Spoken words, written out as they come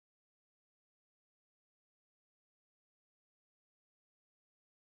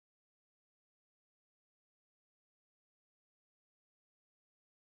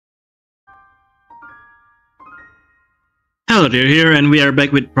Hello here, and we are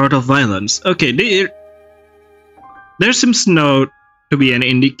back with ProtoViolence. Okay, there seems not to be an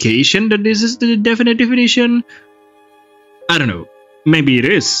indication that this is the definitive edition. I don't know. Maybe it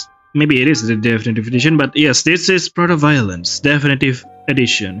is. Maybe it is the definitive edition, but yes, this is ProtoViolence definitive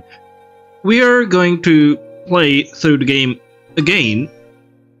edition. We are going to play through the game again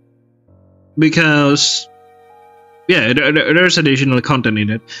because there's additional content in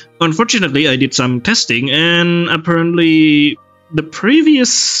it. Unfortunately, I did some testing, and apparently the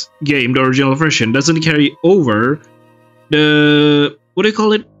previous game, the original version, doesn't carry over the, what do you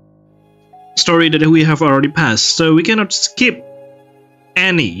call it, story that we have already passed. So we cannot skip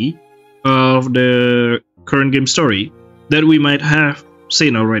any of the current game story that we might have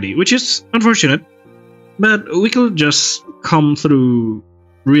seen already, which is unfortunate, but we could just come through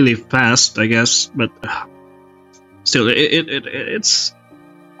really fast, I guess. But still, it's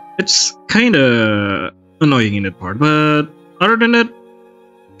kind of annoying in that part, but other than that,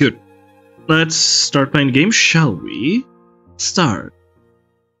 good. Let's start playing the game, shall we? Start.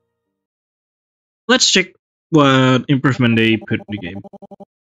 Let's check what improvement they put in the game.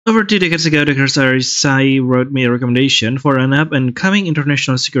 Over 2 decades ago, Dr. Sai wrote me a recommendation for an up-and-coming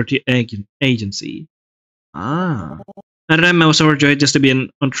international security agency. At the time, I was overjoyed just to be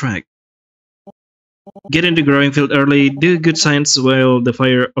on track. Get into growing field early, do good science while the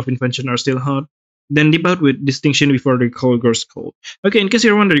fire of invention are still hot, then dip out with distinction before the cold grows cold. Okay, in case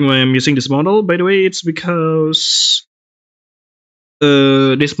you're wondering why I'm using this model, by the way, it's because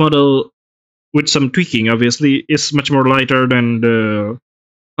this model, with some tweaking, obviously, is much more lighter than the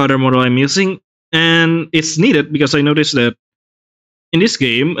other model I'm using, and it's needed because I noticed that in this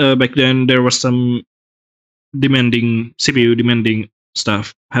game, back then, there was some CPU demanding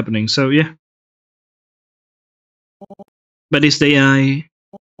stuff happening, so yeah. But this day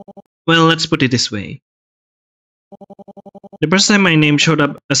well, let's put it this way. The first time my name showed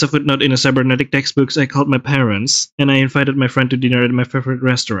up as a footnote in a cybernetic textbook, I called my parents, and I invited my friend to dinner at my favorite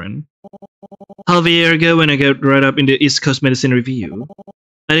restaurant. Half a year ago, when I got right up in the East Coast Medicine Review,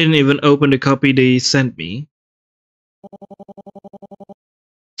 I didn't even open the copy they sent me.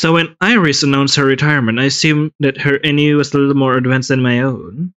 So when Iris announced her retirement, I assumed that her NU was a little more advanced than my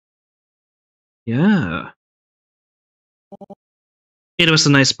own. Yeah. It was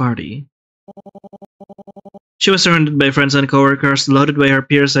a nice party. She was surrounded by friends and coworkers, lauded by her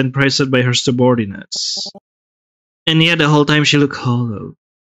peers and praised by her subordinates. And yet the whole time she looked hollow.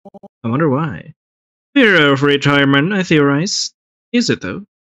 I wonder why. Fear of retirement, I theorized. Is it though?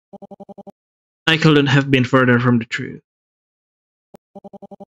 I couldn't have been further from the truth.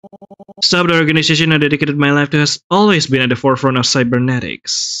 Stop, the organization I dedicated my life to has always been at the forefront of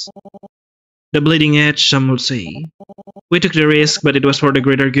cybernetics. The bleeding edge, some would say. We took the risk, but it was for the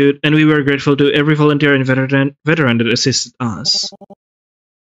greater good, and we were grateful to every volunteer and veteran that assisted us.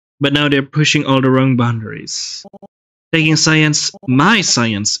 But now they're pushing all the wrong boundaries. Taking science, my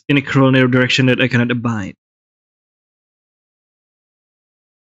science, in a cruel new direction that I cannot abide.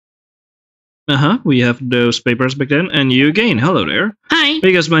 We have those papers back then, and you again, hello there. Hi.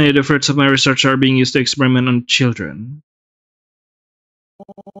 Because the fruits of my research are being used to experiment on children.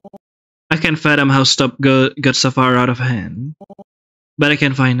 I can't fathom how stuff got so far out of hand. But I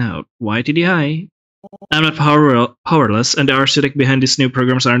can find out. Why TDI? I'm not powerless, and the architect behind these new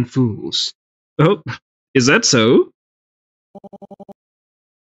programs aren't fools. Oh, is that so?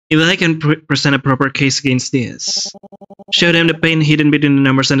 If I can present a proper case against this, show them the pain hidden between the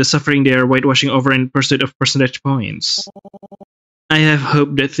numbers and the suffering they are whitewashing over in pursuit of percentage points, I have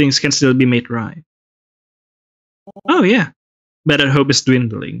hope that things can still be made right. Oh yeah, but that hope is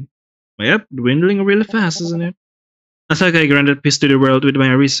dwindling. Yep, dwindling really fast, isn't it? I thought I granted peace to the world with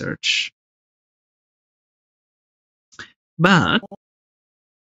my research. But,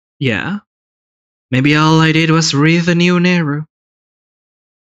 yeah, maybe all I did was breathe a new Nero.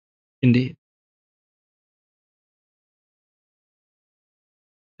 Indeed.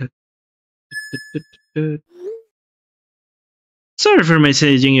 Sorry for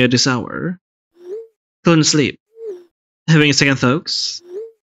messaging you at this hour. Couldn't sleep. Having second thoughts?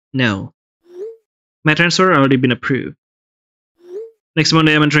 No. My transfer already been approved. Next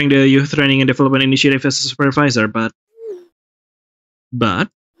Monday I'm entering the Youth Training and Development Initiative as a supervisor, but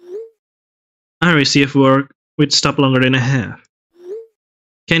I receive work with stop longer than a half.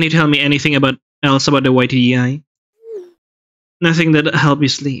 Can you tell me anything else about the YTDI? Nothing that help you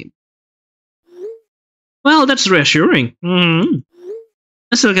sleep. Well, that's reassuring.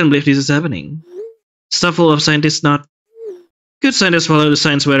 I still can't believe this is happening. Stuff full of scientists not. Good scientists follow the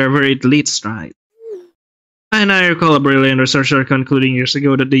science wherever it leads, right? And I recall a brilliant researcher concluding years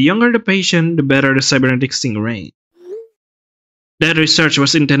ago that the younger the patient, the better the cybernetic sting rate. That research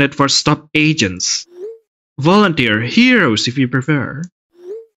was intended for stop agents. Volunteer, heroes if you prefer.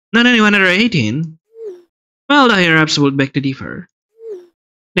 Not anyone under 18. Well, the higher-ups would beg to differ.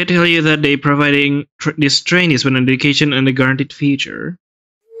 They tell you that they're providing these trainees with an education and a guaranteed future.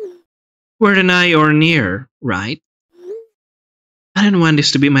 Were nigh or near, right? I don't want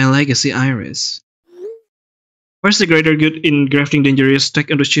this to be my legacy, Iris. Where's the greater good in grafting dangerous tech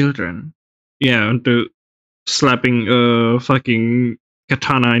onto children? Yeah, onto slapping a fucking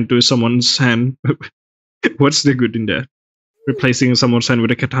katana into someone's hand. What's the good in that? Replacing someone's hand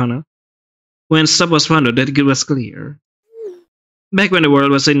with a katana? When stuff was found out, that good was clear. Back when the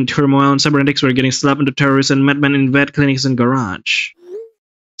world was in turmoil and cybernetics were getting slapped into terrorists and madmen in vet clinics and garage.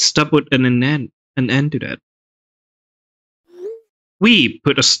 Stop put an end to that. We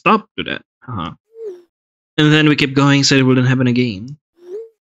put a stop to that. And then we kept going so it wouldn't happen again.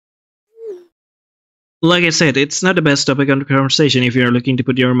 Like I said, it's not the best topic on the conversation if you're looking to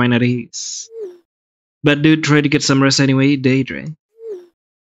put your mind at ease. But do try to get some rest anyway, Daedra.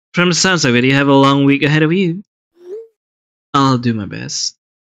 From the sounds of it, you have a long week ahead of you. I'll do my best.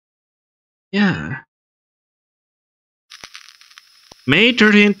 Yeah. May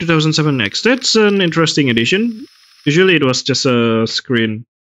 13th, 2007 next. That's an interesting edition. Usually it was just a screen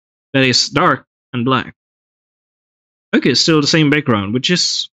that is dark and black. Okay, still the same background, which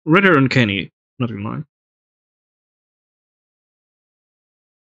is rather uncanny, not gonna lie.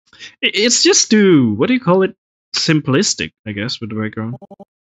 It's just too, what do you call it? Simplistic, I guess, with the background.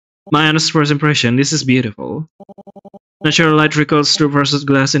 My honest first impression, this is beautiful. Natural light trickles through versus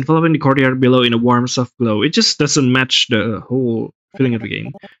glass, enveloping the courtyard below in a warm, soft glow. It just doesn't match the whole feeling of the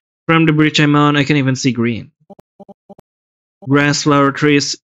game. From the bridge I'm on, I can even see green. Grass, flower,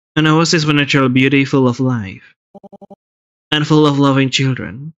 trees, an oasis of natural beauty full of life. And full of loving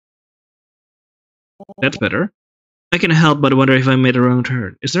children. That's better. I can't help but wonder if I made a wrong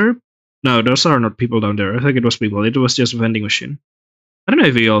turn. Is there? No, those are not people down there. I think it was people. It was just a vending machine. I don't know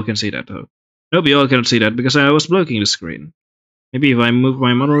if you all can see that though. Nope, you all cannot see that because I was blocking the screen. Maybe if I move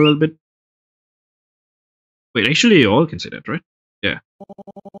my model a little bit. Wait, actually you all can see that, right? Yeah.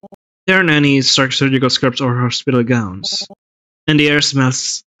 There aren't any surgical scrubs or hospital gowns. And the air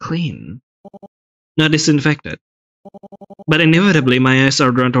smells clean. Not disinfected. But inevitably my eyes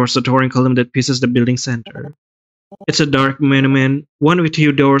are drawn towards the towering column that pieces the building center. It's a dark monument, one with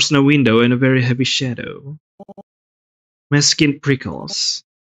few doors, no window, and a very heavy shadow. My skin prickles.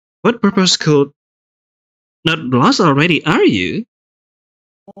 What purpose could... Not lost already, are you?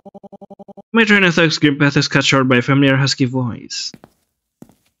 My train of thoughts grim path is cut short by a familiar husky voice.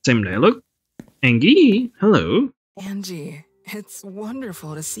 Same dialogue. Angie, hello. Angie, it's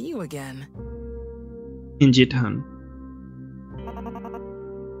wonderful to see you again. Angie-tan.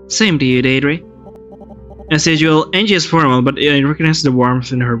 Same to you, Daedra. As usual, Angie is formal, but I recognize the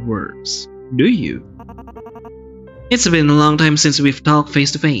warmth in her words. Do you? It's been a long time since we've talked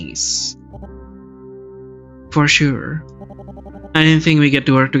face to face. For sure. I didn't think we get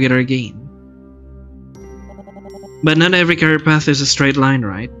to work together again. But not every career path is a straight line,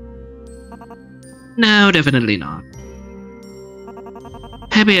 right? No, definitely not.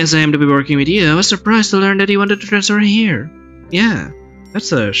 Happy as I am to be working with you, I was surprised to learn that you wanted to transfer here. Yeah,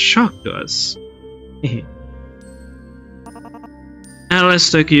 that's a shock to us.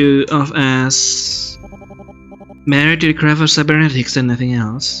 Alice took you off as married to the craft of cybernetics and nothing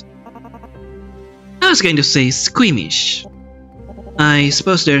else. I was going to say squeamish. I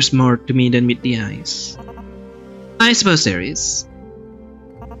suppose there's more to me than meet the eyes. I suppose there is.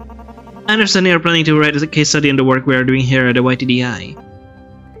 I understand you're planning to write a case study on the work we are doing here at the YTDI.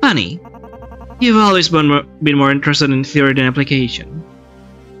 Funny, you've always been more interested in theory than application.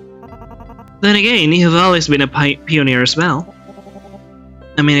 Then again, you've always been a pioneer as well.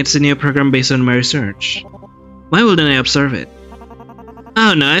 I mean, it's a new program based on my research. Why wouldn't I observe it?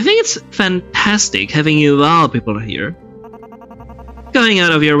 Oh no, I think it's fantastic having you of all people here. Going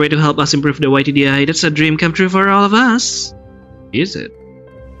out of your way to help us improve the YTDI, that's a dream come true for all of us. Is it?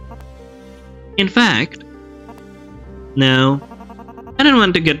 In fact, no. I don't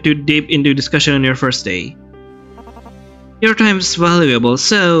want to get too deep into discussion on your first day. Your time is valuable,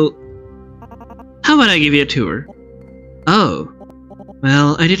 so... How about I give you a tour? Oh.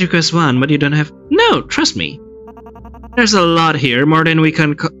 Well, I did request one, but you don't have... No, trust me. There's a lot here, more than we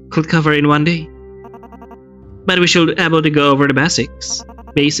could cover in one day. But we should be able to go over the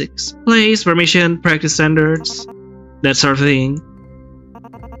basics. Place, permission, practice standards, that sort of thing.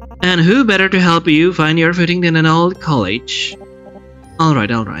 And who better to help you find your footing than an old college?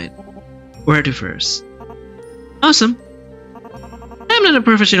 Alright. Where to first? Awesome. I'm not a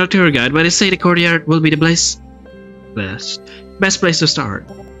professional tour guide, but I say the courtyard will be the best best place to start.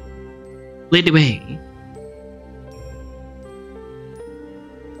 Lead the way.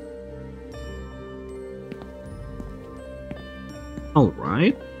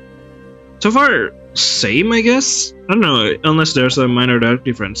 Alright. So far, same, I guess? I don't know, unless there's a minor dark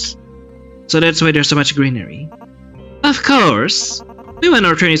difference. So that's why there's so much greenery. Of course! We want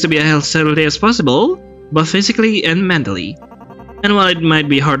our trainees to be as healthy as possible, both physically and mentally. And while it might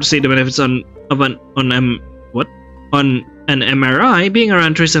be hard to see the benefits on an MRI, being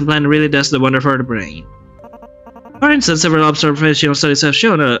around trees and plants really does the wonder for the brain. For instance, several observational studies have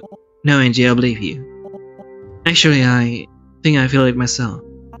shown No, Angie, I believe you. Actually, I think I feel it myself.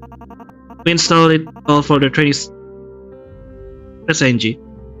 We installed it all for the trainees. That's Angie.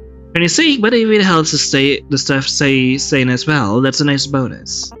 Trainees sake, but if it helps the staff stay sane as well, that's a nice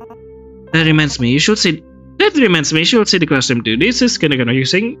bonus. That reminds me, you should see the classroom too. This is kinda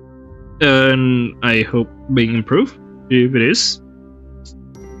confusing, and I hope being improved, if it is.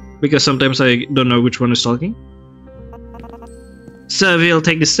 Because sometimes I don't know which one is talking. So we'll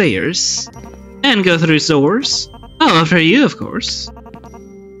take the stairs, and go through the doors. Oh, after you, of course.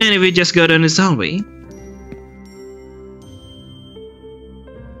 And if we just go down this hallway.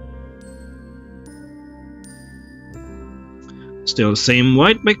 Still the same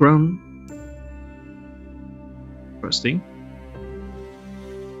white background. Interesting.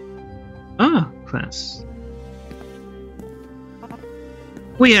 Ah, class.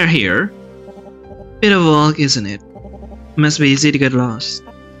 We are here. Bit of a walk, isn't it? Must be easy to get lost.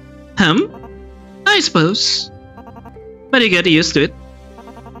 I suppose. But you get used to it.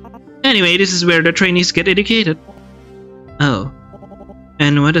 Anyway, this is where the trainees get educated. Oh.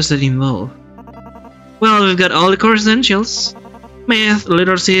 And what does that involve? Well, we've got all the core essentials. Math,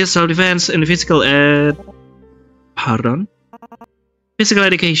 literacy, self-defense, and physical Physical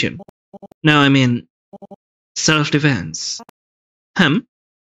education. No, I mean self-defense.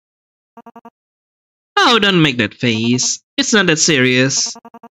 Oh, don't make that face. It's not that serious.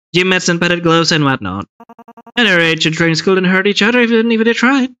 Gym mats and padded gloves and whatnot. At our age, the training school didn't hurt each other even if they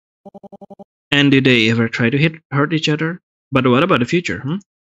tried. And did they ever try to hurt each other? But what about the future,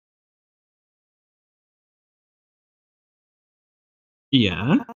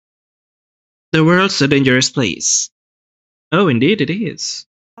 Yeah? The world's a dangerous place. Oh, indeed it is.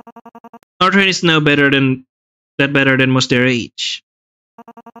 Our trainees know better than most their age.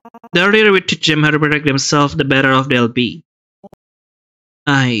 The earlier we teach them how to protect themselves, the better off they'll be.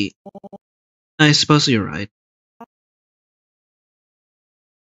 I suppose you're right.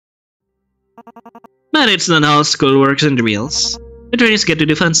 But it's not how school works in the reals. The trainees get to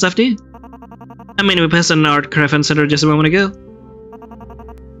do fun stuff too. I mean, we passed an art craft and center just a moment ago.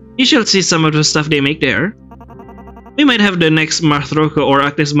 You should see some of the stuff they make there. We might have the next Marth Rocco or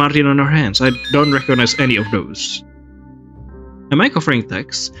Agnes Martin on our hands. I don't recognize any of those. Am I covering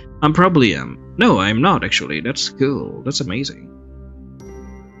text? I probably am. No, I'm not actually. That's cool. That's amazing.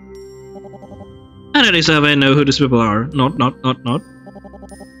 And at least I know who these people are. Not.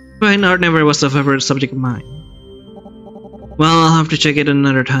 Fine art never was a favorite subject of mine. Well, I'll have to check it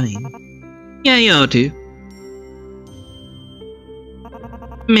another time. Yeah, you ought to.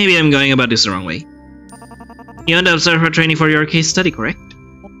 Maybe I'm going about this the wrong way. You want to observe her training for your case study, correct?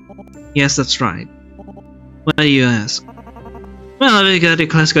 Yes, that's right. Why do you ask? Well, have you got a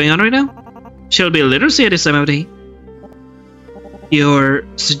class going on right now? She'll be literacy at this time of day. You're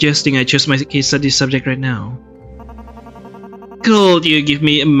suggesting I choose my case study subject right now. Could you give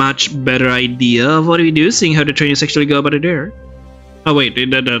me a much better idea of what we do, seeing how the trainings actually go about it there? Oh wait,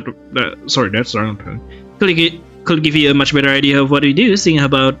 sorry, that's the wrong thing. Could give you a much better idea of what we do, seeing how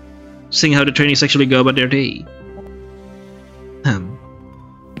the trainings actually go about their day.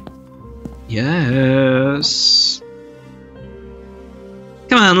 Yes.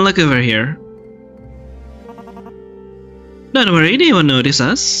 Come on, look over here. Don't worry, they won't notice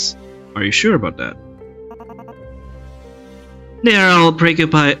us. Are you sure about that? They are all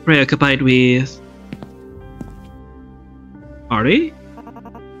preoccupied with... Are they?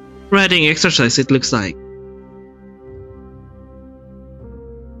 Writing exercise, it looks like.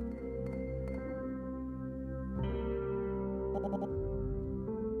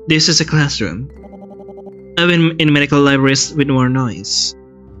 This is a classroom. I've been in medical libraries with more noise.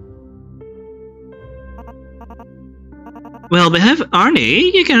 Well, behave,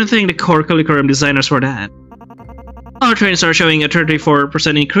 Arnie. You can thank the core curriculum designers for that. Our trains are showing a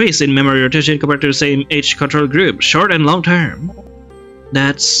 34% increase in memory retention compared to the same age control group, short and long term.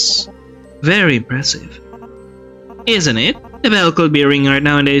 That's very impressive. Isn't it? The bell could be ringing right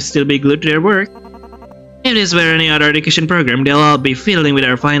now and they'd still be glued to their work. If this were any other education program, they'll all be fiddling with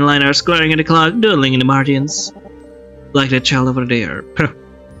our fine liners, glaring at the clock, doodling in the margins. like the child over there.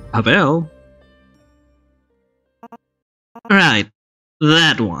 Pavel. Right,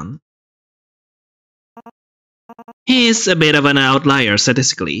 that one. He's a bit of an outlier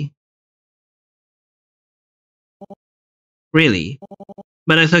statistically. Really.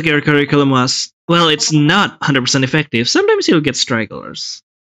 But I thought your curriculum was, well, it's not 100% effective. Sometimes you'll get stragglers.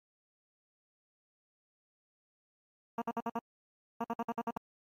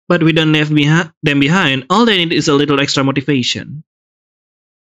 But we don't leave them behind. All they need is a little extra motivation.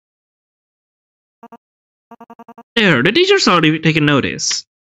 There, the teacher's already taken notice.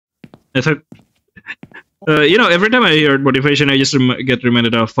 I thought, every time I hear motivation, I just get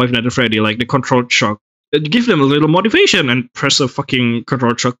reminded of Five Nights at Freddy, like the control shock. Give them a little motivation and press a fucking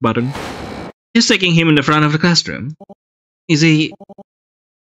control shock button. He's taking him in the front of the classroom. Is he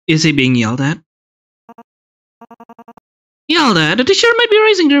being yelled at? Yelled at? The teacher might be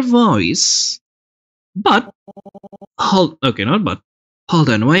raising their voice. But, hold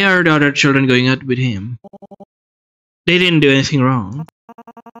on, why are the other children going out with him? They didn't do anything wrong.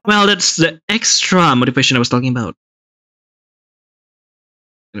 Well, that's the extra motivation I was talking about.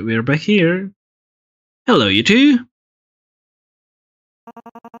 We're back here. Hello, you two.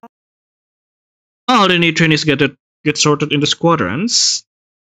 All the new trainees get sorted into squadrons.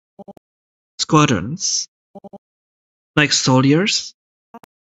 Squadrons? Like soldiers?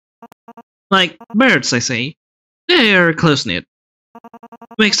 Like birds, I say. They're close-knit.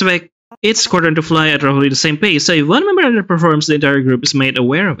 We expect each squadron to fly at roughly the same pace, so if one member underperforms, the entire group is made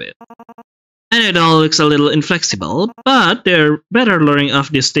aware of it. And it all looks a little inflexible, but they're better learning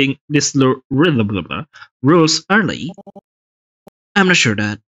of these rules early. I'm not sure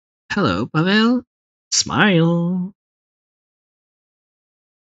that. Hello, Pavel. Smile.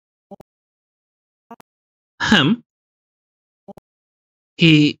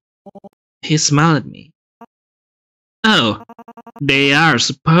 He smiled at me. Oh, they are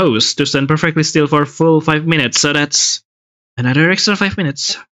supposed to stand perfectly still for a full 5 minutes, so that's another extra 5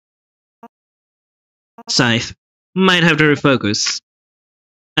 minutes. Scythe, might have to refocus.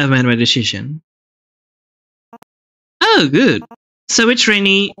 I've made my decision. Oh, good. So which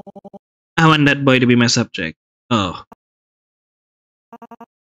trainee? I want that boy to be my subject. Oh.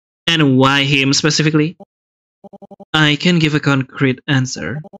 And why him specifically? I can give a concrete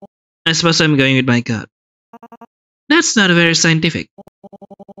answer. I suppose I'm going with my gut. That's not very scientific.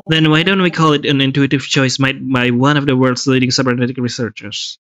 Then why don't we call it an intuitive choice made by one of the world's leading cybernetic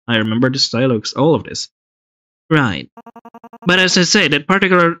researchers? I remember this dialogues, all of this. Right. But as I say, that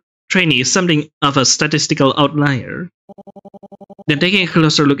particular trainee is something of a statistical outlier. Then taking a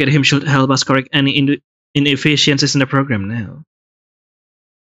closer look at him should help us correct any inefficiencies in the program now.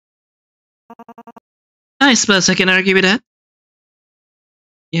 I suppose I can argue with that?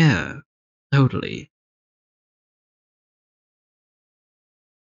 Yeah, totally.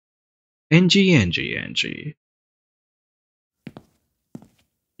 Angie.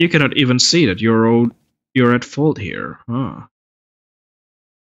 You cannot even see that you're at fault here, huh?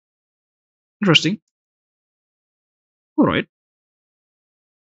 Interesting. Alright.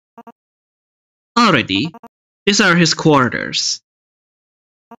 Alrighty. These are his quarters.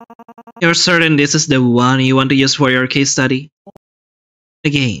 You're certain this is the one you want to use for your case study?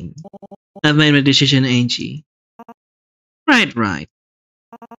 Again, I've made my decision, Angie. Right.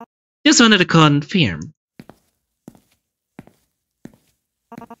 Just wanted to confirm.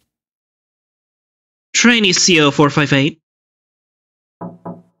 Trainee CO 458.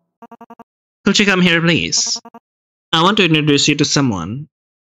 Could you come here, please? I want to introduce you to someone.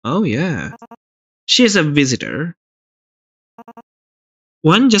 Oh, yeah. She is a visitor.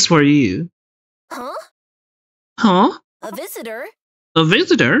 One just for you. Huh? Huh? A visitor? A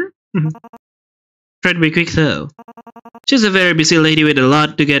visitor? Try to be quick, though. She's a very busy lady with a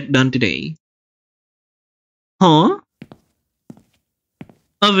lot to get done today. Huh?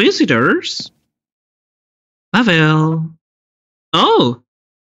 A visitors? Pavel. Oh!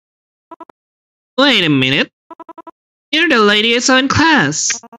 Wait a minute. You're the lady I saw in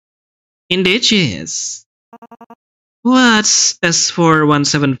class. Indeed she is. What's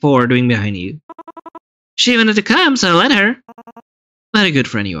S4174 doing behind you? She wanted to come, so let her. What a good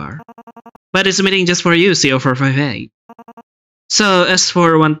friend you are. But it's a meeting just for you, CO458. So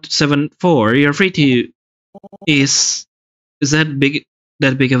S4174, you're free to... Is that big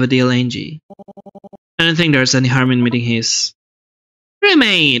of a deal, Angie? I don't think there's any harm in meeting his...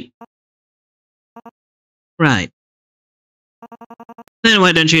 roommate! Right. Then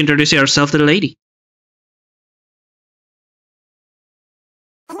why don't you introduce yourself to the lady?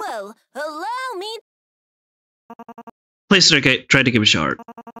 Well, allow me. Please try to keep it short.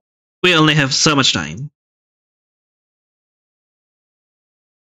 We only have so much time.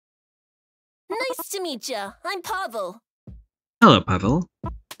 Nice to meet ya. I'm Pavel. Hello, Pavel.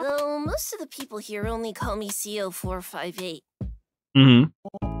 Though most of the people here only call me CO458.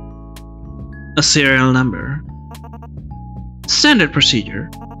 A serial number. Standard procedure.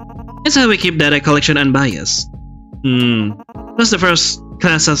 It's how we keep data collection unbiased. Plus the first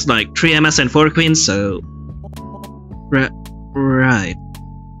class has like 3 MS and 4 queens, so... Right.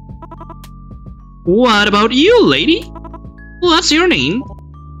 What about you, lady? What's your name?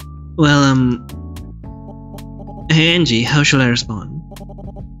 Well, Hey Angie, how should I respond?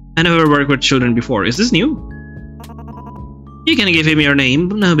 I never worked with children before. Is this new? You can give him your name,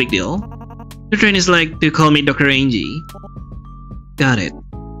 no big deal. The trainees like to call me Dr. Angie. Got it.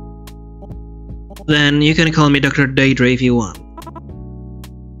 Then you can call me Dr. Daedra if you want.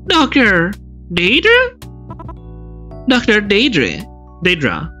 Dr. Daedra? Dr. Daedra.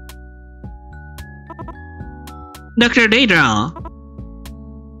 Daedra. Dr. Daedra.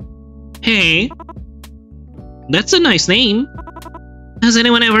 Hey. That's a nice name. Has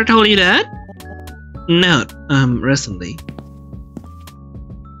anyone ever told you that? No, recently.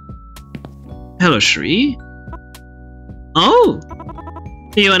 Hello, Shri. Oh!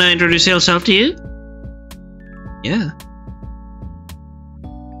 You wanna introduce yourself to you? Yeah.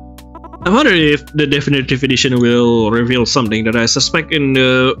 I wonder if the definitive edition will reveal something that I suspect in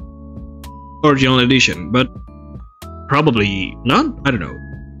the original edition, but probably not. I don't know.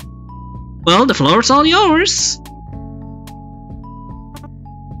 Well, the floor's all yours.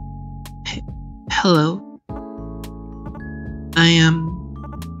 Hello. I am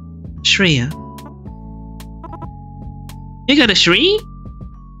Shreya. You got a Shri?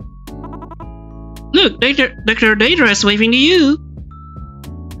 Look, Dr. Daedra is waving to you.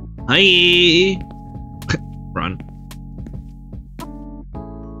 Hi. Run.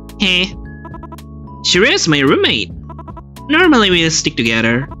 Hey. Shreya's my roommate. Normally we stick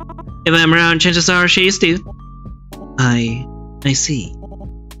together. If I'm around, chances are she is too. I see.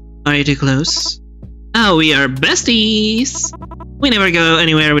 Are you too close? Oh, we are besties! We never go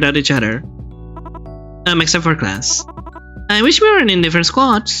anywhere without each other. Except for class. I wish we were in different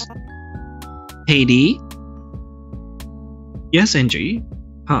squads. Hey, D. Yes, Angie.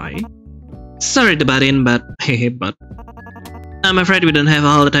 Hi. Sorry to butt in, but but I'm afraid we don't have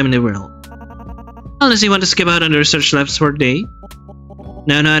all the time in the world. Unless you want to skip out on the research labs for a day.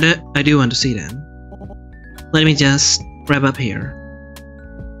 No, I do want to see them. Let me just wrap up here.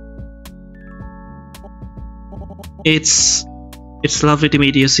 It's lovely to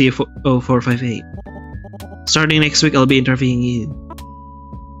meet you, CO458. Starting next week, I'll be interviewing you.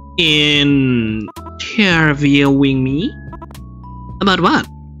 Interviewing me? About what?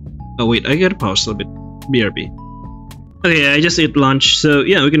 Oh wait, I gotta pause a bit. BRB. Okay, I just ate lunch, so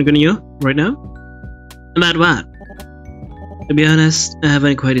yeah, we can continue right now. About what? To be honest, I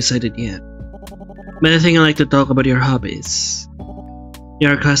haven't quite decided yet. But I think I like to talk about your hobbies,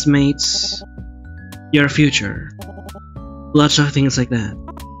 your classmates, your future. Lots of things like that.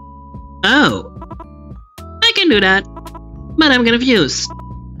 Oh! I can do that! But I'm confused.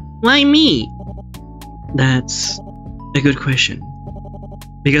 Why me? That's a good question.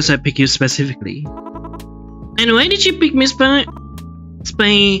 Because I picked you specifically. And why did you pick me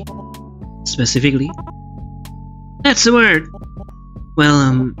specifically? That's the word.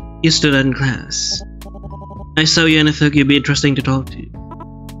 Well, you stood out in class. I saw you and I thought you'd be interesting to talk to.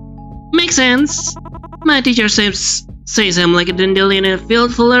 Makes sense. My teacher says I'm like a dandelion in a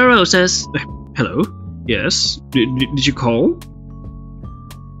field full of roses. Hello? Yes? Did you call?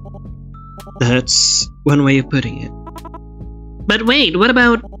 That's one way of putting it. But wait, what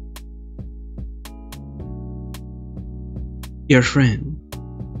about your friend?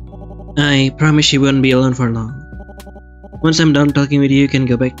 I promise you won't be alone for long. Once I'm done talking with you, you can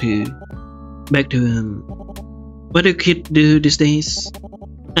go back to what do kids do these days?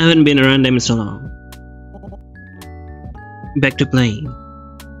 I haven't been around them in so long. Back to playing.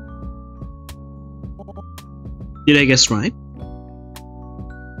 Did I guess right?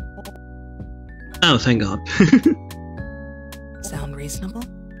 Oh, thank God. Sound reasonable?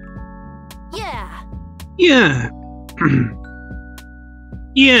 Yeah. Yeah.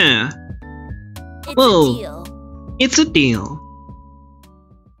 Yeah. It's Whoa. a deal. It's a deal.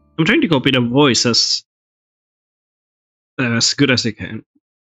 I'm trying to copy the voice as good as I can.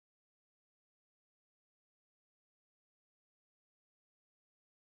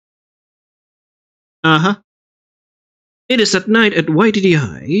 It is at night at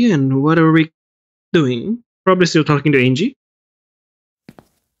YTDI, and what are we doing? Probably still talking to Angie.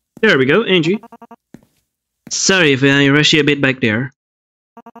 There we go, Angie. Sorry if I rushed you a bit back there.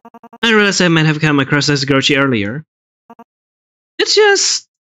 I realized I might have come across as grouchy earlier. It's just...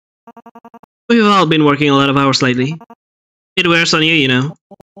 We've all been working a lot of hours lately. It wears on you, you know.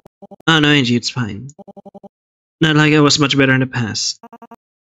 Oh no, Angie, it's fine. Not like I was much better in the past.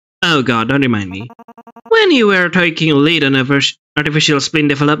 Oh god, don't remind me. When you were taking lead on artificial spleen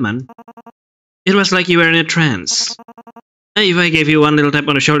development, it was like you were in a trance. If I gave you one little tap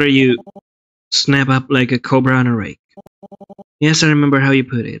on the shoulder, you snap up like a cobra on a rake. Yes, I remember how you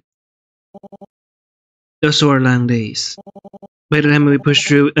put it. Those were long days. By the time we pushed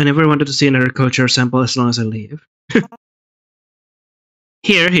through, I never wanted to see another culture sample as long as I live.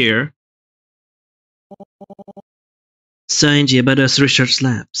 Here. So, Angie, about those research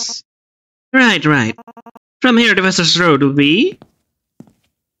labs. Right. From here, the Vester's Road will be...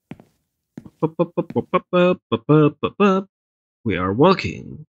 We are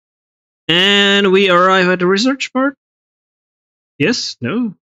walking. And we arrive at the research part? Yes?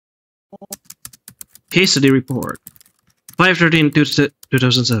 No? Case study report.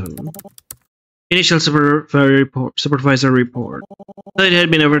 5/13/2007. Initial supervisor report. Though it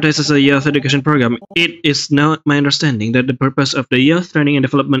had been advertised as a youth education program, it is now my understanding that the purpose of the Youth Training and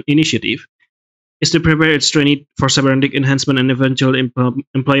Development Initiative is to prepare its trainee for cybernetic enhancement and eventual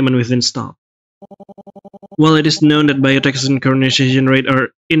employment within staff. While it is known that biotechs and coronation rate are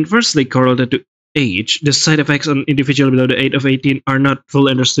inversely correlated to age, the side effects on individuals below the age of 18 are not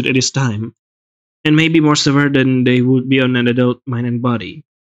fully understood at this time, and may be more severe than they would be on an adult mind and body.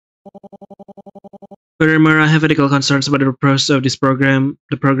 Furthermore, I have ethical concerns about the purpose of this program,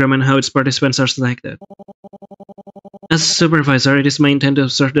 the program, and how its participants are selected. As a supervisor, it is my intent to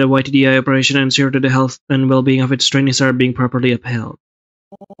observe the YTDI operation and ensure that the health and well-being of its trainees are being properly upheld.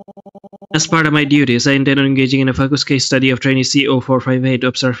 As part of my duties, I intend on engaging in a focused case study of trainee CO458 to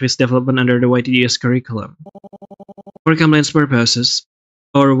observe his development under the YTDS curriculum. For compliance purposes,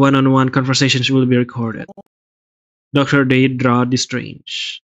 our one-on-one conversations will be recorded. Dr. Deidra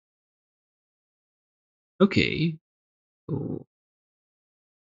Destrange. Okay. Cool.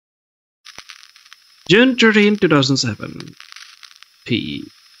 June 13, 2007. P.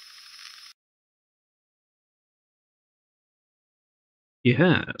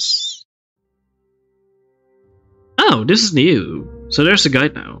 Yes. Oh, this is new. So there's a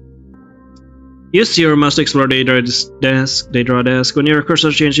guide now. Use your mouse to explore the Deidra desk. When your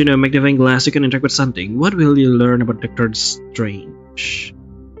cursor changes into a magnifying glass, you can interact with something. What will you learn about Dr. Strange?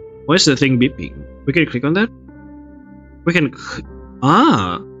 Why is the thing beeping? We can click on that? We can...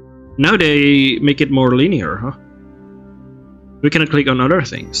 Now they make it more linear, huh? We can click on other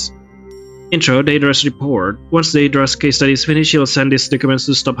things. Intro, Deidra's report. Once Deidra's case study is finished, she'll send these documents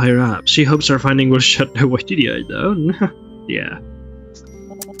to stop higher up. She hopes her finding will shut the YTDI down. Yeah.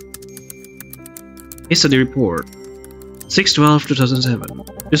 Case study report.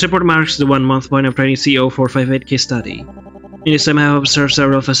 6/12/2007. This report marks the 1-month point of training CO458 case study. In this time, I have observed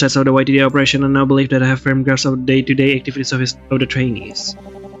several facets of the YTDI operation and now believe that I have firm grasp of the day-to-day activities of the trainees.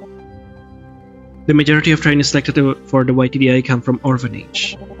 The majority of trainees selected for the YTDI come from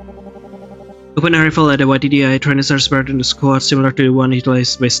orphanage. Upon arrival at the YTDI, trainees are spared into squads similar to the one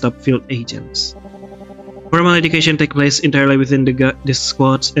utilized by stop field agents. Formal education takes place entirely within these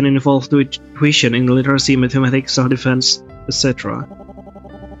squads and involves tuition in literacy, mathematics, self-defense, etc.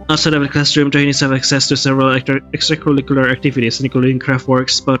 Outside of the classroom, trainees have access to several extracurricular activities, including craftwork,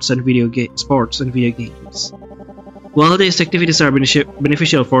 sports, and video games. While these activities are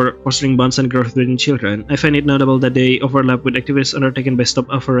beneficial for fostering bonds and growth within children, I find it notable that they overlap with activities undertaken by stop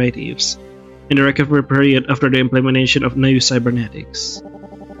operatives in the recovery period after the implementation of new cybernetics.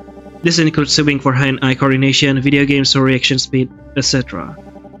 This includes swimming for hand-eye coordination, video games for reaction speed, etc.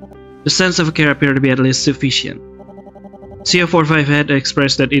 The sense of care appear to be at least sufficient. CO45 had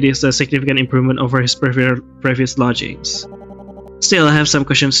expressed that it is a significant improvement over his previous lodgings. Still, I have some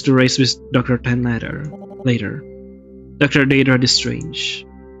questions to raise with Dr. Tan later. Dr. Deidra Destrange.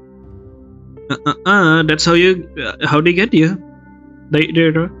 That's how they get you.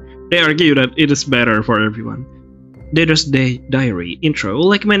 They argue that it is better for everyone. Deidra's diary. Intro.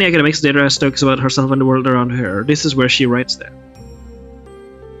 Like many academics, Deidra talks about herself and the world around her. This is where she writes that.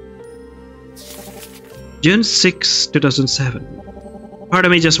 June 6, 2007. Part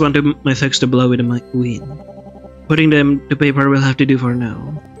of me just wanted my thugs to blow with a wind. Putting them to paper will have to do for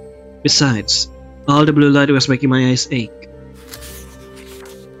now. Besides, all the blue light was making my eyes ache.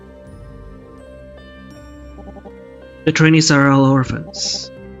 The trainees are all orphans.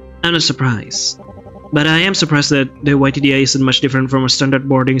 I'm not surprised. But I am surprised that the YTDI isn't much different from a standard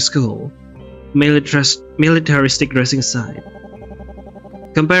boarding school, militaristic dressing aside.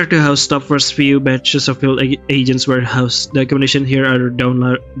 Compared to how stop first few batches of field agents were housed, the accommodation here are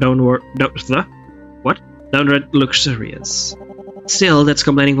downright luxurious. Still, that's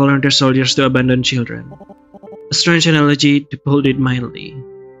complaining volunteer soldiers to abandon children. A strange analogy, to put it mildly.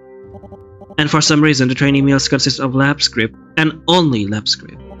 And for some reason, the training meals consist of lab script, and only lab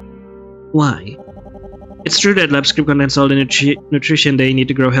script. Why? It's true that lab script contains all the nutrition they need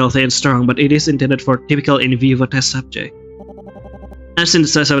to grow healthy and strong, but it is intended for typical in vivo test subject. I've seen the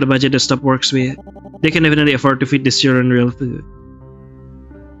size of the budget that stuff works with. They can definitely afford to feed these children real food.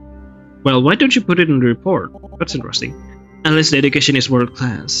 Well, why don't you put it in the report? That's interesting. At least the education is world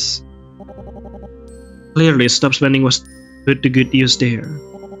class. Clearly, stop spending was put to good use there.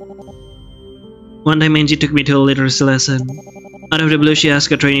 One time Angie took me to a literacy lesson. Out of the blue, she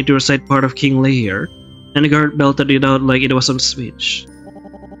asked a trainee to recite part of King Lear, and the guard belted it out like it was on switch.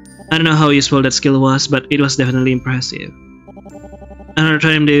 I don't know how useful that skill was, but it was definitely impressive. Another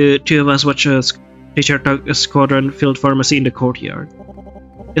time, the two of us watched a teacher talk a squadron field pharmacy in the courtyard.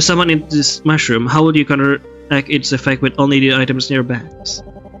 If someone eats this mushroom, how would you counteract its effect with only the items in their bags?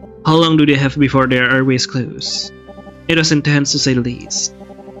 How long do they have before their airways close? It was intense to say the least.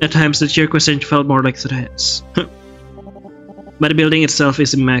 At times, the cheer questions felt more like threats. But the building itself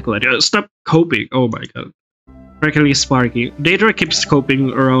is immaculate. Stop coping! Oh my god. Frankly sparky. Daedra keeps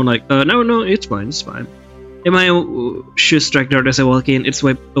coping around like, no, it's fine, it's fine. If my shoes strike dirt as I walk in, it's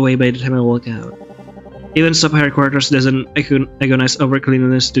wiped away by the time I walk out. Even sub headquarters doesn't agonize over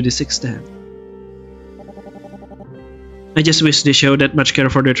cleanliness to this extent. I just wish they showed that much care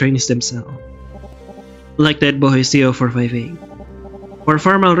for their trainees themselves. Like that boy CO458. For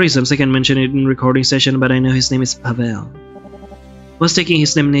formal reasons, I can mention it in recording session, but I know his name is Pavel. Was taking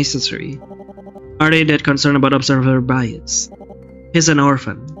his name necessary? Are they that concerned about observer bias? He's an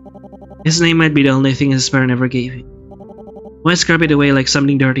orphan. His name might be the only thing his parent ever gave him. Why scrub it away like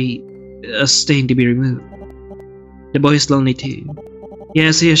something dirty, a stain to be removed? The boy is lonely too.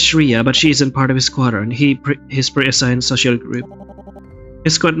 Yes, he has Shreya, but she isn't part of his squadron. His pre-assigned social group.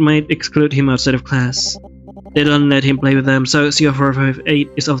 His squad might exclude him outside of class. They don't let him play with them, so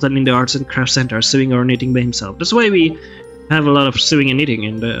CO458 is often in the arts and crafts center, sewing or knitting by himself. That's why we have a lot of sewing and knitting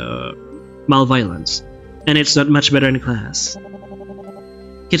in the ProtoViolence, and it's not much better in class.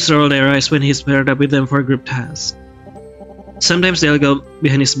 Kids roll their eyes when he's paired up with them for a group task. Sometimes they'll go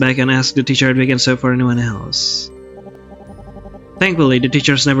behind his back and ask the teacher if they can sew for anyone else. Thankfully, the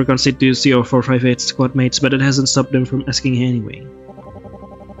teachers never concede to CO458 squad mates, but it hasn't stopped them from asking anyway.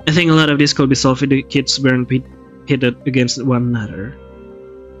 I think a lot of this could be solved if the kids weren't pitted against one another.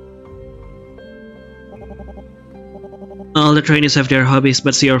 All the trainees have their hobbies,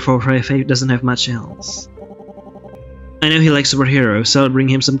 but CO458 doesn't have much else. I know he likes superheroes, so I'll bring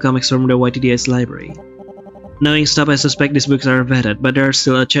him some comics from the YTDS library. Knowing stuff, I suspect these books are vetted, but there's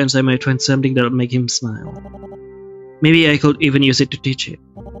still a chance I might find something that'll make him smile. Maybe I could even use it to teach it.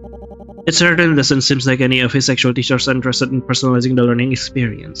 It certainly doesn't seem like any of his actual teachers are interested in personalizing the learning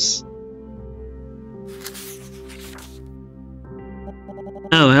experience.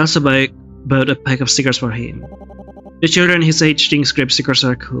 Oh, I also bought a pack of stickers for him. The children his age think script stickers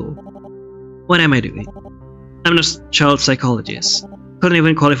are cool. What am I doing? I'm not a child psychologist. Couldn't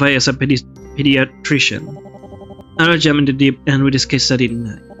even qualify as a pediatrician. I'll jump into deep end with this case study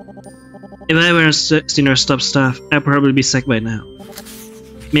tonight. If I were a senior staff, I'd probably be sacked by now.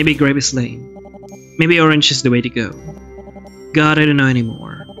 Maybe grape is lame. Maybe orange is the way to go. God, I don't know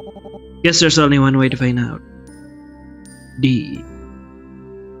anymore. Guess there's only one way to find out. D.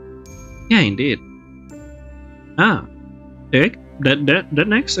 Yeah, indeed. Ah. That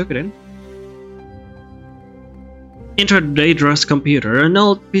next? Okay then. Enter Daedra's computer, an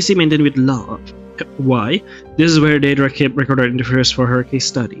old PC maintained with love. Why? This is where Daedra kept recorded interviews for her case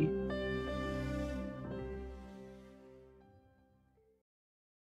study.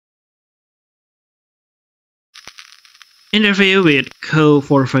 Interview with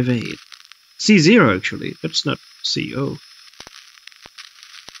CO458. C0 actually, that's not CO.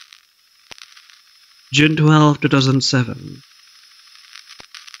 June 12, 2007.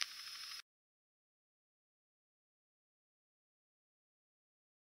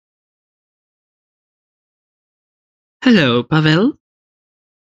 Hello, Pavel?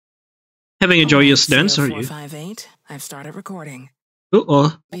 Having a joyous dance, are you? 458, I've started recording.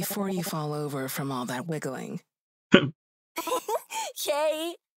 Uh-oh. Before you fall over from all that wiggling.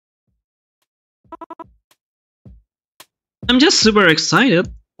 Yay! I'm just super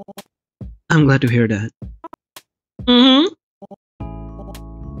excited. I'm glad to hear that.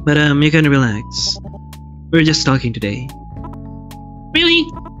 But you can relax. We're just talking today. Really?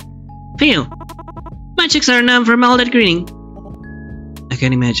 Phil, my cheeks are numb from all that grinning. I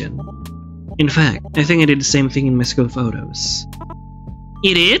can imagine. In fact, I think I did the same thing in my school photos.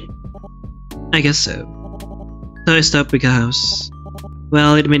 You did? I guess so. So I stopped because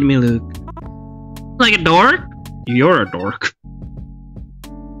Well, it made me look like a dork? You're a dork.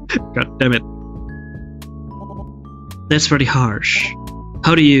 God damn it. That's pretty harsh.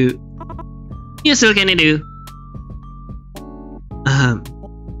 How do you... You still can do?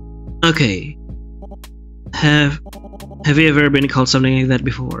 Okay. Have you ever been called something like that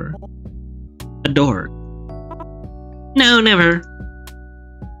before? A dork? No, never.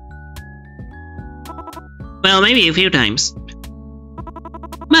 Well, maybe a few times.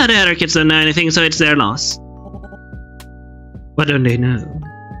 But the other kids don't know anything, so it's their loss. What don't they know?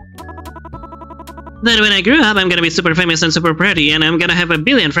 That when I grew up, I'm gonna be super famous and super pretty, and I'm gonna have a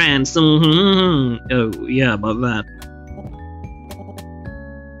billion friends. Oh, yeah, about that.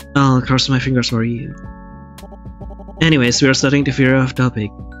 I'll cross my fingers for you. Anyways, we're starting to veer off topic,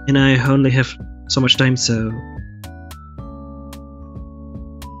 and I only have so much time, so...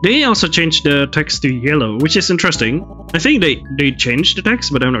 They also changed the text to yellow, which is interesting. I think they changed the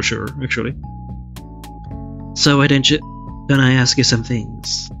text, but I'm not sure, actually. So why don't I ask you some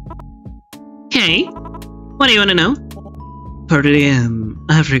things? Okay, what do you want to know? For today,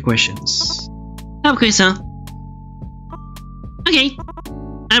 I have 3 questions. Okay, so... Okay,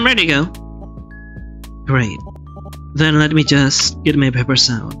 I'm ready to go. Great. Then let me just get my papers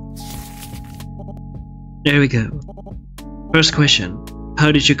out. There we go. First question.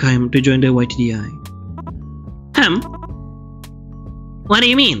 How did you come to join the YTDI? What do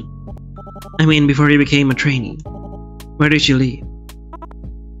you mean? I mean, before you became a trainee. Where did you live?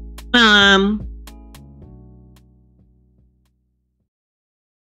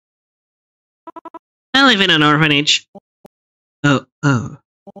 I live in an orphanage. Oh.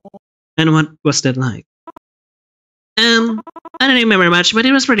 And what was that like? I don't remember much, but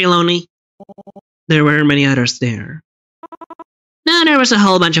it was pretty lonely. There weren't many others there. No, there was a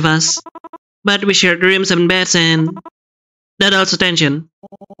whole bunch of us. But we shared rooms and beds and... that also tension.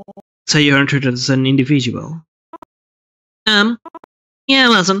 So you aren't treated as an individual? Yeah, I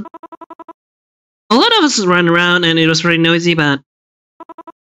wasn't. A lot of us ran around and it was pretty noisy, but...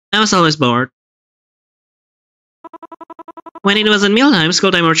 I was always bored. When it wasn't mealtime,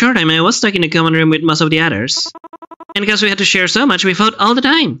 school time or chore time, I was stuck in a common room with most of the others. And because we had to share so much, we fought all the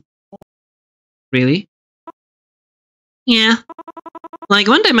time. Really? Yeah. Like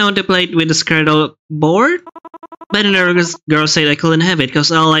one time I wanted to play it with the Scrabble board, but another girl said I couldn't have it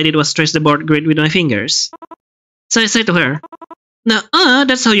because all I did was trace the board grid with my fingers. So I said to her, "No,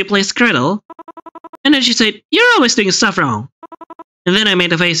 that's how you play Scrabble." And then she said, "You're always doing stuff wrong." And then I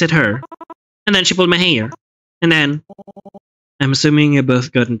made a face at her. And then she pulled my hair. And then... I'm assuming you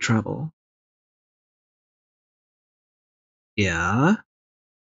both got in trouble. Yeah?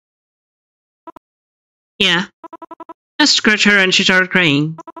 Yeah. I scratched her and she started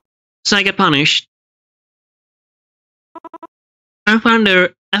crying. So I got punished. I found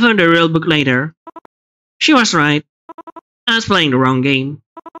the real book later. She was right. I was playing the wrong game.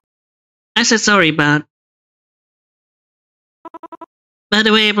 I said sorry, but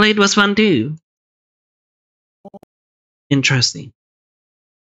the way I played was fun too. Interesting.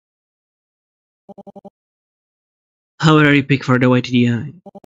 How are you picked for the YTDI?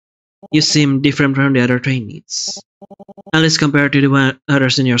 You seem different from the other trainees. At least compared to the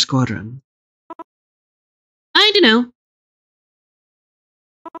others in your squadron. I don't know.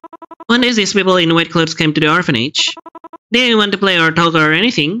 One day these people in white clothes came to the orphanage. They didn't want to play or talk or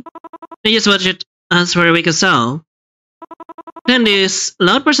anything. They just watched us for a week or so. Then this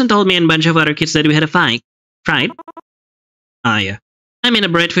loud person told me and a bunch of other kids that we had a fight. Fight? Ah, yeah. I mean a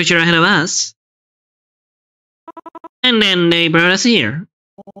bright future ahead of us. And then they brought us here.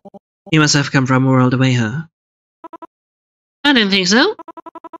 You must have come from a world away, huh? I didn't think so.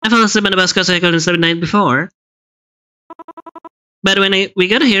 I fell asleep on the bus because I couldn't sleep the night before. But when we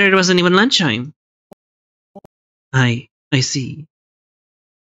got here, it wasn't even lunchtime. I see.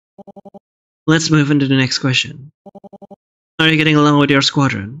 Let's move on to the next question. Are you getting along with your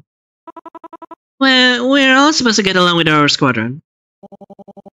squadron? Well, we're all supposed to get along with our squadron.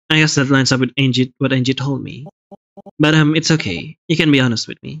 I guess that lines up with what Angie told me. But it's okay. You can be honest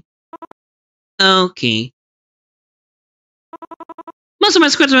with me. Okay. Most of my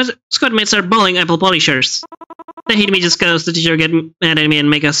squad mates are bowling apple polishers. They hate me just cause the teacher get mad at me and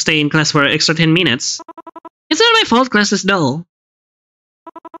make us stay in class for an extra 10 minutes. It's not my fault class is dull.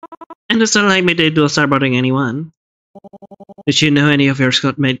 And it's not like me to start bothering anyone. Did you know any of your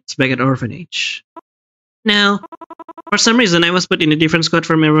squad mates back at orphanage? No. For some reason, I was put in a different squad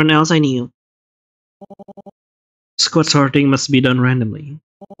from everyone else I knew. Squad sorting must be done randomly,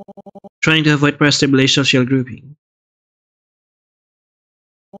 trying to avoid pre-established social grouping.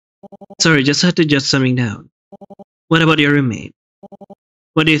 Sorry, just had to jot something down. What about your roommate?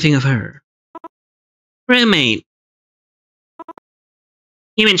 What do you think of her? Roommate.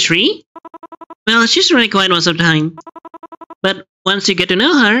 You mean Shri? Well, she's really quiet most of the time. But once you get to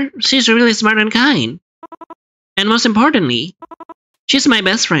know her, she's really smart and kind. And most importantly, she's my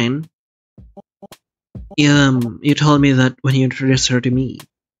best friend. You told me that when you introduced her to me.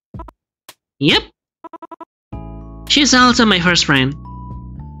 Yep. She's also my first friend.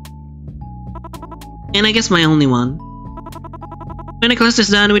 And I guess my only one. When the class is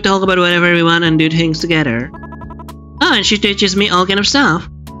done, we talk about whatever we want and do things together. Oh, and she teaches me all kind of stuff.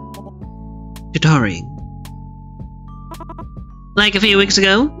 Tutoring. Like a few weeks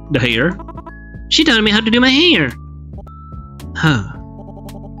ago, the hair. She taught me how to do my hair. Huh.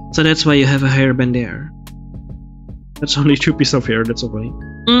 So that's why you have a hairband there. That's only 2 pieces of hair, that's okay.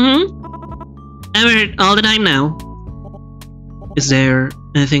 Mm-hmm. I wear it all the time now. Is there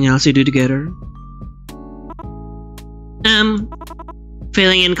anything else you do together?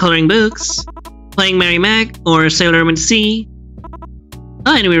 Filling in coloring books, playing Mary Mac or Sailor Moon Sea.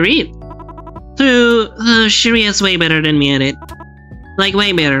 Oh, and we read. Though Shiri is way better than me at it. Like,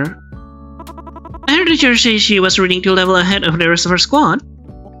 way better. I heard the teacher say she was reading 2 levels ahead of the rest of her squad.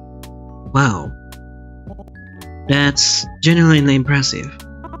 Wow. That's genuinely impressive.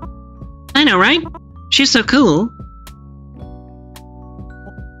 I know, right? She's so cool.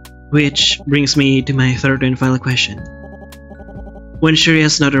 Which brings me to my third and final question. When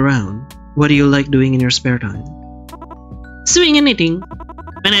Shiria's not around, what do you like doing in your spare time? Sewing and knitting.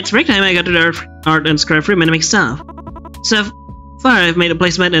 When it's break time, I go to the art and scrap room and make stuff. So far, I've made a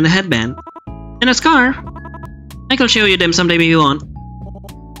placemat and a headband. And a scarf. I can show you them someday if you want.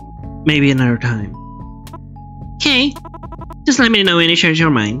 Maybe another time. Okay. Just let me know when you change your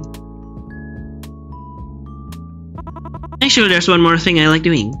mind. Actually, there's one more thing I like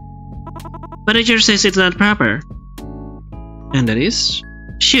doing. But the teacher says it's not proper. And that is?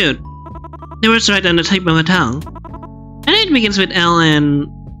 Shoot. The word's right on the tip of my tongue. And it begins with L and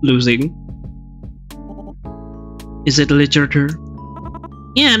losing. Is it literature?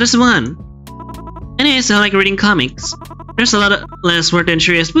 Yeah, that's the one. Anyways, I like reading comics. There's a lot less word than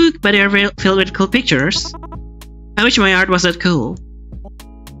Shuria's book, but they are filled with cool pictures. I wish my art was that cool.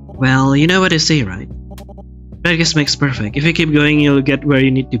 Well, you know what they say, right? Practice makes perfect. If you keep going, you'll get where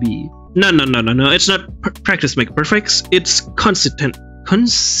you need to be. No. It's not practice make perfect. It's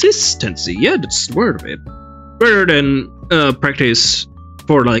consistency. Yeah, that's the word of it. Rather than practice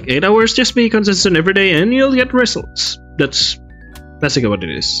for like 8 hours, just be consistent every day and you'll get results. That's basically what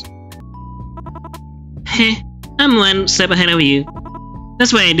it is. Heh, I'm one step ahead of you.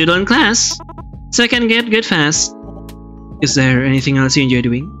 That's why I doodle in class, so I can get good fast. Is there anything else you enjoy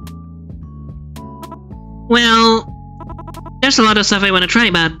doing? Well, there's a lot of stuff I want to try,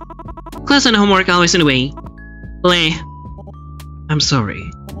 but class and homework are always in the way. Leh. I'm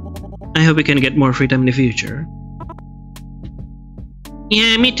sorry. I hope we can get more free time in the future.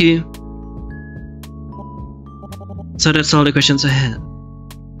 Yeah, me too. So that's all the questions I had.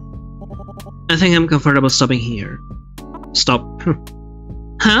 I think I'm comfortable stopping here. Stop.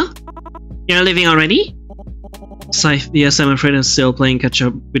 Huh? You're leaving already? Scythe, yes, I'm afraid I'm still playing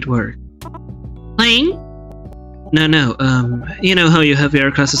catch-up with work. Playing? No, you know how you have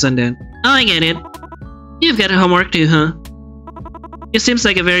your classes and then... Oh, I get it. You've got homework too, huh? You seems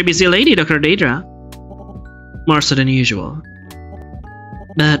like a very busy lady, Dr. Daedra. More so than usual.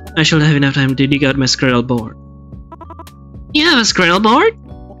 But I should have enough time to dig out my Skrill board. You have a Skrill board?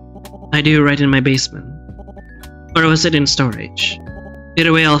 I do, right in my basement. Or was it in storage?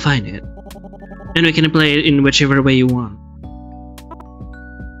 Either way, I'll find it. And we can play it in whichever way you want.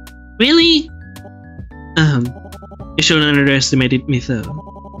 Really? You shouldn't underestimate me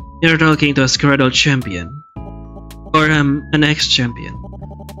though. You're talking to a Skrill champion. Or an ex-champion.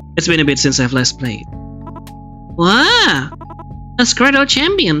 It's been a bit since I've last played. Wow! A Skrill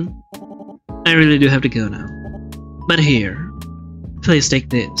champion! I really do have to go now. But here, please take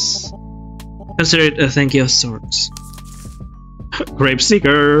this. Consider it a thank you of sorts. Grape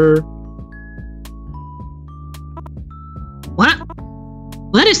sticker! What?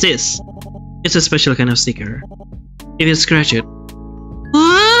 What is this? It's a special kind of sticker. If you scratch it...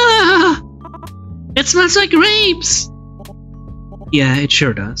 Ah! It smells like grapes! Yeah, it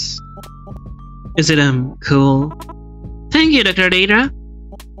sure does. Is it, cool? Thank you, Dr. Daedra.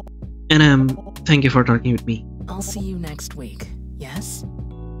 And, thank you for talking with me. I'll see you next week, yes?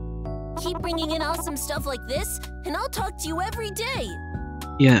 Keep bringing in awesome stuff like this, and I'll talk to you every day.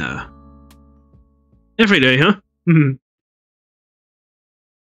 Yeah. Every day, huh?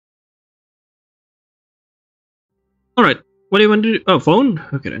 Alright, what do you want to do? Oh, phone?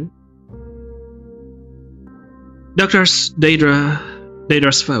 Okay then. Doctor's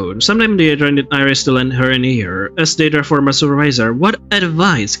Daedra's phone. Sometimes Daedra needs Iris to lend her an ear. As Daedra former supervisor, what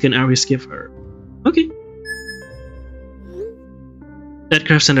advice can Iris give her? Okay. That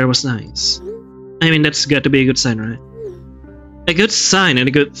craft center was nice. I mean, that's got to be a good sign, right? A good sign and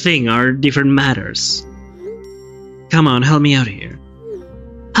a good thing are different matters. Come on, help me out here.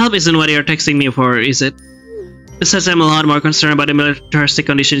 Help isn't what you're texting me for, is it? Besides, I'm a lot more concerned about the militaristic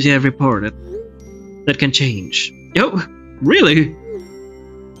conditions you have reported. That can change. Yo, really?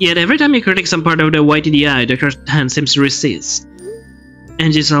 Yet every time you critique some part of the YTDI, Dr. Tan seems to resist.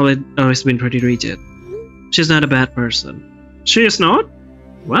 Angie's always been pretty rigid. She's not a bad person. She is not?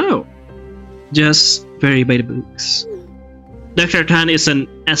 Wow. Just very by the books. Dr. Tan is an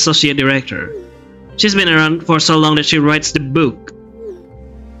associate director. She's been around for so long that she writes the book.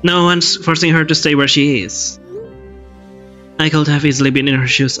 No one's forcing her to stay where she is. I could have easily been in her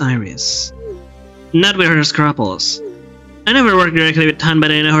shoes, Iris. Not with her scruples. I never worked directly with Tan,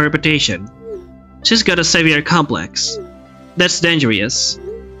 but I know her reputation. She's got a savior complex. That's dangerous.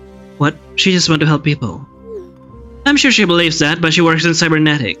 What? She just wants to help people. I'm sure she believes that, but she works in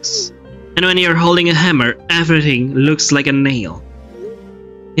cybernetics. And when you're holding a hammer, everything looks like a nail.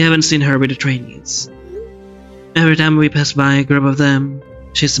 You haven't seen her with the trainees. Every time we pass by a group of them,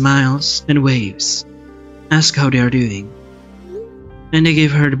 she smiles and waves. Ask how they are doing. And they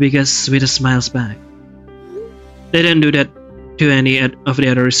give her the biggest, sweetest smiles back. They didn't do that to any of the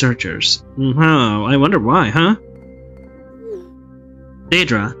other researchers. I wonder why, huh?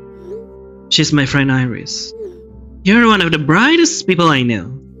 Daedra. She's my friend Iris. You're one of the brightest people I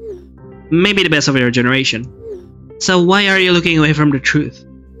know. Maybe the best of your generation. So why are you looking away from the truth?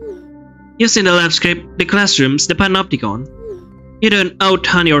 You've seen the lab script, the classrooms, the panopticon. You don't owe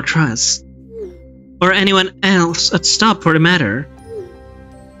Tan your trust. Or anyone else at Stop for the matter.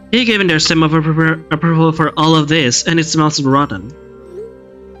 You're given their stamp of approval for all of this, and it smells rotten.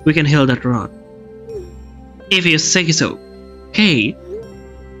 We can heal that rot. If you say so. Hey,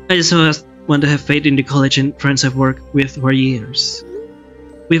 I just want to have faith in the college and friends I've worked with for years.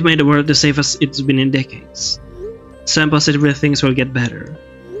 We've made the world the safest it's been in decades. So I'm positive things will get better.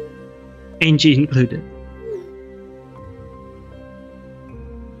 Angie included.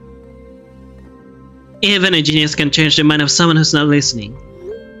 Even a genius can change the mind of someone who's not listening.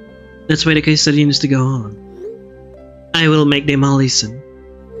 That's why the case study needs to go on. I will make them all listen.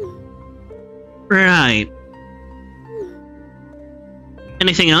 Right.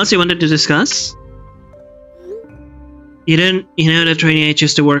 Anything else you wanted to discuss? You know the trainee I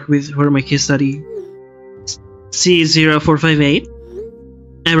choose to work with for my case study? C0458?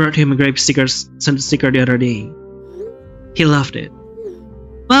 I brought him a grape sticker the other day. He loved it.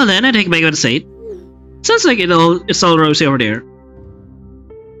 Well then, I take back what I said. Sounds like it's all rosy over there.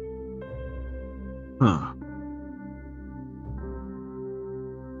 Huh.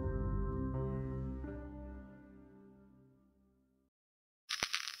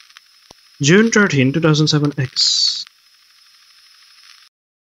 June 13, 2007 X.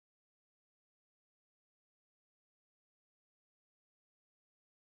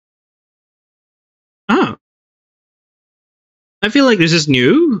 Ah. I feel like this is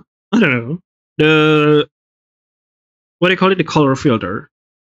new. I don't know. What do you call it? The color filter.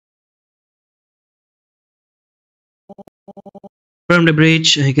 From the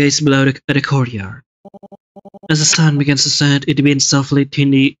bridge, I gaze below at the courtyard. As the sun begins to set, it begins softly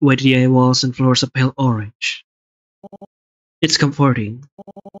tint the YTDI walls and floors a pale orange. It's comforting.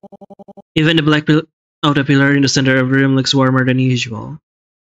 Even the black of the pillar in the center of the room looks warmer than usual.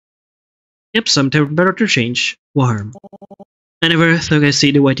 Yep, some temperature change. Warm. I never thought I'd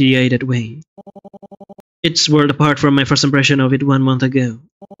see the YTDI that way. It's worlds apart from my first impression of it 1 month ago.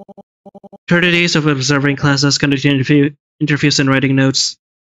 30 days of observing classes, conducting interviews and writing notes,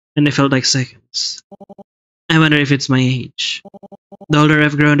 and they felt like seconds. I wonder if it's my age. The older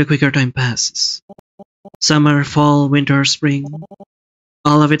I've grown, the quicker time passes. Summer, fall, winter, spring.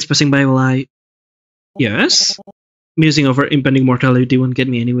 All of it's passing by while I... Yes? Musing over impending mortality won't get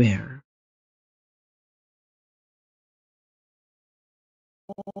me anywhere.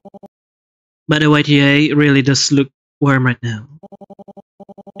 But the YTA really does look warm right now.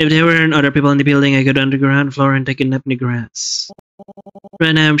 If there weren't other people in the building, I go down to the ground floor and take a nap in the grass.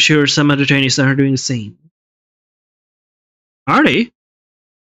 Right now, I'm sure some other trainees are doing the same. Are they?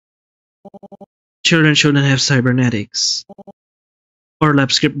 Children shouldn't have cybernetics. Or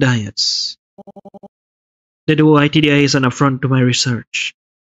lab script diets. The YTDI is an affront to my research.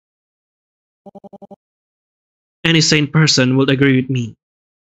 Any sane person would agree with me.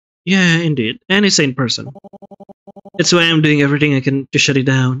 Yeah, indeed. Any sane person. That's why I'm doing everything I can to shut it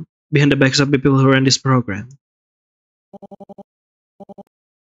down, behind the backs of the people who run this program.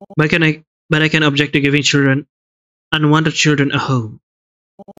 But I can object to giving unwanted children a home,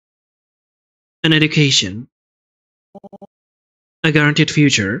 an education, a guaranteed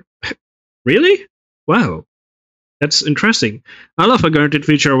future. Really? Wow, that's interesting. I love a guaranteed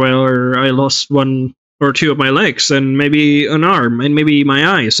future where I lost one or two of my legs, and maybe an arm, and maybe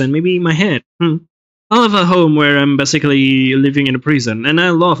my eyes, and maybe my head. I love a home where I'm basically living in a prison, and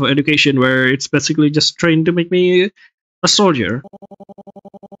I love education where it's basically just trained to make me a soldier.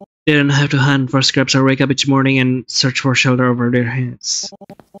 They don't have to hunt for scraps or wake up each morning and search for shelter over their heads.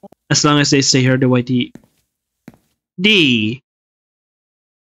 As long as they stay here, the YT. D.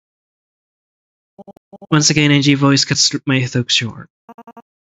 Once again, NG voice cuts my throat short.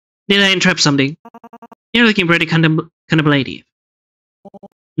 Did I interrupt something? You're looking pretty contemplative.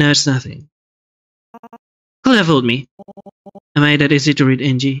 No, it's nothing. Could have fooled me. Am I that easy to read,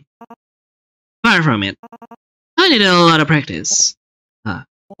 NG? Far from it. I need a lot of practice.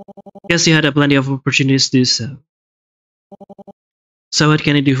 Guess you had plenty of opportunities to do so. So what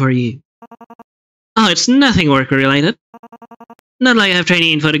can I do for you? Oh, it's nothing work-related. Not like I have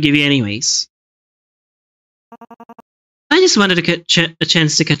training info to give you anyways. I just wanted to get a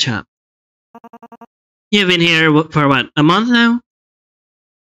chance to catch up. You've been here for what, a month now?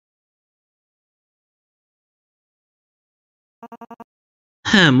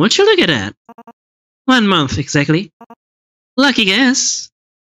 What you look at that? 1 month, exactly. Lucky guess.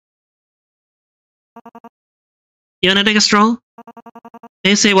 You wanna take a stroll?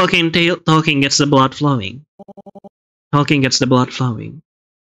 They say talking gets the blood flowing. Talking gets the blood flowing.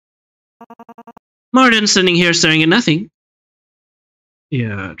 More than standing here staring at nothing.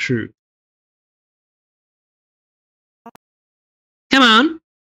 Yeah, true. Come on.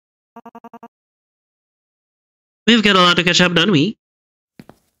 We've got a lot to catch up, don't we?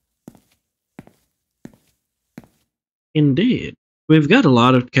 Indeed. We've got a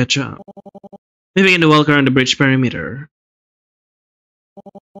lot to catch up. We begin to walk around the bridge perimeter.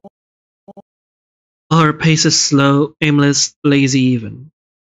 Our pace is slow, aimless, lazy even.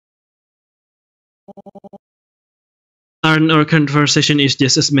 Our conversation is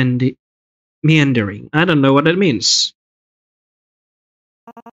just as meandering. I don't know what that means.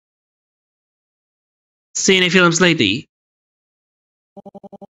 See any films lately?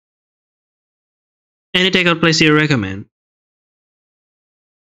 Any takeout place you recommend?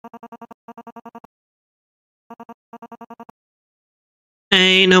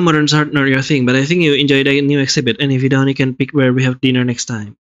 I know modern's art not your thing, but I think you enjoy the new exhibit, and if you don't, you can pick where we have dinner next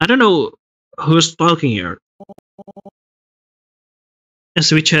time. I don't know who's talking here.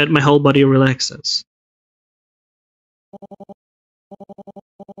 As we chat, my whole body relaxes.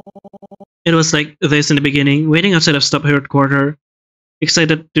 It was like this in the beginning, waiting outside of Stop Headquarters,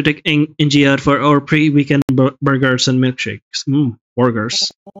 excited to take NG out for our pre-weekend burgers and milkshakes.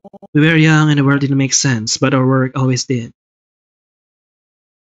 Burgers. We were young and the world didn't make sense, but our work always did.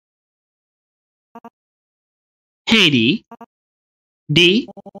 Hey D. D?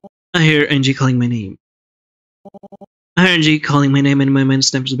 I hear NG calling my name. I hear NG calling my name and my mind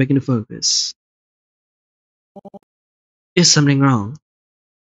snaps back into focus. Is something wrong?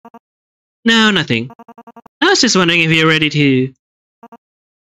 No, nothing. I was just wondering if you're ready to,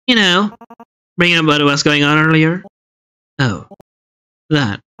 you know, bring up what was going on earlier. Oh,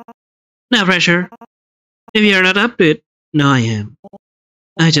 that. No pressure. If you're not up to it, no I am.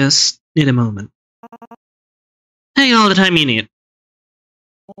 I just need a moment. Take all the time you need.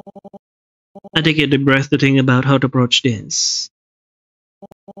 I take a deep breath to think about how to approach this.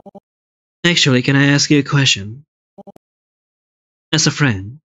 Actually, can I ask you a question? As a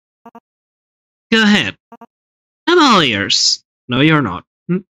friend. Go ahead. I'm all ears. No, you're not.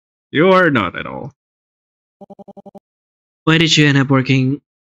 You're not at all. Why did you end up working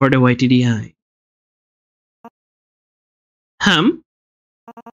for the YTDI?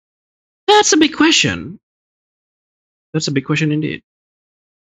 That's a big question. That's a big question indeed.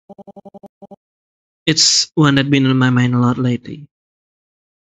 It's one that's been on my mind a lot lately.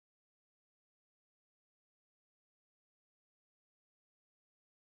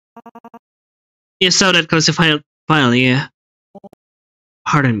 You saw that classified file, yeah?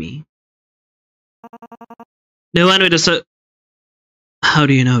 Pardon me. The one with the How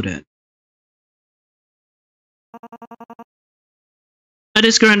do you know that? A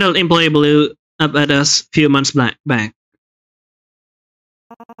disgruntled employee blew up at us a few months back.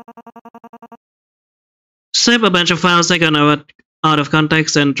 Save a bunch of files taken out of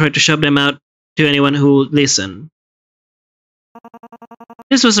context and tried to shove them out to anyone who would listen.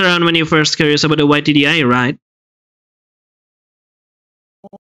 This was around when you first curious about the YTDI, right?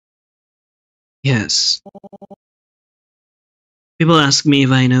 Yes. People ask me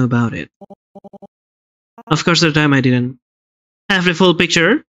if I know about it. Of course, at the time I didn't have the full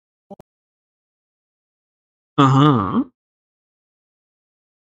picture. Uh-huh.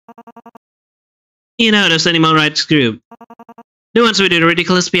 You know those animal rights group. The ones with the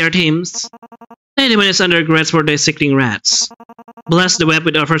ridiculous PR teams. They demonize undergrads for dissecting rats. Blast the web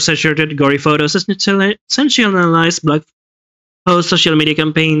with oversaturated gory photos and sensationalized blog post social media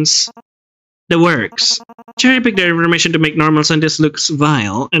campaigns. The works. Cherry-pick their information to make normal scientists look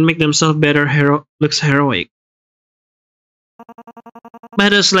vile and make themselves better looks heroic.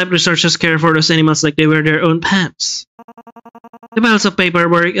 But those lab researchers care for those animals like they were their own pets. The piles of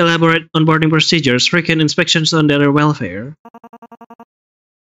paperwork, elaborate onboarding procedures, frequent inspections on their welfare.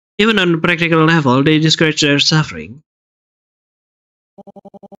 Even on a practical level, they discourage their suffering.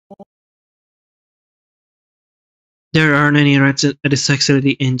 There aren't any rats at this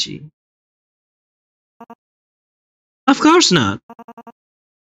facility, Angie. Of course not.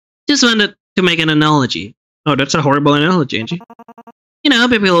 Just wanted to make an analogy. Oh, that's a horrible analogy, Angie. You know,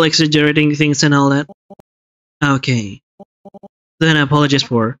 people exaggerating things and all that. Okay. Then I apologize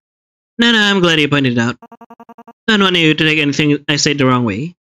for. No, I'm glad you pointed it out. Don't want you to take anything I said the wrong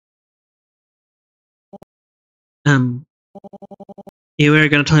way. You were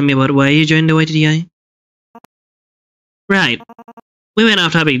gonna tell me about why you joined the YTDI? Right. We went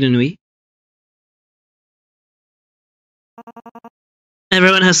off topic, didn't we?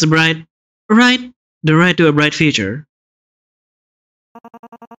 Everyone has the right to a bright future.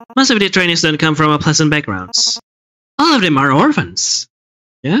 Most of the trainees don't come from a pleasant backgrounds. All of them are orphans.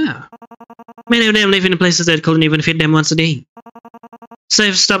 Yeah. Many of them live in places that couldn't even feed them once a day. So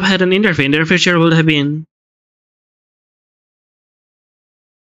if Stop hadn't intervened, their future would have been...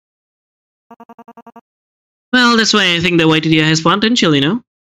 Well, that's why I think the YTDI has potential, you know?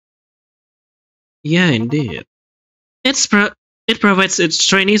 Yeah, indeed. It provides its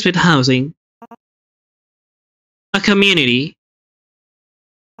trainees with housing, a community,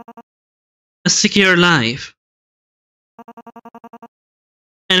 a secure life.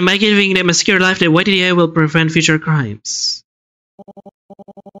 And by giving them a secure life, the YTDI will prevent future crimes.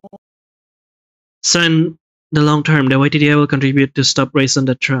 So in the long term, the YTDI will contribute to stop race and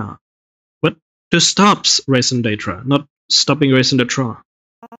datra. What? To stops race and datra, not stopping race and datra.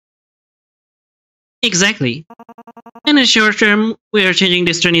 Exactly. In the short term, we are changing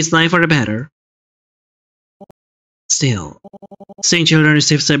this trainee's life for the better. Still, seeing children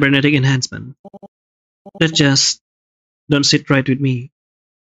receive cybernetic enhancement, that just don't sit right with me.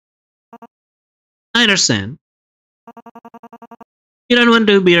 I understand. You don't want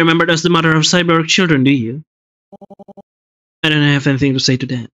to be remembered as the mother of cyborg children, do you? I don't have anything to say to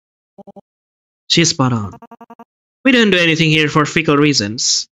that. She's spot on. We don't do anything here for fickle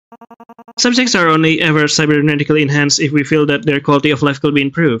reasons. Subjects are only ever cybernetically enhanced if we feel that their quality of life could be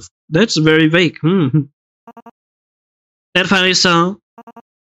improved. That's very vague. That file you saw?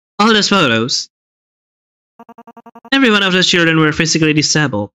 All those photos? Every one of those children were physically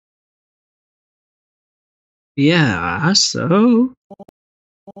disabled. Yeah, so...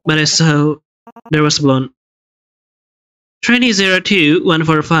 But I saw there was blonde. Trainee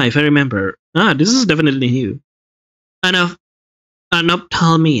 02145, I remember. Ah, this is definitely new.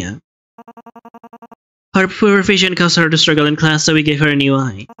 Anophthalmia. Her poor vision caused her to struggle in class, so we gave her a new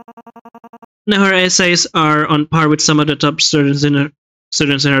eye. Now her essays are on par with some of the top students in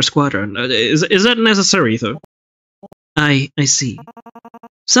her squadron. Is that necessary, though? I see.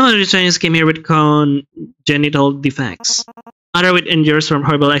 Some of the trainees came here with congenital defects. Others with injuries from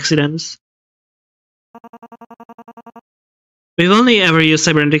horrible accidents. We've only ever used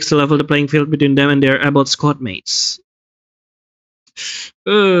cybernetics to level the playing field between them and their able squad mates.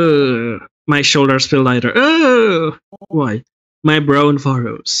 My shoulders feel lighter. Why? My brow and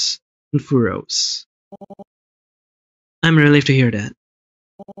furrows. I'm relieved to hear that.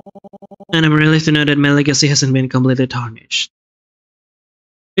 And I'm relieved to know that my legacy hasn't been completely tarnished.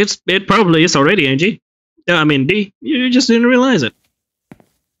 It probably is already, Angie. I mean, D, you just didn't realize it.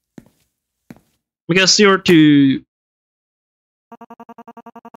 Because you're too...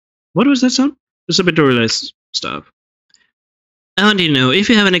 What was that sound? It's a bit to realize stuff. I want you to know, if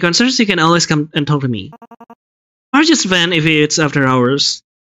you have any concerns, you can always come and talk to me. Or just vent if it's after hours.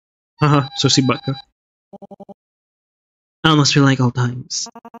 Haha, so si baka. I almost feel like all times.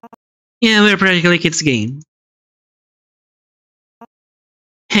 Yeah, we're practically kids again.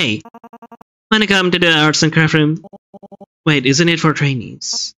 Hey, wanna come to the arts and craft room? Wait, isn't it for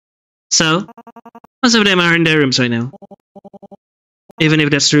trainees? So, most of them are in their rooms right now. Even if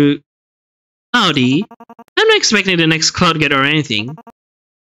that's true. Howdy. I'm not expecting the next cloud get or anything.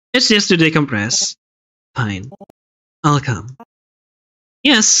 It's just to decompress. Fine. I'll come.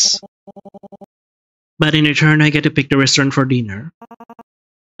 Yes. But in return, I get to pick the restaurant for dinner.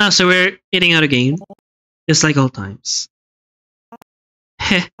 Ah, so we're eating out again? Just like old times.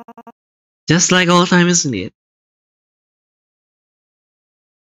 Heh. Just like old times, isn't it?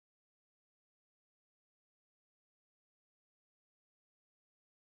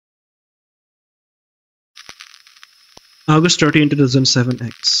 August 13,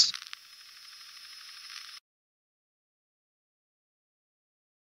 2007X.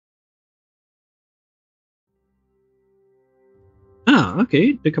 Ah,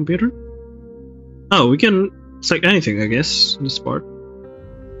 okay, the computer. Oh, we can select anything, I guess, in this part.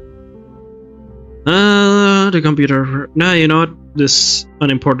 The computer. Nah, you know what? This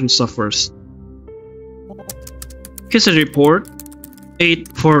unimportant stuff first. Case report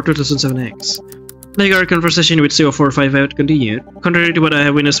 8/4/2007X. Like our conversation with CO458 continued, contrary to what I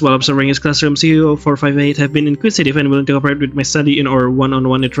have witnessed while observing his classroom, CO458 have been inquisitive and willing to cooperate with my study in our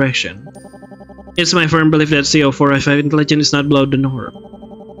one-on-one interaction. It's my firm belief that CO458 intelligence is not below the norm.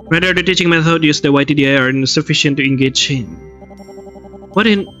 Rather, the teaching method used the YTDI are insufficient to engage him. What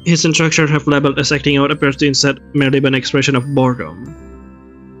in his instructor have labeled as acting out appears to instead merely be an expression of boredom.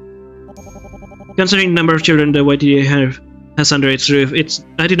 Considering the number of children the YTDI has under its roof,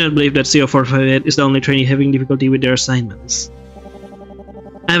 I do not believe that CO458 is the only trainee having difficulty with their assignments.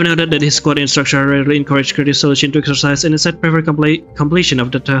 I have noted that his squad instructor rarely encourage creative solution to exercise and instead prefer completion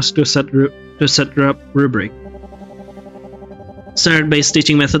of the task to set rubric. Standard-based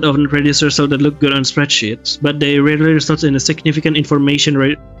teaching method often produce results that look good on spreadsheets, but they rarely result in a significant information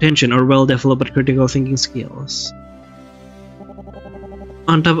retention or well-developed critical thinking skills.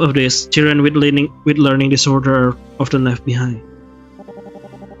 On top of this, children with learning disorder are often left behind.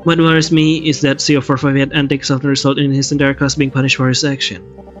 What worries me is that CO458 antics often result in his entire class being punished for his action.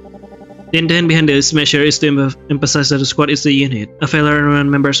 The intent behind this measure is to emphasize that the squad is a unit. A failure on one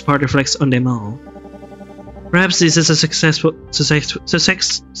member's part reflects on them all. Perhaps this is a successful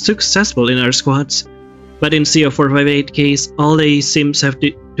in our squads, but in CO458 case, all they seem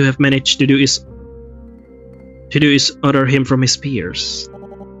to have managed to do is order him from his peers.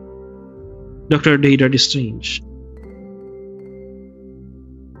 Dr. Deidre Strange.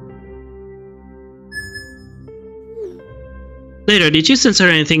 Later, did you censor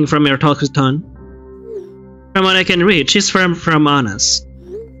anything from your talkathon? From what I can read, she's from honest.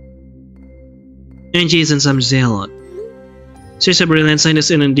 And she isn't some zealot. She's a brilliant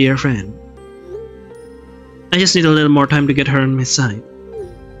scientist and a dear friend. I just need a little more time to get her on my side.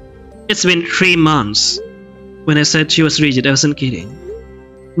 It's been 3 months. When I said she was rigid, I wasn't kidding.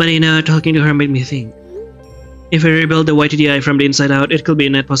 But you know, talking to her made me think. If we rebuild the YTDI from the inside out, it could be a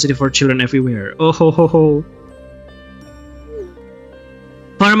net positive for children everywhere. Oh ho ho ho.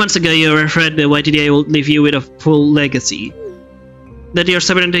 4 months ago, you were afraid the YTDI will leave you with a full legacy. That your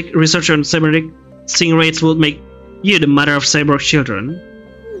cybernetic research on cybernetic sing rates will make you the mother of cyborg children.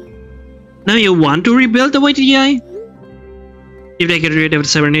 Now you want to rebuild the YTDI? If they get rid of the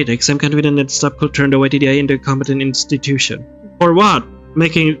cybernetics, I'm confident that stuff could turn the YTDI into a competent institution. For what?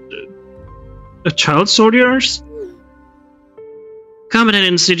 Making a child soldiers? Competent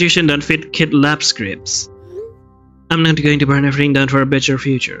institution don't fit kid lab scripts. I'm not going to burn everything down for a better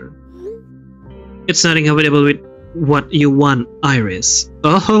future. It's not incompatible with what you want, Iris.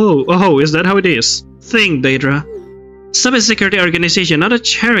 Oh, is that how it is? Think, Deidre. Stop a security organization, not a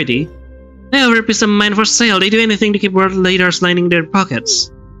charity. They offer peace of mind for sale. They do anything to keep world leaders lining their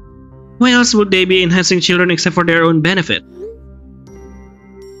pockets. Why else would they be enhancing children except for their own benefit?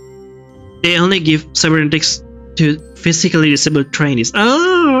 They only give cybernetics to physically disabled trainees.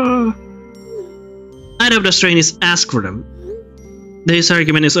 Oh! I'd have those trainees ask for them. This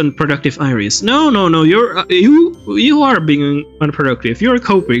argument is unproductive, Iris. No, you are being unproductive. You're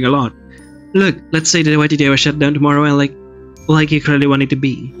coping a lot. Look, let's say the YTDI was shut down tomorrow and like you clearly want it to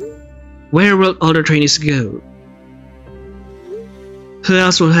be. Where will all the trainees go? Who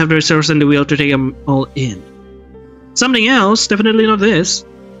else will have the resource and the will to take them all in? Something else, definitely not this.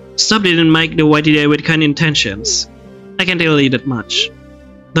 Stop didn't make the YTDI with kind intentions. I can tell you that much.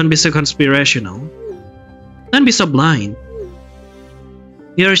 Don't be so conspirational. Don't be so blind.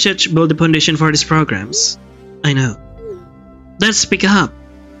 Your research built the foundation for these programs. I know. Let's speak up.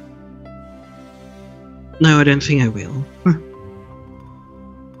 No, I don't think I will.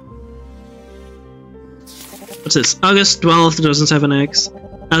 What's this? August 12, 2007X.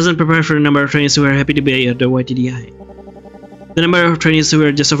 I wasn't prepared for the number of trainees who were happy to be at the YTDI. The number of trainees who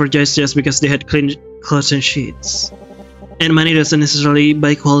were just overjoyed just because they had clean clothes and sheets. And money doesn't necessarily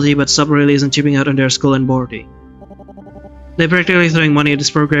buy quality, but stop really isn't chipping out on their school and boarding. They're practically throwing money at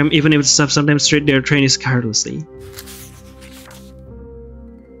this program, even if the staff sometimes treat their trainees carelessly.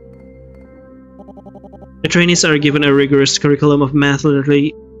 The trainees are given a rigorous curriculum of math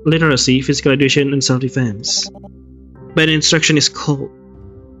literacy, physical education, and self-defense. But the instruction is cold.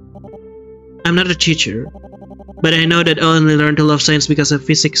 I'm not a teacher, but I know that I only learned to love science because a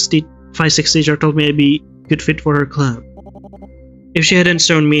physics teacher told me I'd be a good fit for her club. If she hadn't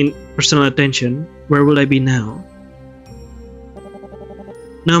shown me personal attention, where would I be now?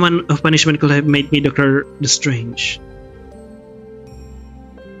 No amount of punishment could have made me Dr. Lestrange.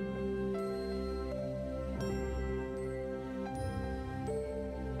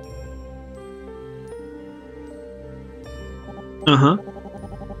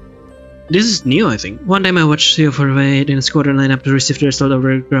 This is new, I think. One time I watched CO Forward in a squadron lineup to receive the result of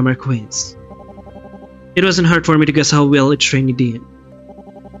a grammar quiz. It wasn't hard for me to guess how well each trainee did.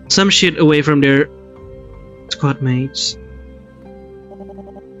 Some shied away from their squad mates.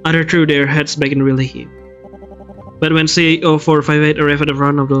 Others threw their heads back in relief. But when CO 458 arrived at the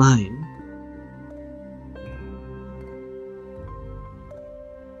front of the line,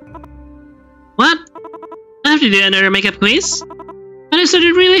 what? I have to do another makeup quiz? And I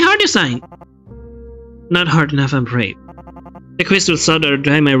studied really hard this time. Not hard enough, I'm afraid. The quiz will start the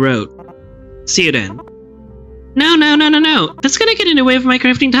time I wrote. See you then. No. That's gonna get in the way of my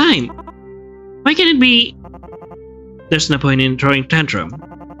crafting time. Why can't it be... There's no point in throwing tantrum.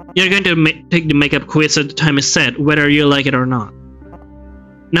 You're going to take the makeup quiz at the time is set, whether you like it or not.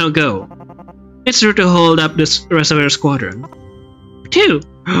 Now go. It's rude to hold up the rest of your squadron. 2.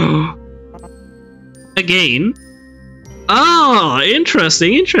 Again? Oh,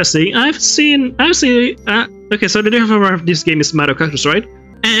 interesting. I've seen. Okay, so the developer of this game is Mario Cactus, right?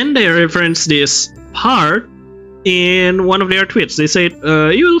 And they reference this part in one of their tweets. They said,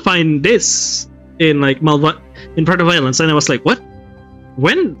 "You will find this in like in ProtoViolence," and I was like, "What?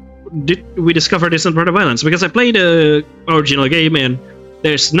 When did we discover this in ProtoViolence?" Because I played the original game and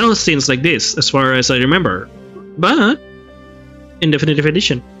there's no scenes like this, as far as I remember. But in Definitive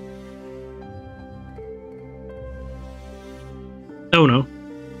Edition. Oh no.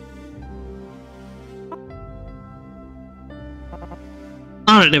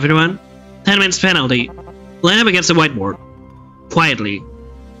 Alright everyone, 10 minutes penalty. Line up against the whiteboard. Quietly.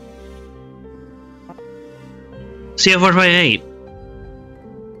 CO458.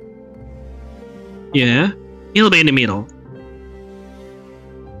 Yeah, he'll be in the middle.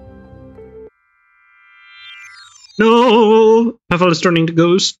 No! Pavel is turning to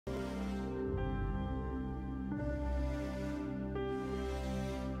ghost.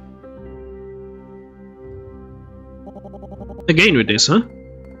 Again with this, huh?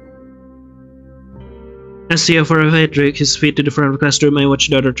 As CO458 dragged his feet to the front of the classroom, I watched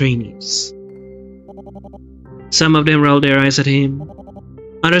the other trainees. Some of them rolled their eyes at him.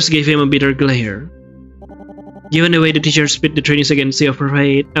 Others gave him a bitter glare. Given the way the teacher spit the trainees against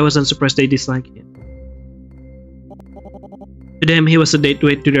CO458, I wasn't surprised they disliked him. To them, he was a dead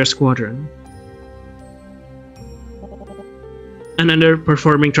weight to their squadron. An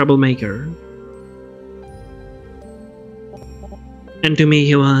underperforming troublemaker. And to me,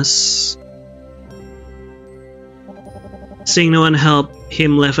 he was... Seeing no one help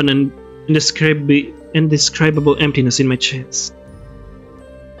him left an indescribable emptiness in my chest.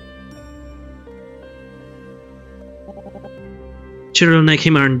 Children like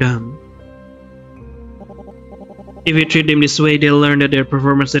him aren't dumb. If you treat them this way, they'll learn that their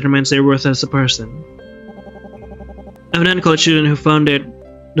performance determines their worth as a person. I've known college students who found that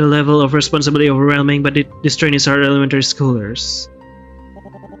the level of responsibility overwhelming, but these trainees are elementary schoolers.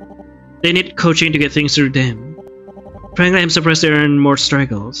 They need coaching to get things through them. Frankly, I'm surprised there aren't more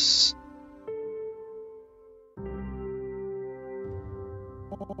struggles.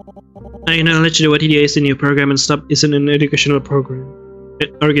 I acknowledge that YTDA is a new program and STOP isn't an educational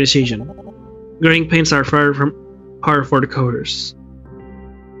organization. Growing pains are far from par for the coders.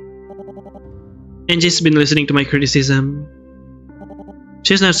 Angie's been listening to my criticism.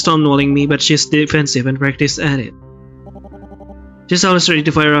 She's not stonewalling me, but she's defensive and practiced at it. She's always ready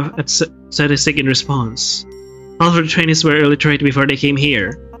to fire off at sadistic in response. All of the trainees were illiterate before they came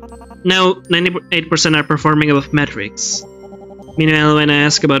here. Now, 98% are performing above metrics. Meanwhile, when I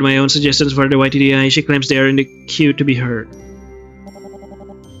ask about my own suggestions for the YTDI, she claims they are in the queue to be heard.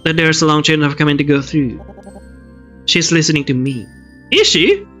 That there's a long chain of command to go through. She's listening to me. Is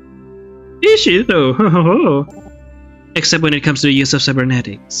she? Is she though? Except when it comes to the use of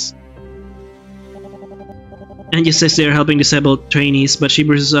cybernetics. Angie says they are helping disabled trainees, but she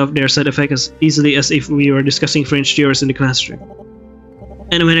bruises off their side effects as easily as if we were discussing French theories in the classroom.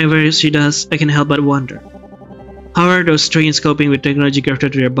 And whenever she does, I can help but wonder. How are those trainees coping with technology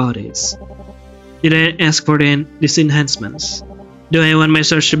grafted to their bodies? Did I ask for these enhancements? Do I want my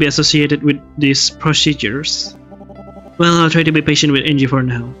search to be associated with these procedures? Well, I'll try to be patient with Angie for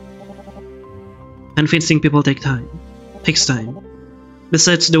now. Convincing people takes time.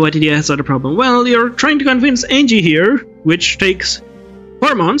 Besides, the YTD has other problem. Well, you're trying to convince Angie here, which takes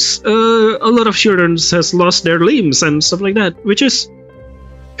 4 months. A lot of children has lost their limbs and stuff like that, which is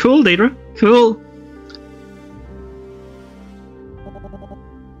cool, Data. Cool.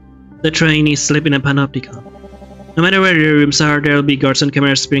 The trainees sleep in a panopticon. No matter where their rooms are, there will be guards and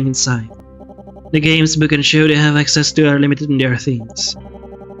cameras spring inside. The games, book, and show they have access to are limited in their things.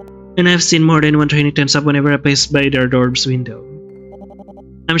 And I've seen more than one trainee turns up whenever I pass by their dorm's window.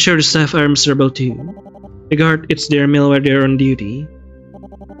 I'm sure the staff are miserable too. The guard eats their meal while they're on duty.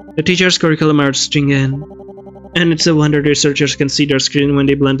 The teacher's curriculum are stringent, and it's a wonder the researchers can see their screen when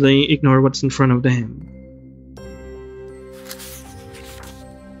they bluntly ignore what's in front of them.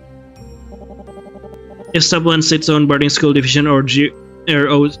 If Sub wants its own boarding school division or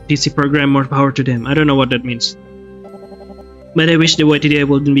ROTC program, more power to them. I don't know what that means. But I wish the YTDA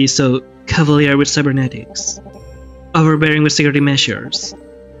wouldn't be so cavalier with cybernetics, overbearing with security measures,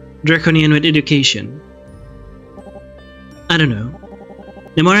 draconian with education. I don't know.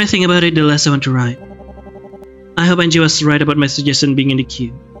 The more I think about it, the less I want to write. I hope Angie was right about my suggestion being in the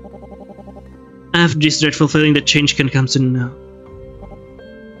queue. I have this dreadful feeling that change can come soon now.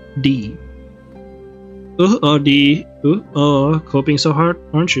 D. D. Coping so hard,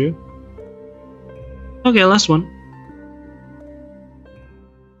 aren't you? Okay, last one.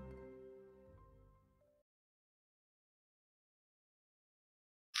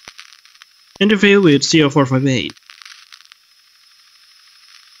 Interview with CO458.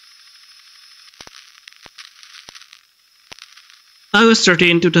 August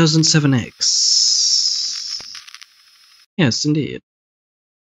 13, 2007X. Yes, indeed.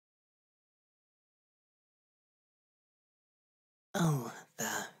 Oh, the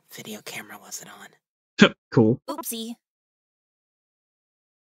video camera wasn't on. Cool. Oopsie.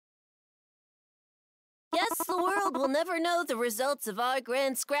 Guess the world will never know the results of our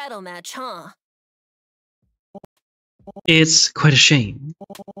grand Scrattle match, huh? It's quite a shame.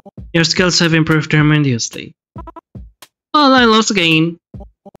 Your skills have improved tremendously. Well, I lost again.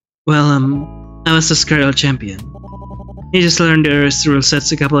 Well, I was a Scrattle champion. You just learned the rule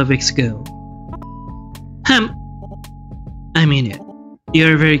sets a couple of weeks ago. I mean it.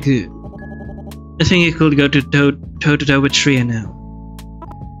 You're very good. I think you could go toe-to-toe with Shreya now.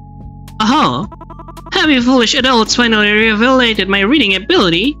 Aha! Have you foolish adults finally revelated my reading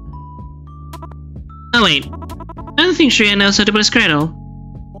ability? Oh wait, I don't think Shreya knows how to play Scrattle.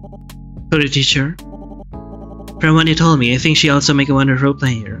 Told the teacher. From what he told me, I think she also make a wonderful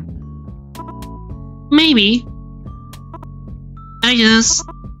player. Maybe. I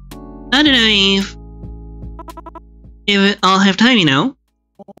don't know if I'll have time, you know.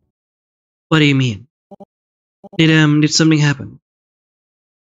 What do you mean? Did something happen?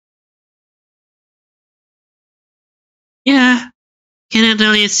 Yeah. Can I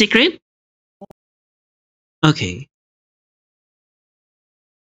tell you a secret? Okay.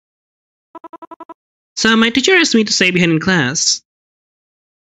 So my teacher asked me to stay behind in class.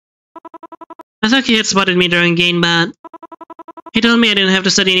 I thought he had spotted me during game, but he told me I didn't have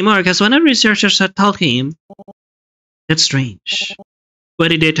to study anymore because one of the researchers had told him. That's strange. What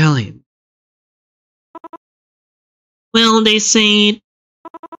did they tell him? Well, they said,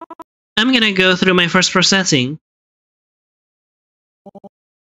 I'm gonna go through my first processing.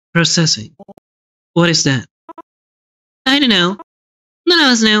 Processing? What is that? I don't know. None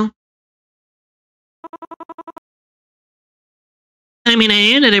of us know. I mean, I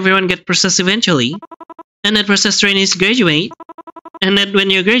knew that everyone gets processed eventually, and that process trainees graduate, and that when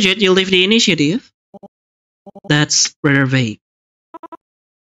you graduate, you'll leave the initiative. That's rather vague.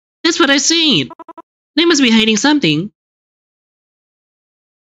 That's what I said. They must be hiding something.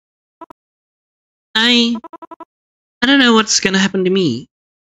 I don't know what's gonna happen to me.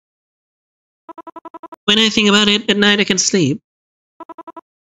 When I think about it, at night I can sleep.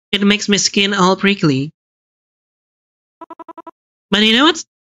 It makes my skin all prickly. But you know what?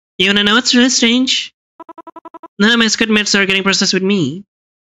 You wanna know what's really strange? None of my squad mates are getting processed with me.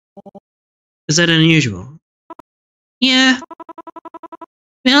 Is that unusual? Yeah.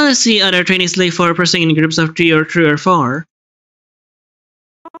 We only see other trainees leave for processing in groups of 3 or 4.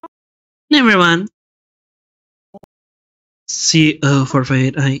 Never mind.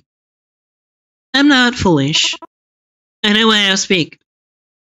 CO458. I'm not foolish. I know why I speak.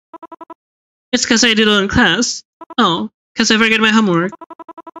 It's cause I did well in class. Oh, cause I forget my homework.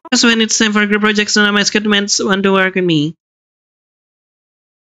 Cause when it's time for group projects, none of my squadmates want to work with me.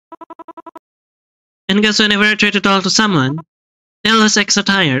 And cause whenever I try to talk to someone, They was extra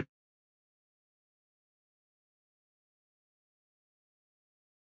tired.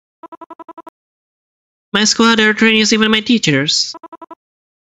 My squad are trainees, even my teachers.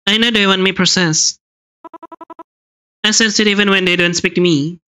 I know they want me processed. I sense it even when they don't speak to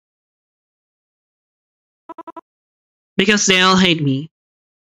me. Because they all hate me.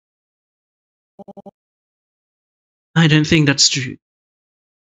 I don't think that's true.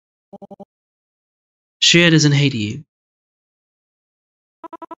 Shreya doesn't hate you.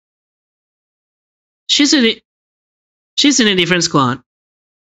 She's in a different squad.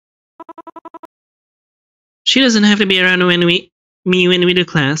 She doesn't have to be around when we do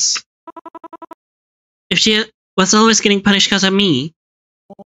class. If she was always getting punished because of me,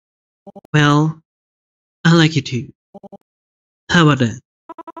 well, I like you too. How about that?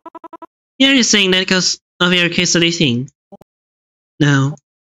 You're just saying that because of your case study thing. No,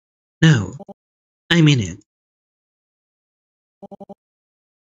 I mean it.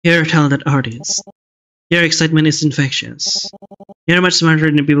 You're a talented artist. Your excitement is infectious. You're much smarter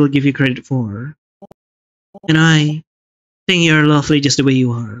than people give you credit for. And I think you're lovely just the way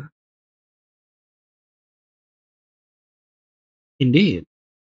you are. Indeed.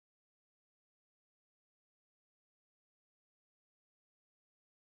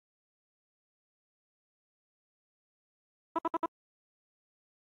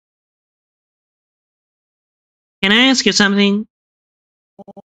 Can I ask you something?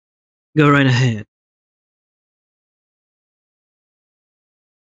 Go right ahead.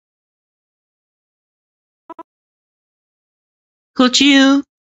 Could you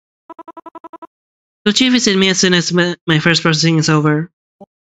visit me as soon as my first processing is over?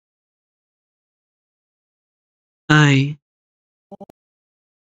 Of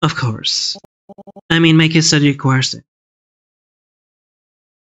course. I mean, my case study requires it.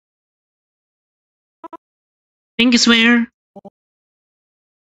 Pinky swear?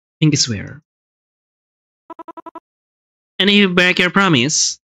 Pinky swear. And if you break your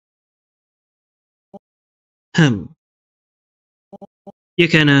promise? You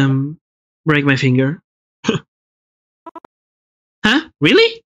can, break my finger. Huh?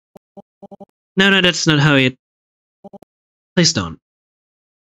 Really? No, that's not how it... Please don't.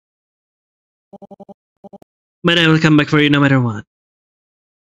 But I will come back for you no matter what.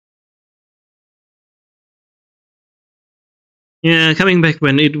 Yeah, coming back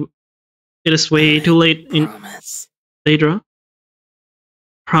when it is way too late in... Promise. Later.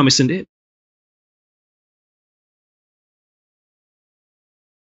 Promise indeed.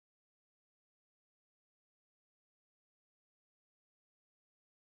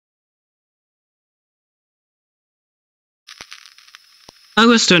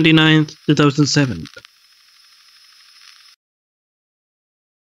 August 29th, 2007.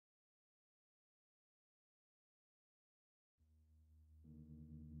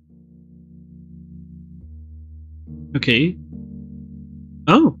 Okay.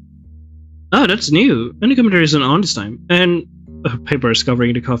 Oh, that's new. And the computer isn't on this time. And paper is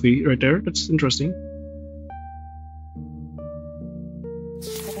covering the coffee right there. That's interesting.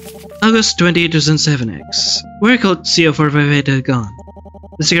 August 20, 2007X. Where could CO458 have gone?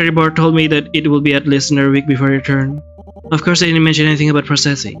 The security board told me that it will be at least another week before return. Of course, they didn't mention anything about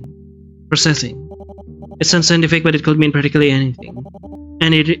processing. It sounds scientific, but it could mean practically anything.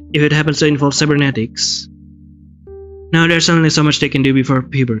 And if it happens to involve cybernetics. Now there's only so much they can do before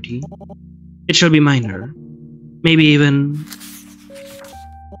puberty. It should be minor. Maybe even...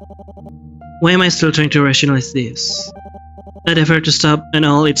 Why am I still trying to rationalize this? That effort to stop and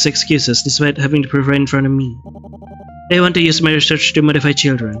all its excuses despite having to prove right in front of me. They want to use my research to modify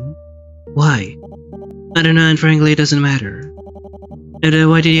children. Why? I don't know, and frankly it doesn't matter. If the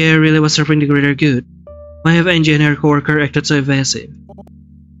YTA really was serving the greater good, why have Angie and her co-worker acted so evasive?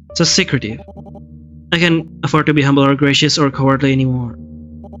 So secretive. I can't afford to be humble or gracious or cowardly anymore.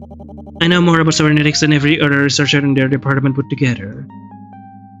 I know more about cybernetics than every other researcher in their department put together.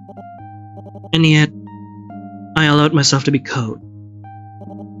 And yet, I allowed myself to be cowed.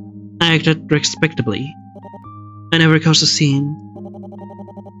 I acted respectably. I never caused a scene.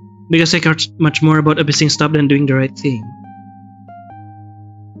 Because I cared much more about appeasing stuff than doing the right thing.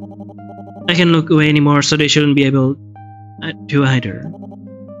 I can't look away anymore, so they shouldn't be able to either.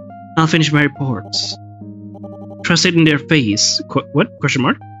 I'll finish my reports. Trust it in their face. What? Question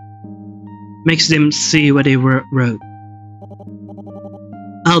mark? Makes them see what they wrote.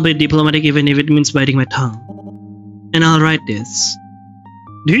 I'll be diplomatic even if it means biting my tongue. And I'll write this.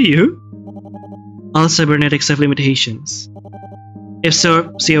 Do you? All cybernetics have limitations. If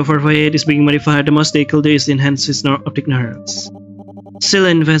CO458 is being modified, the most they could do is enhance his optic nerves. Still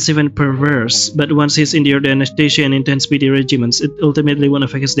invasive and perverse, but once he's endured the anesthesia and intense PD regimens, it ultimately won't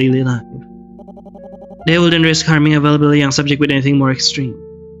affect his daily life. They wouldn't risk harming a valuable young subject with anything more extreme.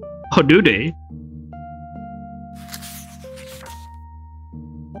 Oh, do they?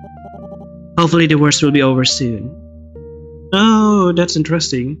 Hopefully the worst will be over soon. Oh, that's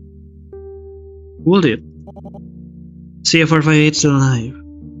interesting. Will it? CF458 still alive.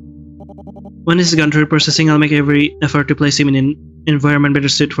 When he's gone through processing, I'll make every effort to place him in an environment better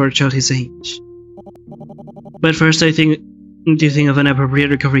suited for a child his age. But first, I need to think of an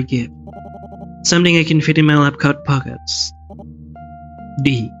appropriate recovery gift. Something I can fit in my lab coat pockets.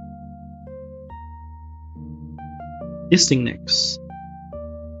 D. This thing next.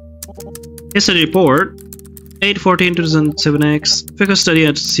 Here's the report. 8/14/2007X. Focus study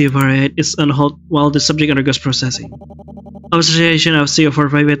at CF458 is on hold while the subject undergoes processing. Observation of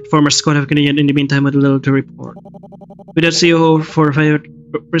CO458 former squad have continued in the meantime with little to report. Without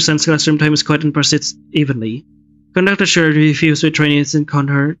CO458 classroom time is quiet and persists evenly. Conduct assured reviews with trainees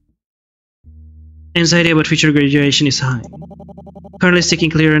encounter. Anxiety about future graduation is high. Currently seeking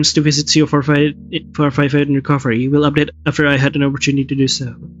clearance to visit CO458 in recovery. Will update after I had an opportunity to do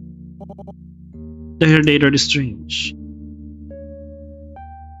so. The date are strange.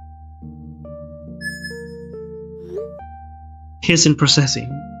 He's in processing.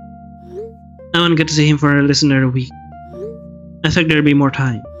 I won't get to see him for less than a week. I thought there'd be more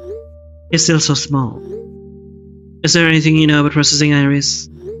time. He's still so small. Is there anything you know about processing, Iris?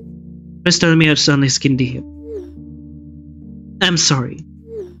 Please tell me it's only skin deep. I'm sorry.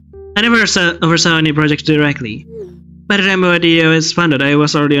 I never oversaw any projects directly. By the time the idea was funded, I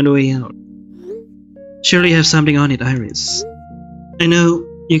was already on the way out. Surely you have something on it, Iris. I know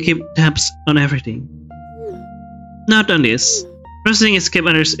you keep tabs on everything. Not on this. Processing is kept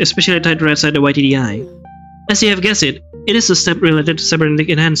under especially tight right side the YTDI. As you have guessed it is a step related to cybernetic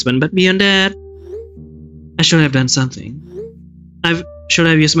enhancement, but beyond that, I should have done something. I should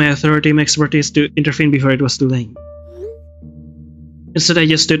have used my authority and expertise to intervene before it was too late. Instead, I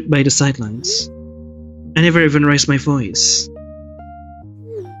just stood by the sidelines. I never even raised my voice.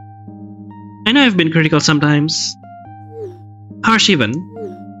 I know I've been critical sometimes. Harsh even.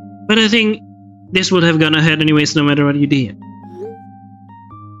 But I think this would have gone ahead anyways no matter what you did.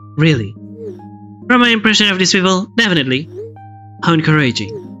 Really? From my impression of these people, definitely. How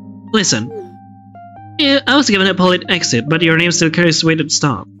encouraging. Listen. Yeah, I was given a polite exit, but your name still carries weight at the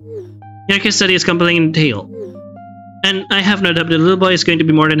top. Your case study is compelling in detail. And I have no doubt the little boy is going to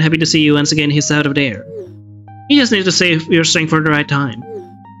be more than happy to see you once again he's out of there. You just need to save your strength for the right time.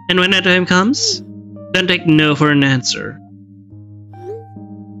 And when that time comes, don't take no for an answer.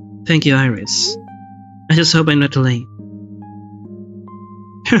 Thank you, Iris. I just hope I'm not too late.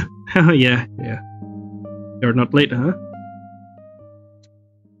 Oh, yeah. You're not late, huh?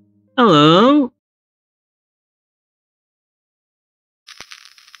 Hello?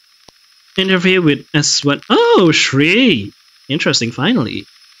 Interview with S1. Oh, Shri! Interesting, finally.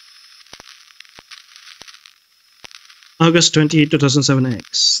 August 20,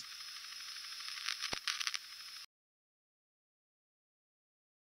 2007X.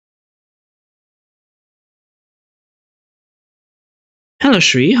 Hello,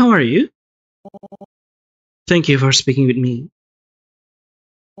 Shri. How are you? Thank you for speaking with me.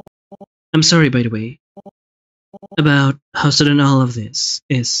 I'm sorry, by the way, about how sudden all of this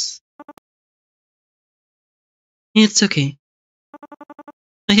is. It's okay.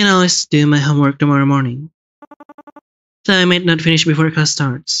 I can always do my homework tomorrow morning. So I might not finish before class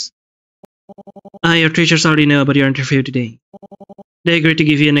starts. Your teachers already know about your interview today. They agreed to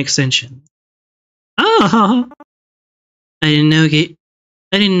give you an extension. Oh! I didn't know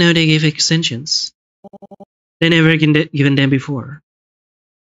they gave extensions. They never given them before.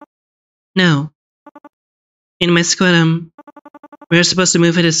 No. In my squad, we're supposed to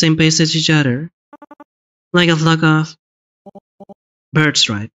move at the same pace as each other. Like a flock of birds,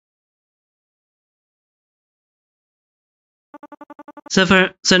 right? So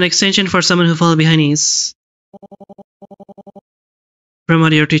an extension for someone who falls behind is... From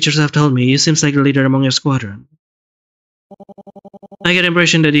what your teachers have told me, you seems like the leader among your squadron. I get the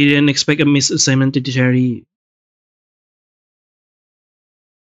impression that you didn't expect a missed assignment to deter you.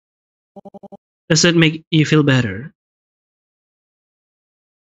 Does that make you feel better?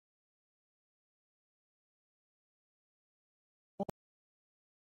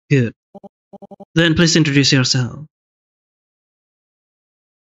 Good. Then please introduce yourself.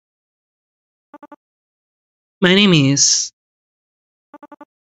 My name is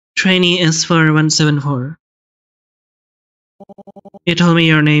Trainee S4174. You told me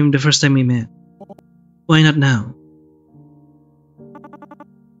your name the first time we met. Why not now?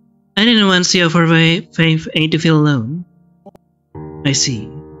 I didn't want CO458 to feel alone. I see.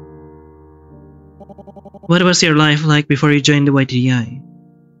 What was your life like before you joined the YTDI?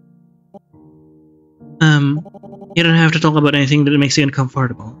 You don't have to talk about anything that makes you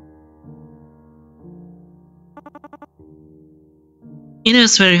uncomfortable. It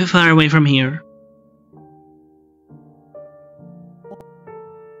was very far away from here.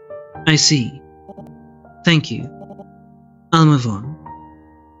 I see. Thank you. I'll move on.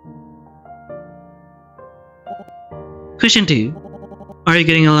 Question 2. Are you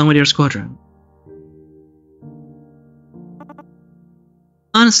getting along with your squadron?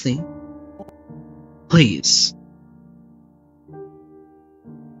 Honestly. Please.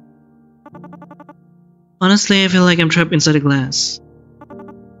 Honestly, I feel like I'm trapped inside a glass.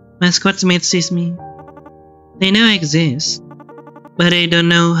 My squad mates sees me. They know I exist, but they don't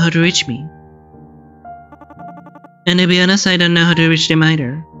know how to reach me. And to be honest, I don't know how to reach them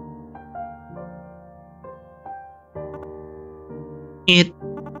either. It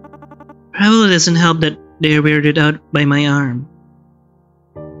probably doesn't help that they're weirded out by my arm.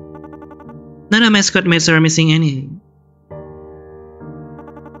 None of my squad mates are missing anything.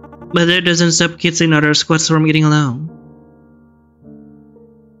 But that doesn't stop kids in other squads from getting along.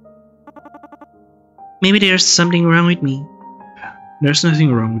 Maybe there's something wrong with me. There's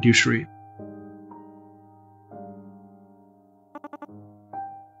nothing wrong with you, Shri.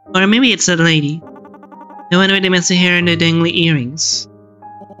 Or maybe it's that lady. The one with the messy hair and the dangly earrings.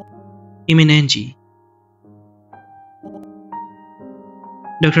 You mean Angie.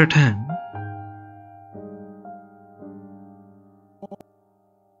 Dr. Tan.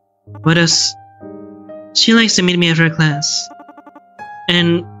 What else? She likes to meet me after class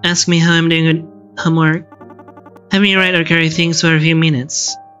and ask me how I'm doing with homework, have me write or carry things for a few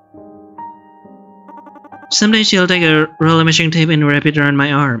minutes. Sometimes she'll take a roll of measuring tape and wrap it around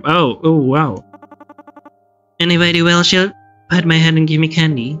my arm. Oh, wow. And if I do well, she'll pat my hand and give me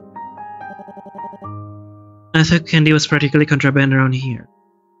candy. I thought candy was practically contraband around here.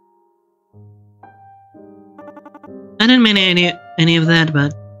 I didn't mean any of that,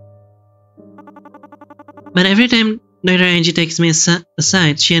 but every time Dr. Angie takes me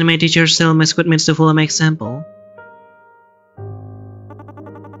aside, she and my teachers tell my squadmates to follow my example.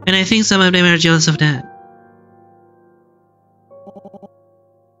 And I think some of them are jealous of that.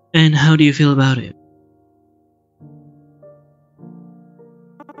 And how do you feel about it?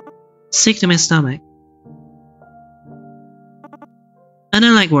 Sick to my stomach. I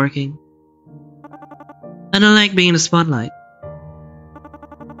don't like working. I don't like being in the spotlight.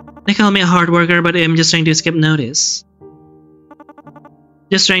 They call me a hard worker, but I'm just trying to skip notice.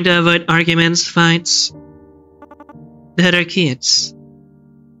 Just trying to avoid arguments, fights, the other kids.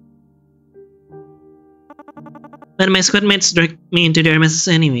 But my squadmates drag me into their messes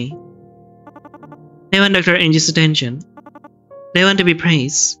anyway. They want Dr. Angie's attention. They want to be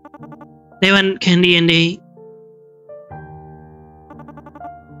praised. They want candy and they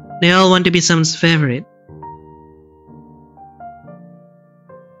all want to be someone's favorite.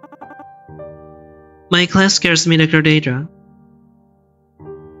 My class scares me, Dr. Daedra.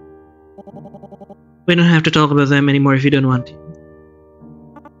 We don't have to talk about them anymore if you don't want to.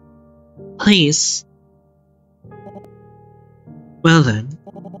 Please. Well then,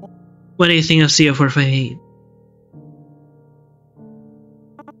 what do you think of CO458?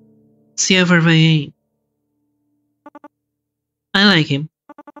 CO458. I like him.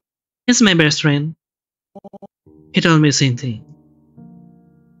 He's my best friend. He told me the same thing.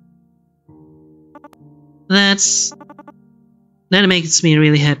 That makes me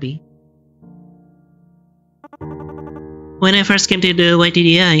really happy. When I first came to the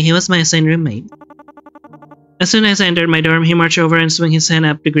YTDI, he was my assigned roommate. As soon as I entered my dorm, he marched over and swung his hand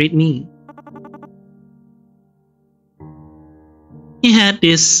up to greet me. He had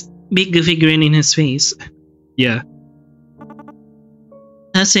this big goofy grin in his face. Yeah.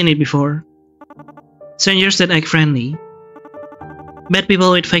 I've seen it before. Strangers that act friendly. Bad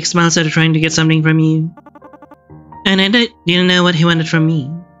people with fake smiles that are trying to get something from you. And I didn't know what he wanted from me.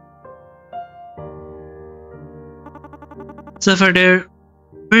 So for the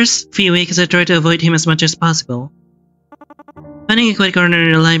first few weeks, I tried to avoid him as much as possible. Finding a quiet corner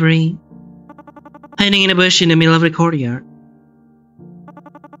in the library, hiding in a bush in the middle of the courtyard.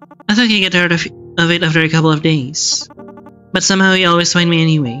 I thought he'd get tired of it after a couple of days, but somehow he always find me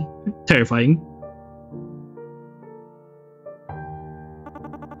anyway. Terrifying.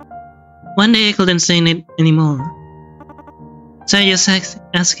 One day I couldn't stand it anymore, so I just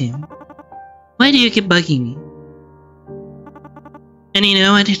asked him, "Why do you keep bugging me?" And you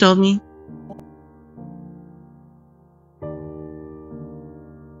know what he told me?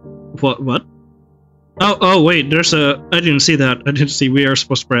 What? Oh, wait, there's a... I didn't see that. I didn't see we are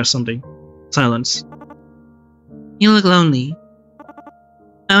supposed to press something. Silence. You look lonely.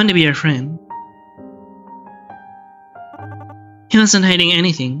 I want to be your friend. He wasn't hiding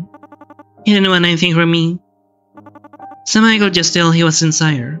anything. He didn't want anything from me. Somehow I could just tell he was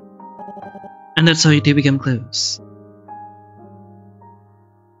sincere. And that's how we two became close.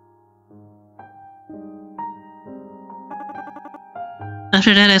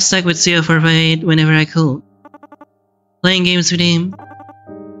 After that, I stuck with CO458 whenever I could. Playing games with him.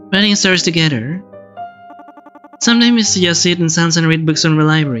 Writing stories together. Sometimes we used to just sit in sounds and read books from the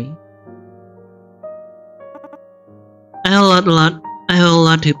library. I owe a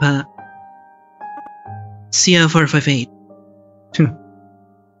lot to CO458.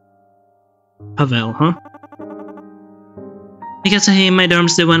 Pavel, huh? Because of him, my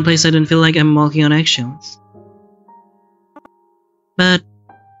dorm's the one place I don't feel like I'm walking on eggshells. But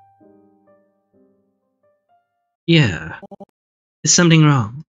yeah, is something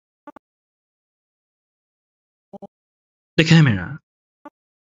wrong? The camera.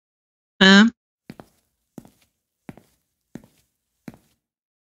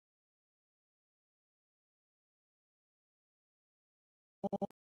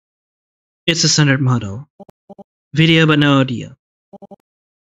 It's a standard model. Video but no audio.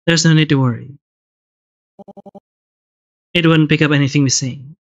 There's no need to worry. It wouldn't pick up anything we say.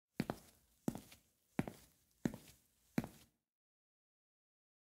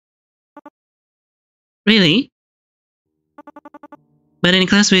 Really? But in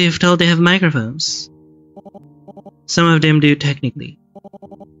class we've told they have microphones. Some of them do technically.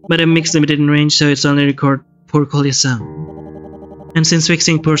 But a mix limited in range so it's only record poor quality sound. And since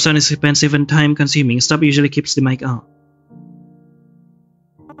fixing poor sound is expensive and time consuming, stop usually keeps the mic on.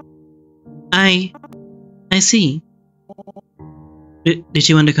 I see. Did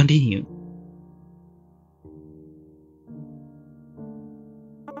you want to continue?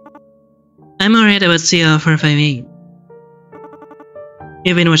 I'm alright about CO458.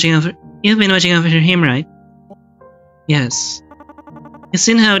 You've been watching over him, right? Yes. You've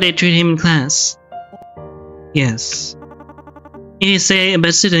seen how they treat him in class? Yes. If you say a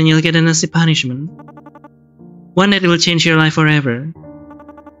bad student, you'll get a nasty punishment. One that will change your life forever.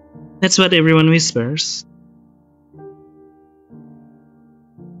 That's what everyone whispers.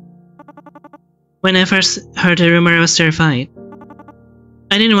 When I first heard the rumor, I was terrified.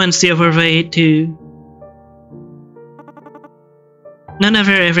 I didn't want CO458 to... Not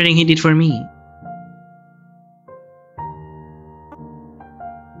after everything he did for me.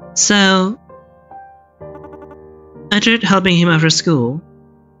 So... I tried helping him after school.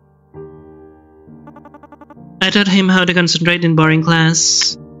 I taught him how to concentrate in boring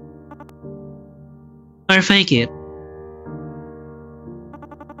class. Or fake it.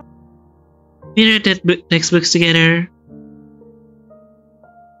 We read textbooks together.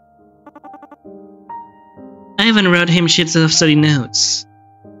 I even wrote him sheets of study notes.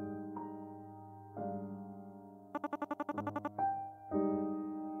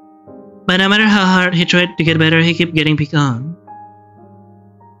 But no matter how hard he tried to get better, he kept getting picked on.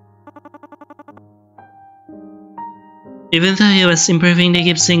 Even though he was improving, they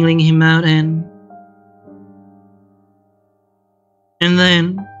kept singling him out and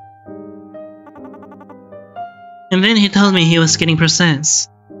then he told me he was getting processed.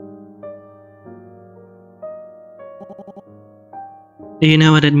 Do you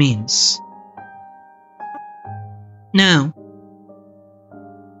know what it means? No.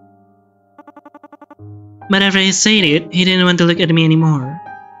 But after he said it, he didn't want to look at me anymore.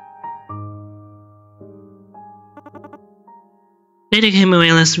 They took him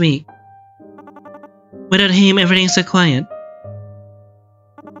away last week. Without him, everything's so quiet.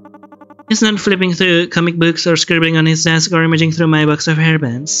 He's not flipping through comic books or scribbling on his desk or imaging through my box of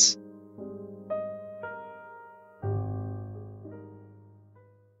hairbands.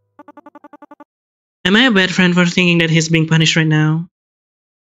 Am I a bad friend for thinking that he's being punished right now?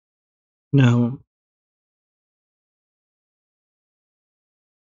 No.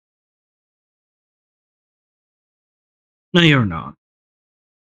 No, you're not.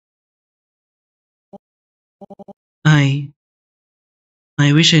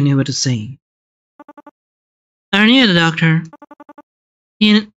 I wish I knew what to say. Aren't you the doctor?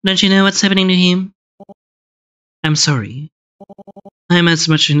 Don't you know what's happening to him? I'm sorry. I'm as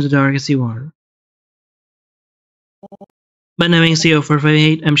much in the dark as you are. But knowing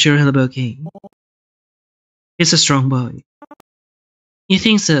CO458, I'm sure he'll be okay. He's a strong boy. You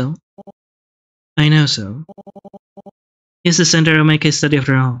think so? I know so. He's the center of my case study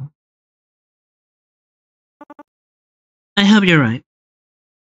after all. I hope you're right.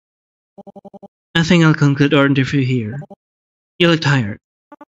 I think I'll conclude our interview here. You look tired.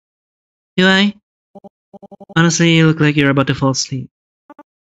 Do I? Honestly, you look like you're about to fall asleep.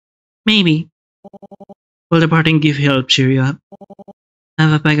 Maybe. Will the parting gift help cheer you up? I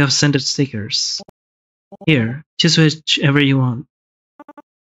have a pack of scented stickers. Here, choose whichever you want.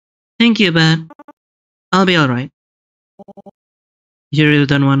 Thank you, but I'll be alright. You really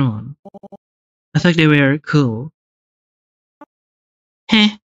don't want one. I thought they were cool.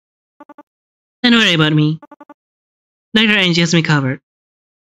 Heh. Don't worry about me. Dr. Angie has me covered.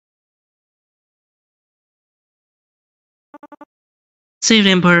 Save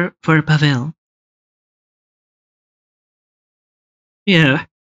them for Pavel. Yeah.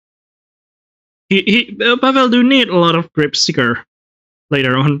 Pavel do need a lot of grip sticker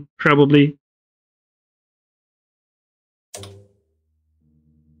later on, probably.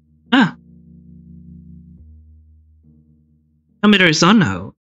 Ah. Computer is on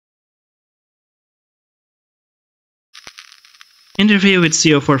now. Interview with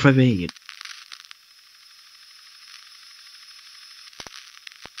CO458.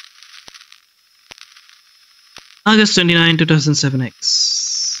 August 29,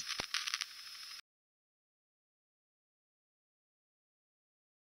 2007X.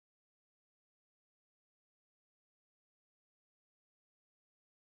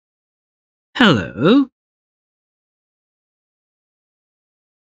 Hello.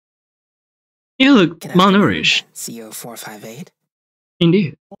 You look malnourished. CO458.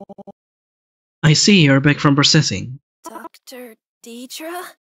 Indeed. I see you're back from processing. Dr.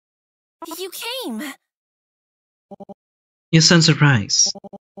 Deidre? You came! You sound surprised.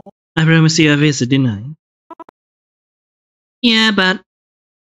 I promised you a visit, didn't I? Yeah, but...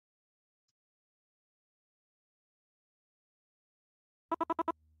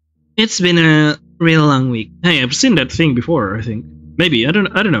 It's been a real long week. Hey, I've seen that thing before, I think. Maybe, I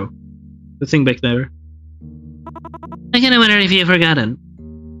don't know. The thing back there. I kinda wonder if you've forgotten.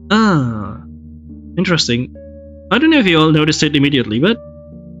 Ah, interesting. I don't know if you all noticed it immediately, but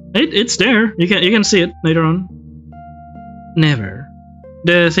it's there. You can see it later on. Never.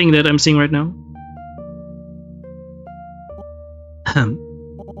 The thing that I'm seeing right now.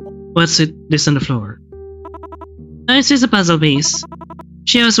 What's this on the floor? It's just a puzzle piece.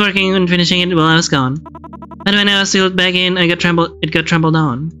 She was working on finishing it while I was gone. But when I was sealed back in, it got trampled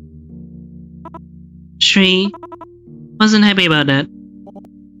on. Shri wasn't happy about that.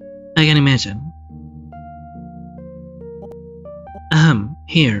 I can imagine.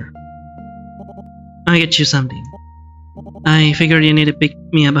 Here. I'll get you something. I figured you need to pick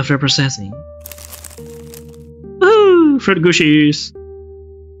me up after processing. Woohoo! Fruit Gushies!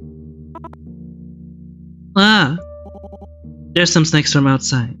 Ah! There's some snacks from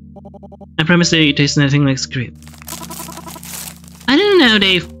outside. I promise they taste nothing like script. I didn't know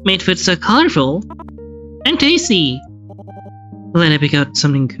they made food so colorful and tasty. Let I pick out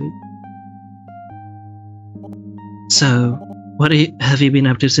something good. So, what have you been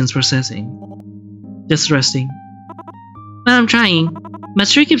up to since processing? Just resting. Well, I'm trying, but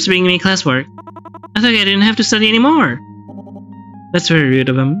Sri keeps bringing me classwork. I thought I didn't have to study anymore. That's very rude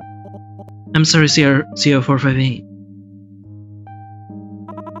of him. I'm sorry, CO458.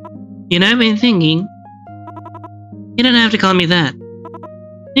 You know, I've been thinking. You don't have to call me that.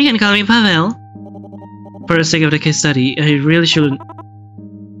 You can call me Pavel. For the sake of the case study, I really shouldn't.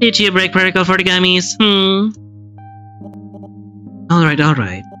 Did you break protocol for the gummies?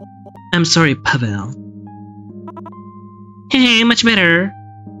 Alright. I'm sorry, Pavel. Hey, much better.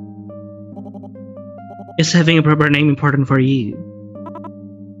 Is having a proper name important for you?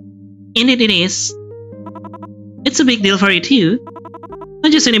 Indeed it is. It's a big deal for you too.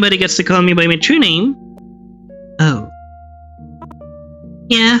 Not just anybody gets to call me by my true name. Oh.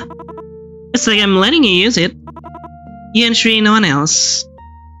 Yeah. It's like I'm letting you use it. You and Shri, no one else.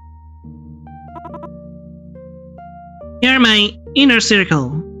 You're my inner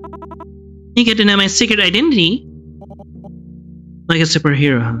circle. You get to know my secret identity. Like a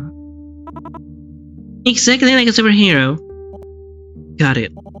superhero, huh? Exactly like a superhero. Got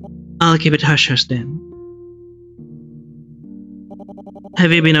it. I'll keep it hush-hush then.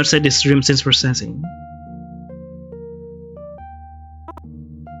 Have you been outside this room since processing?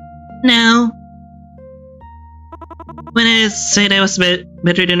 No. When I said I was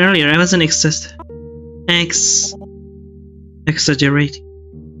bedridden earlier, I wasn't exaggerating.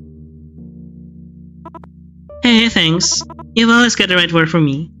 Hey, thanks. You've always got the right word for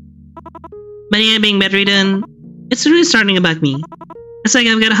me. But yeah, being bedridden, it's really starting to bug me. It's like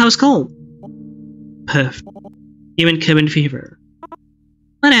I've got a house cold. Puff. Even cabin fever.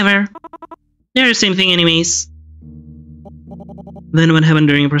 Whatever. They're the same thing anyways. Then what happened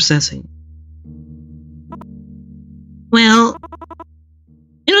during processing? Well,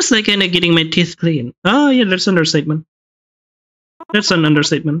 it was like kinda getting my teeth clean. Oh yeah, that's an understatement. That's an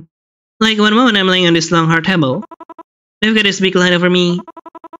understatement. Like one moment I'm laying on this long hard table. They've got this big light over me.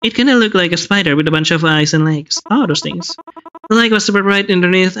 It kinda looked like a spider with a bunch of eyes and legs. Oh, those things. The light was super bright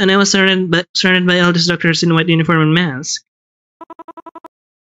underneath, and I was surrounded by all these doctors in white uniform and masks.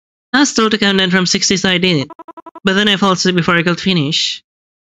 I was told to count down from 60, so I did. But then I fell asleep before I could finish.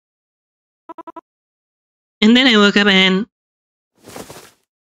 And then I woke up and...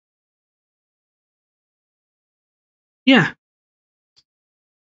 Yeah.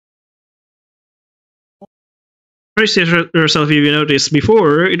 Brace yourself if you noticed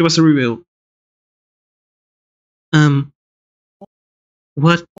before it was revealed.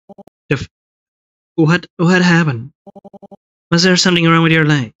 What What happened? was there something wrong with your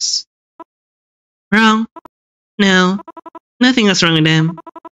legs? Wrong? No, nothing was wrong with them.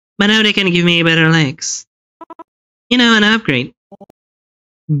 But now they can give me better legs. You know, an upgrade.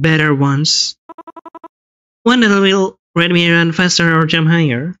 Better ones. One that will ride me around faster or jump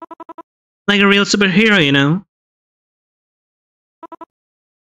higher. Like a real superhero, you know.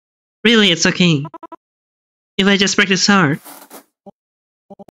 Really, it's okay. If I just practice hard.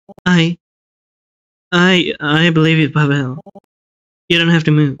 I believe you, Pavel. You don't have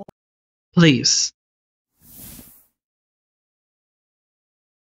to move. Please.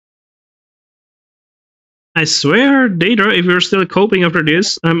 I swear, Data, if you're still coping after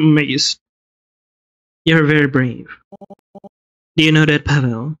this, I'm amazed. You're very brave. Do you know that,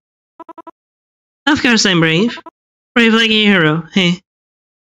 Pavel? Of course I'm brave. Brave like a hero, hey.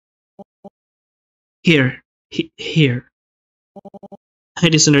 Here. Here.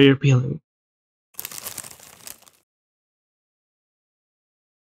 Hide this under your pillow.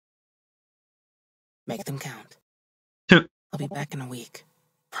 Make them count. Huh. I'll be back in a week.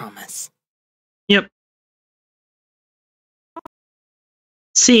 Promise. Yep.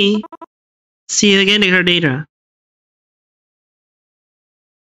 See you again, Data.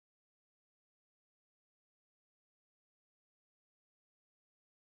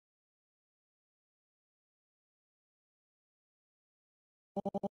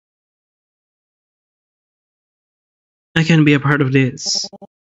 I can be a part of this.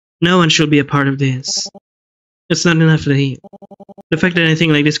 No one should be a part of this. It's not enough to heal. The fact that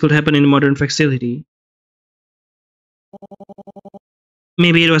anything like this could happen in a modern facility.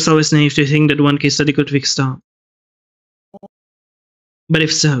 Maybe it was always naive to think that one case study could fix all. But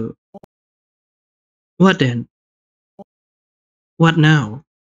if so, what then? What now?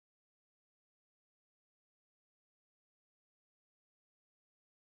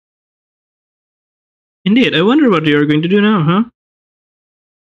 Indeed, I wonder what you're going to do now, huh?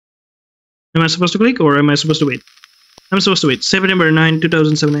 Am I supposed to click or am I supposed to wait? I'm supposed to wait. September 9,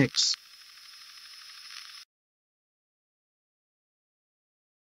 2007X.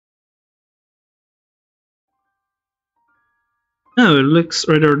 Oh, it looks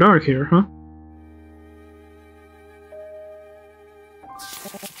rather dark here, huh?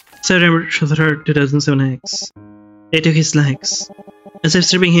 September 3rd, 2007X. They took his legs. As if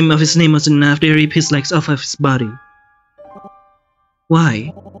stripping him of his name wasn't enough, they ripped his legs off of his body.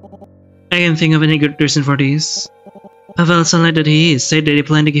 Why? I can't think of any good reason for this. Pavel, sunlight that he is, said that they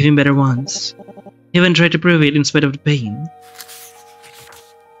planned to give him better ones. He even tried to prove it in spite of the pain.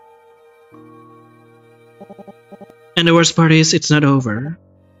 And the worst part is, it's not over.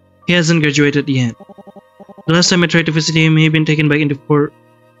 He hasn't graduated yet. The last time I tried to visit him, he'd been taken back into for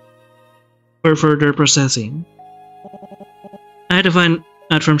further processing. I had to find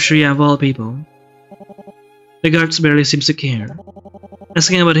out from Shreya of all people. The guards barely seems to care.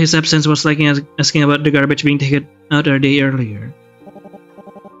 Asking about his absence was like asking about the garbage being taken out a day earlier.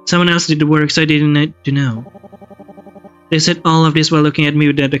 Someone else did the work, so I didn't need to know. They said all of this while looking at me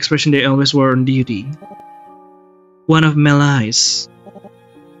with that expression they always wore on duty. One of malice.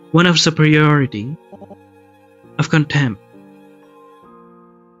 One of superiority. Of contempt.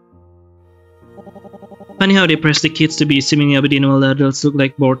 Funny how they press the kids to be seemingly obedient while the adults look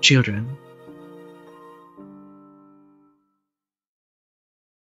like bored children.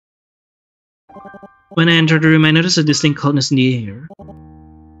 When I entered the room, I noticed a distinct coldness in the air.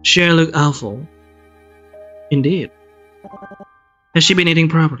 Cher looked awful. Indeed. Has she been eating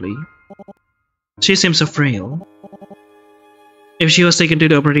properly? She seems so frail. If she was taken to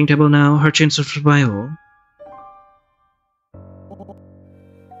the operating table now, her chance of survival.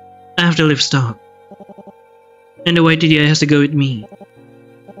 I have to live stock. And the white TDI has to go with me.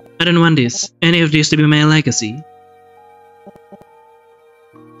 I don't want any of this to be my legacy.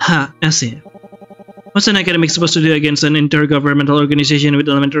 Ha, as if. What's an academic supposed to do against an intergovernmental organization with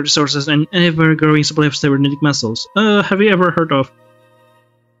elemental resources and an ever-growing supply of cybernetic muscles? Have you ever heard of...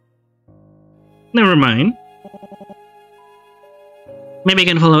 Never mind. Maybe I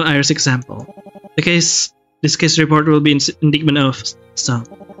can follow Iris' example. This case report will be indictment of so.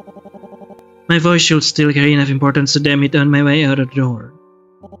 My voice should still carry enough importance to damn it on my way out of the door.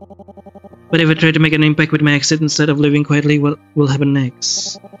 But if I try to make an impact with my exit instead of living quietly, what will happen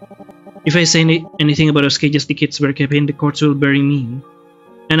next? If I say anything about those cages the kids were kept in, the courts will bury me.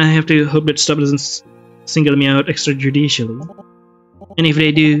 And I have to hope that stuff doesn't single me out extrajudicially. And if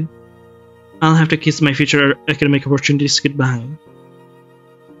they do, I'll have to kiss my future academic opportunities goodbye.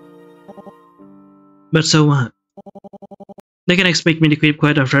 But so what? They can expect me to keep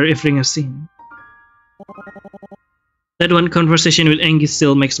quiet after everything I've seen. That one conversation with Angus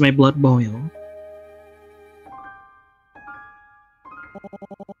still makes my blood boil.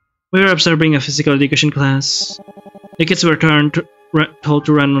 We were observing a physical education class. The kids were told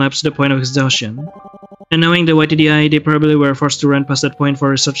to run laps to the point of exhaustion. And knowing the YTDI, they probably were forced to run past that point for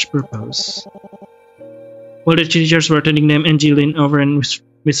research purpose. While the teachers were attending them, Angie leaned over and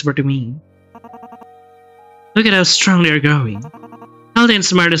whispered to me, "Look at how strong they are growing. Healthy and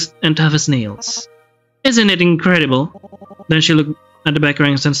smart and tough as nails. Isn't it incredible?" Then she looked at the back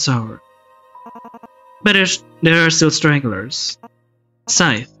ranks and soured. But there are still stragglers.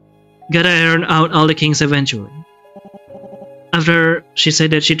 Scythe, gotta iron out all the kings eventually. After she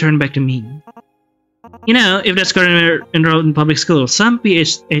said that, she turned back to me. You know, if that's currently enrolled in public school, some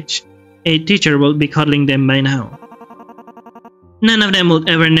PhD teacher will be coddling them by now. None of them will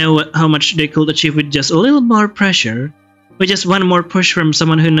ever know how much they could achieve with just a little more pressure, with just one more push from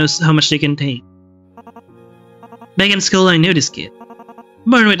someone who knows how much they can take. Back in school, I knew this kid.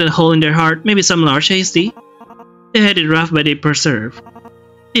 Born with a hole in their heart, maybe some large hasty. They had it rough, but they persevered.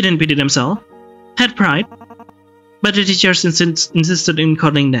 Didn't pity themselves. Had pride. But the teachers insisted in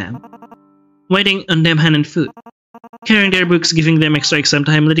coddling them. Waiting on them hand and foot. Carrying their books, giving them extra exam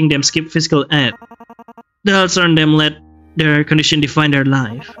time, letting them skip physical ed. The odds on them let their condition define their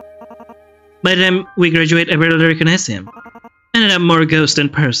life. By the time we graduate, I barely recognize him. Ended up more ghost than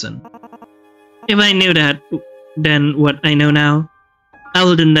person. If I knew that, then what I know now, I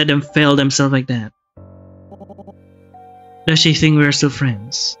wouldn't let them fail themselves like that. Does she think we're still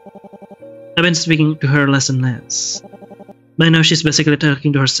friends? I've been speaking to her less and less. By now she's basically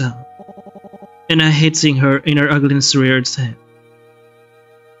talking to herself. And I hate seeing her in her ugliness rear its head.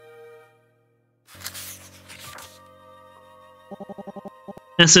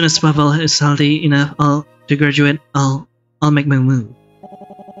 As soon as Pavel is healthy enough to graduate, I'll make my move.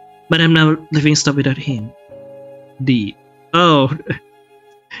 But I'm not living stuff without him. Oh,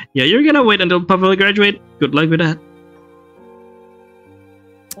 yeah, you're gonna wait until Pavel graduate? Good luck with that.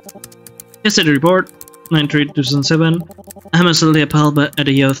 Yesterday report, 9/3/2007. I'm absolutely appalled at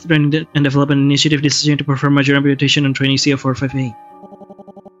the Youth Training and Development Initiative decision to perform major amputation on trainee CO458.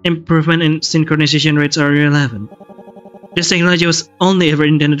 Improvement in synchronization rates are irrelevant. This technology was only ever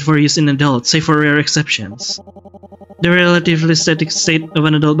intended for use in adults, save for rare exceptions. The relatively static state of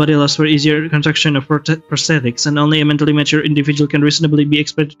an adult body allows for easier construction of prosthetics, and only a mentally mature individual can reasonably be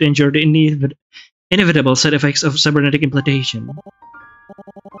expected to endure the inevitable side effects of cybernetic implantation.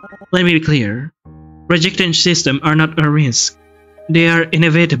 Let me be clear. Projection systems are not a risk. They are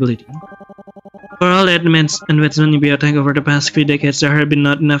inevitability. For all the advancement in biotech over the past few decades, there have been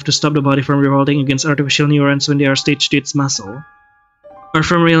not enough to stop the body from revolting against artificial neurons when they are staged to its muscle, or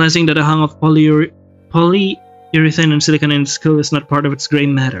from realizing that a hunk of polyurethane and silicon in its skull is not part of its gray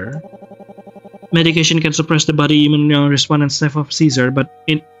matter. Medication can suppress the body immune response and stave off seizure, but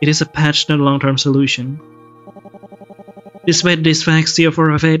it is a patch, not a long-term solution. Despite this fact,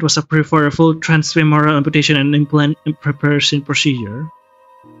 CO458 was approved for a full transfemoral amputation and implant preparation procedure.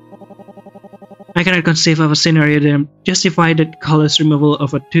 I cannot conceive of a scenario that justified the callous removal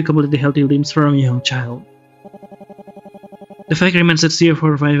of two completely healthy limbs from a young child. The fact remains that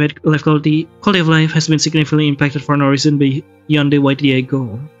CO458 life quality of life has been significantly impacted for no reason beyond the YTDA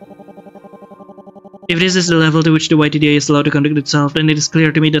goal. If this is the level to which the YTDA is allowed to conduct itself, then it is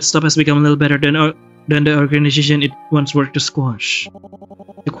clear to me that STOP has become a little better than the organization it once worked to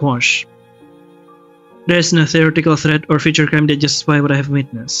quash. There is no theoretical threat or future crime that justify what I have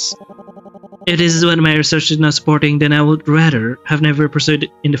witnessed. If this is what my research is not supporting, then I would rather have never pursued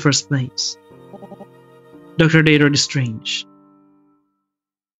it in the first place. Dr. Dayrod is strange.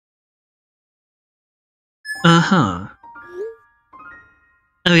 I've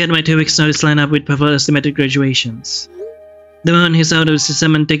got my 2 weeks notice lined up with Pavel's estimated graduations. The moment he's out of the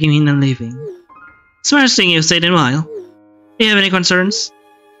system and taking in and leaving. Smartest thing you've said in a while. Do you have any concerns?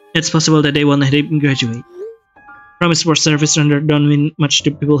 It's possible that they won't let him graduate. Promise for service rendered don't mean much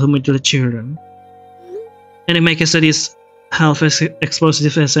to people who mutilate children. And in my case, that is half as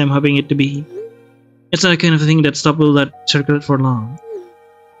explosive as I'm hoping it to be. It's not the kind of thing that stop will let circulate for long.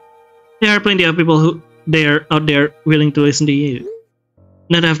 There are plenty of people who out there willing to listen to you.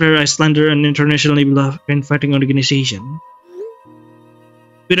 Not after I slander an internationally beloved and fighting organization.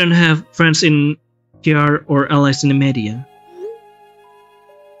 We don't have friends in PR or allies in the media.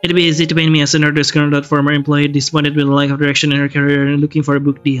 It'd be easy to paint me as an disgruntled former employee disappointed with the lack of direction in her career and looking for a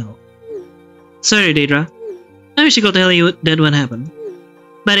book deal. Sorry, Deidre. I wish I could tell you that won't happen.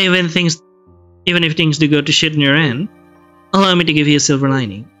 But even if things do go to shit in your end, allow me to give you a silver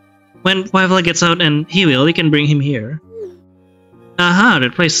lining. When Pavel gets out, and he will, you can bring him here. Aha,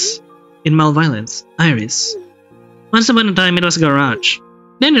 that place in ProtoViolence, Iris. Once upon a time it was a garage.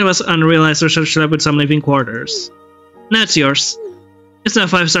 Then it was unrealized research lab with some living quarters. Now it's yours. It's not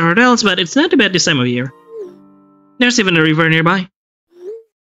 5-star hotels, but it's not too bad this time of year. There's even a river nearby.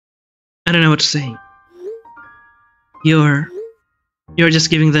 I don't know what to say. You're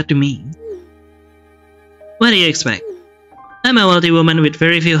just giving that to me. What do you expect? I'm a wealthy woman with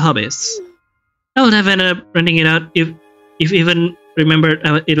very few hobbies. I would have ended up renting it out if even remembered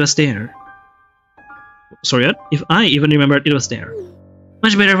it was there. Sorry, what? If I even remembered it was there.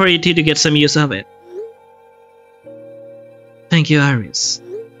 Much better for you two to get some use of it. Thank you, Iris.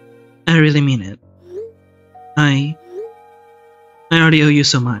 I really mean it. I already owe you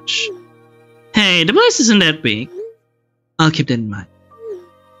so much. Hey, the place isn't that big. I'll keep that in mind.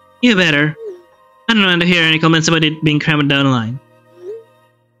 You better. I don't want to hear any comments about it being crammed down the line.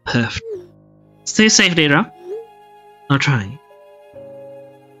 Perfect. Stay safe, Deidre. I'll try.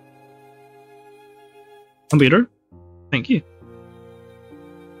 Computer? Thank you.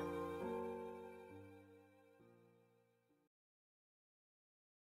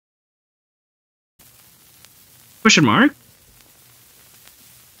 Question mark?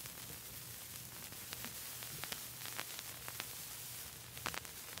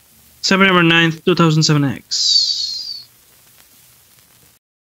 September 9th, 2007X.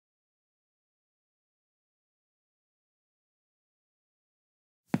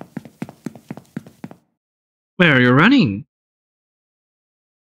 Where are you running?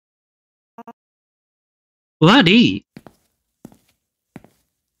 Bloody!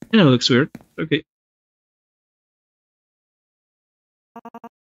 That looks weird. Okay.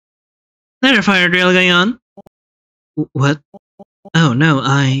 There a fire drill going on? What? Oh no,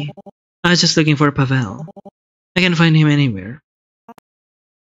 I was just looking for Pavel. I can't find him anywhere.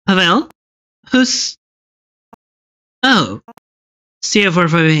 Pavel? Who's... Oh,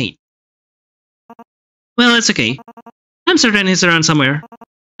 CO458. Well, it's okay. I'm certain he's around somewhere.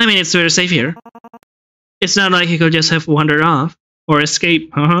 I mean, it's very safe here. It's not like he could just have wandered off, or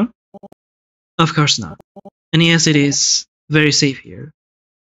escape, Of course not. And yes, it is very safe here.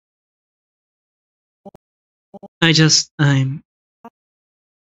 I'm...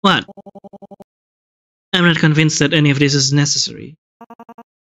 What? I'm not convinced that any of this is necessary.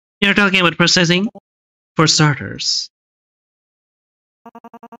 You're talking about processing? For starters.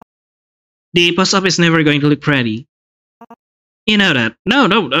 The post office is never going to look pretty. You know that. No,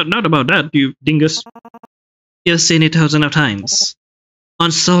 not about that, you dingus. You've seen it thousands of times.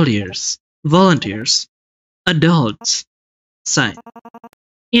 On soldiers, volunteers, adults. Sign.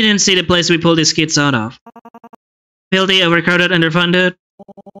 You didn't see the place we pulled these kids out of. Filthy, overcrowded, underfunded.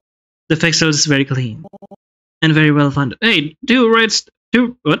 The facility is very clean. And very well funded. Hey, two wrongs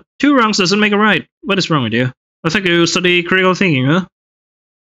doesn't make a right. What is wrong with you? I think you study critical thinking, huh?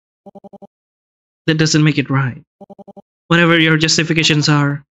 That doesn't make it right. Whatever your justifications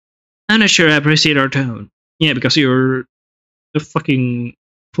are, I'm not sure I appreciate our tone. Yeah, because you're a fucking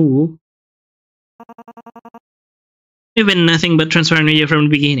fool. We've been nothing but transparent with you from the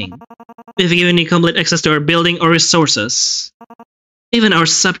beginning. We've given you complete access to our building or resources. Even our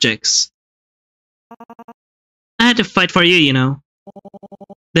subjects. I had to fight for you, you know.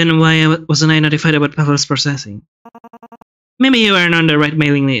 Then why wasn't I notified about Pavel's processing? Maybe you weren't on the right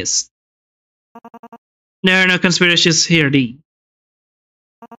mailing list. There are no conspiracies here, D.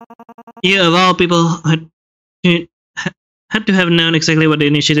 You of all people had to have known exactly what the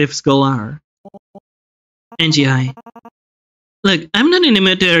initiative's goals are. NGI. Look, I'm not in the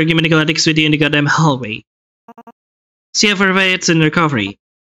mood to argue medical ethics with you in the goddamn hallway. See for it's in recovery.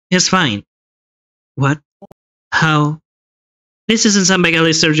 He's fine. What? How? This isn't some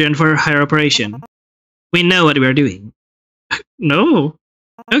beggarly surgeon for a higher operation. We know what we're doing. No.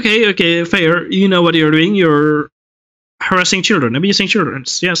 Okay, fair. You know what you're doing. You're harassing children, abusing children.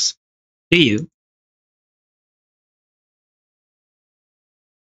 Yes. Do you?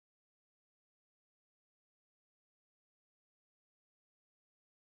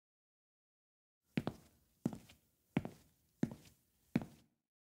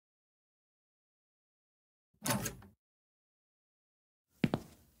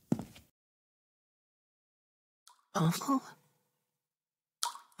 Uncle?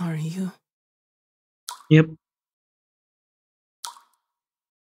 Are you? Yep.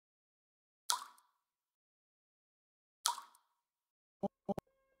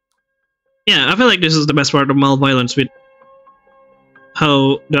 Yeah, I feel like this is the best part of ProtoViolence with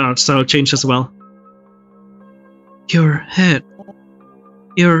how the art style changed as well. Your head,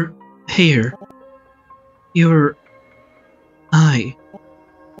 your hair, your eye.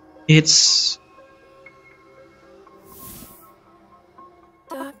 It's...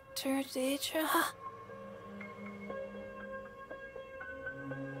 Dr. Deidre?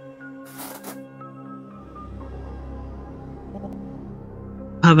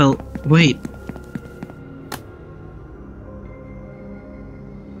 Pavel, wait.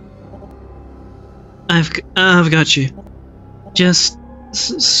 I've got you. Just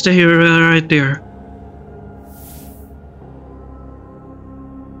stay right there.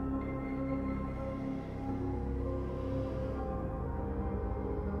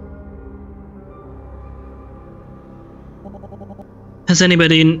 Has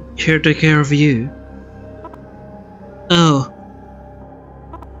anybody in here take care of you? Oh.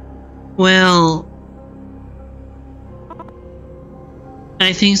 Well,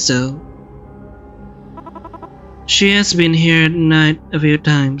 I think so. She has been here at night a few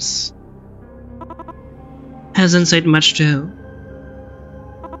times. Hasn't said much though.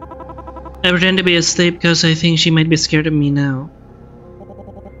 I pretend to be asleep because I think she might be scared of me now.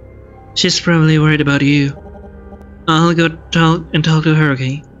 She's probably worried about you. I'll go talk to her,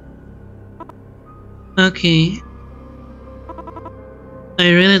 okay? Okay. I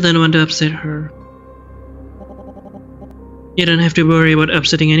really don't want to upset her. You don't have to worry about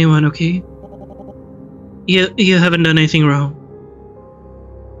upsetting anyone, okay? You haven't done anything wrong.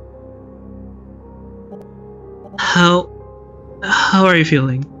 How are you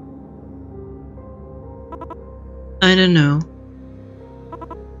feeling? I don't know.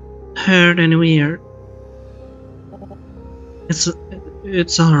 Hurt and weird.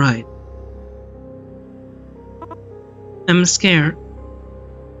 It's alright. I'm scared.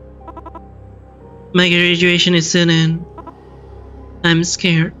 My graduation is soon and I'm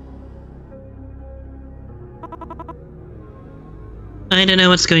scared. I don't know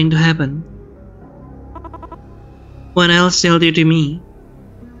what's going to happen. What else they'll do to me?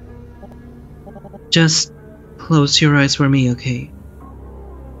 Just close your eyes for me, okay?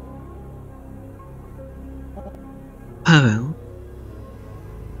 Pavel.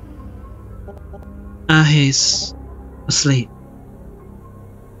 He's asleep.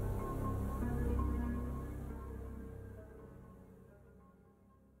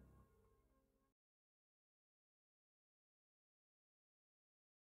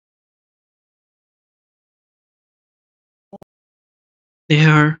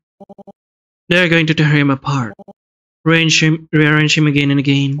 They're going to tear him apart, rearrange him again and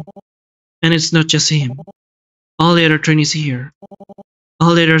again. And it's not just him. All the other trainees here.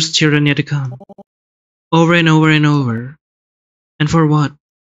 All the other children yet to come. Over and over and over. And for what?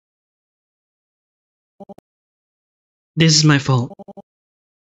 This is my fault.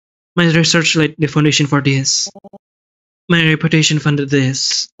 My research laid the foundation for this. My reputation funded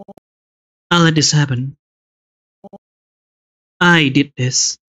this. I'll let this happen. I did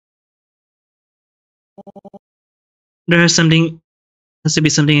this. Has to be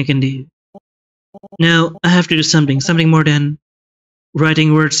something I can do. Now I have to do something more than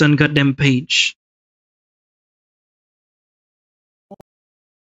writing words on goddamn page.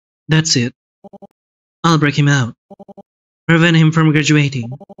 That's it. I'll break him out, prevent him from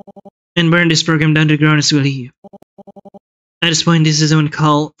graduating, and burn this program down to the ground as we leave. At this point, this isn't a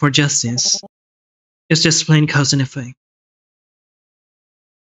call for justice. It's just plain cause and effect.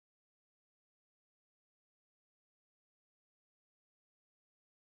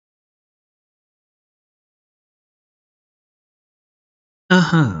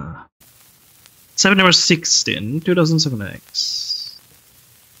 September 16, 2007X.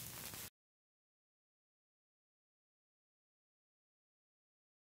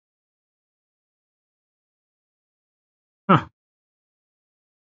 Huh.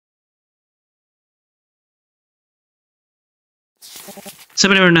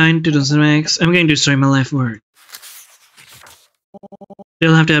 September 9, 2007X. I'm going to destroy my life work.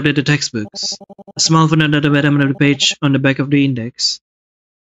 They'll have to update the textbooks. A small footnote at the bottom of the page on the back of the index.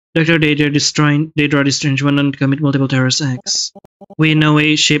 Dr. Deidre Strange went on to commit multiple terrorist acts. We in no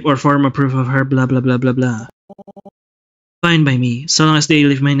way, shape, or form approve of her blah blah blah blah blah. Fine by me, so long as they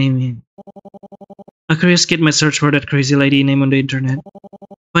leave my name in. A curious kid might search for that crazy lady name on the internet,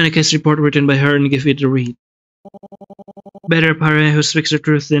 find a case report written by her and give it a read. Better a pariah who speaks the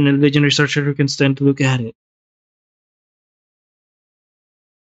truth than a legend researcher who can stand to look at it.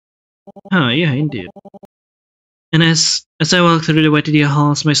 Huh, yeah, indeed. And as I walk through the YTD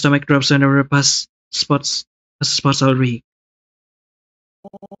halls, my stomach drops whenever I pass spots I'll read.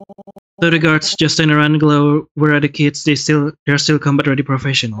 Though the guards just stand around and glow, where are the kids? They're still combat-ready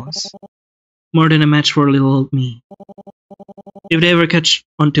professionals. More than a match for little old me. If they ever catch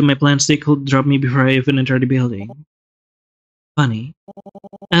onto my plans, they could drop me before I even enter the building. Funny.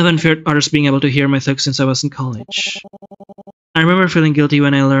 I haven't feared others being able to hear my thoughts since I was in college. I remember feeling guilty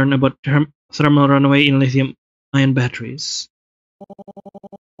when I learned about thermal runaway in lithium-ion batteries.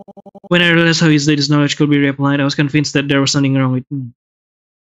 When I realized how easily this knowledge could be reapplied, I was convinced that there was something wrong with me.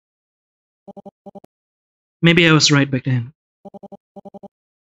 Maybe I was right back then.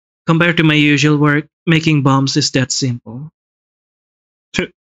 Compared to my usual work, making bombs is that simple.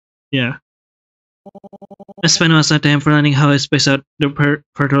 Yeah. I spent most of the time for learning how I space out the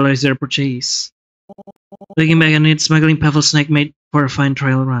fertilizer purchase. Looking back on it, smuggling Pebble Snake made for a fine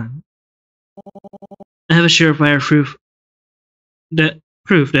trial run. I have a surefire proof that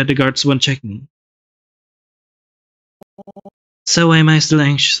the guards won't check me. So why am I still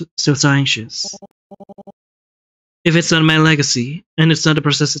so anxious? If it's not my legacy, and it's not the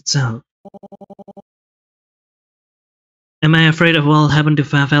process itself. Am I afraid of what will happen to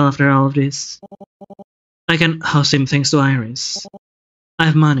Fafel after all of this? I can house him thanks to Iris. I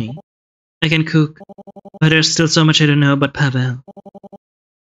have money. I can cook, but there's still so much I don't know about Pavel.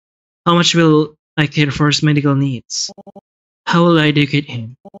 How much will I care for his medical needs? How will I educate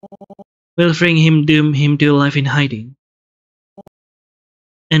him? Will freeing him doom him to a life in hiding?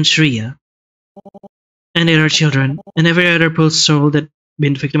 And Shreya. And the other children, and every other poor soul that's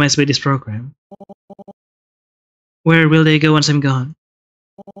been victimized by this program. Where will they go once I'm gone?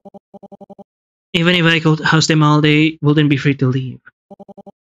 Even if I could house them all, they wouldn't be free to leave.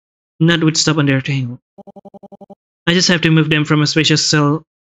 Not with stop on their tail. I just have to move them from a spacious cell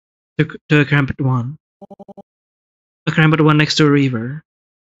to a cramped one. A cramped one next to a river.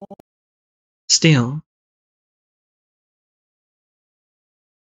 Still.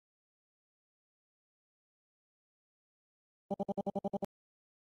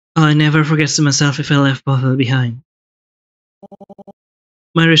 I never forget myself if I left Pavel behind.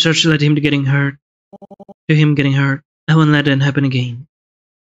 My research led him to getting hurt. To him getting hurt. I won't let that happen again.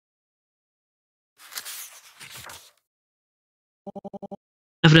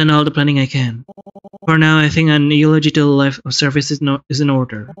 I've done all the planning I can. For now, I think an eulogy to the life of service is in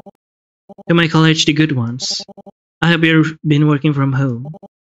order. To my college, the good ones. I have been working from home.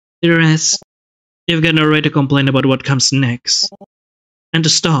 To the rest, you've got no right to complain about what comes next. And to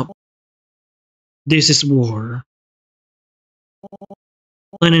stop. This is war.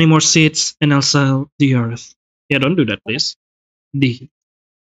 Plant any more seeds, and I'll sell the earth. Yeah, don't do that, please. D.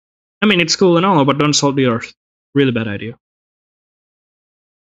 I mean, it's cool and all, but don't salt the earth. Really bad idea.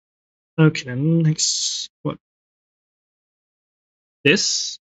 Okay, then next. What?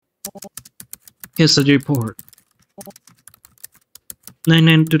 This? Here's the report.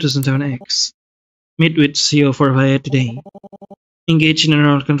 9/9/2007X. Meet with CEO for via today. Engage in an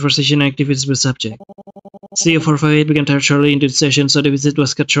oral conversation activities with subject. CEO 458 began shortly into the session, so the visit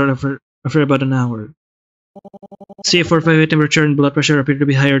was cut short after about an hour. CEO 458 temperature and blood pressure appeared to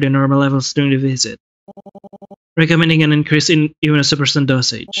be higher than normal levels during the visit, recommending an increase in immunosuppressant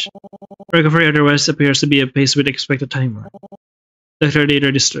dosage. Recovery otherwise appears to be apace with expected timer. Dr.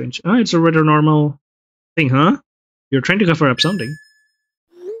 Data is strange. Oh, it's a rather normal thing, huh? You're trying to cover up something.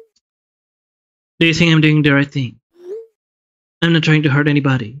 Do you think I'm doing the right thing? I'm not trying to hurt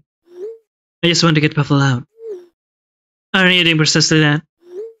anybody. I just want to get Puffle out. Aren't you doing precisely that?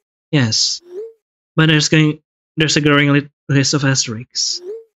 Yes. But there's a growing list of asterisks.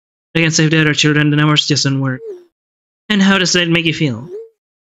 I can save the other children, the numbers just don't work. And how does that make you feel?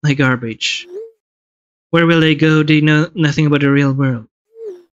 Like garbage. Where will they go? They know nothing about the real world.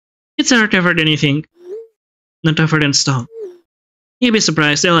 It's tougher than you think. Not tougher than stock. You'd be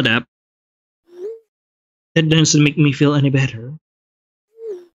surprised, they'll adapt. That doesn't make me feel any better.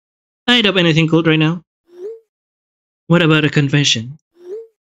 I'd up anything cold right now. What about a confession?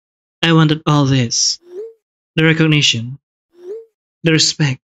 I wanted all this. The recognition. The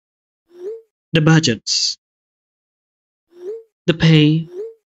respect. The budgets. The pay.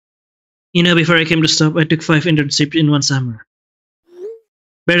 You know, before I came to stop, I took 5 internships in one summer.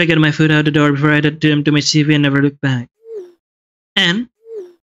 Barely got my foot out the door before I added them to my CV and never looked back. And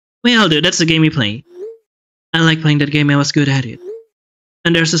we all do, that's the game we play. I like playing that game, I was good at it.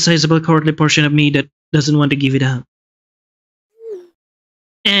 And there's a sizable cowardly portion of me that doesn't want to give it up.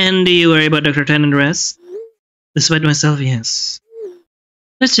 And do you worry about Dr. Tan and the rest? Despite myself, yes.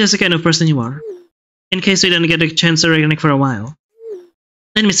 That's just the kind of person you are. In case we don't get a chance to reconnect for a while.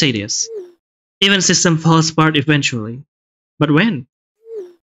 Let me say this. Even system falls apart eventually. But when?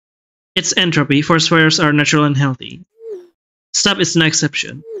 It's entropy. Force fires are natural and healthy. Stop is no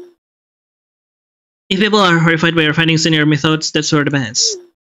exception. If people are horrified by your findings in your methods, that's for the best.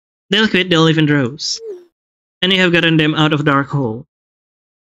 They'll quit, they'll live in droves. And you have gotten them out of the dark hole.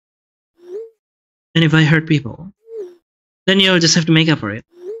 And if I hurt people, then you'll just have to make up for it.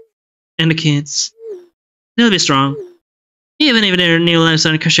 And the kids, they'll be strong. Even if their new lives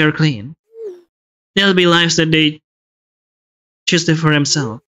aren't kosher or clean. They'll be lives that they choose for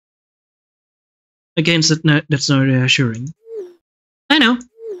themselves. Again, that's not reassuring. I know.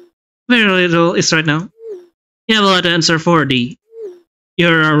 Very little is right now. You have a lot to answer for, D.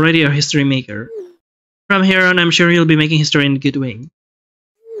 You're already a history maker. From here on, I'm sure you'll be making history in a good way.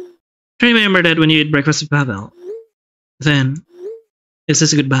 Remember that when you eat breakfast with Pavel. Then, it's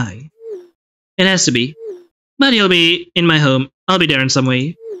just a goodbye. It has to be. But you'll be in my home. I'll be there in some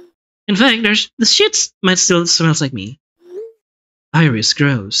way. In fact, the shit might still smells like me. Iris,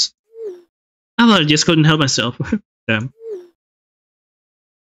 gross. I just couldn't help myself. Damn.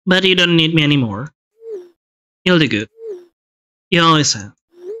 But you don't need me anymore. You'll do good. You always have.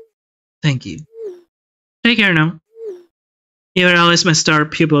 Thank you. Take care now. You are always my star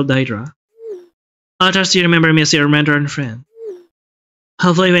pupil, Daedra. I'll trust you remember me as your mentor and friend.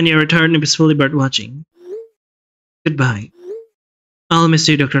 Hopefully when you return, you'll be fully bird watching. Goodbye. I'll miss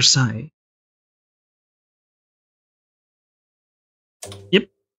you, Dr. Sai. Yep.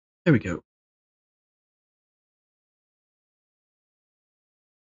 There we go.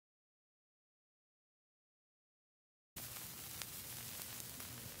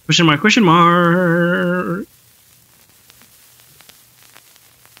 Question mark, question mark.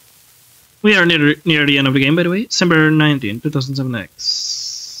 We are near the end of the game, by the way. December 19,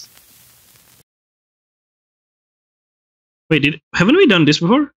 2007X. Wait, haven't we done this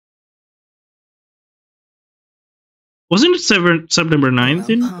before? Wasn't it September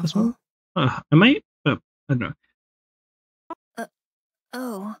 19 as well? Am I? I don't know.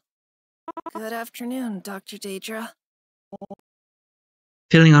 Oh. Good afternoon, Dr. Daedra.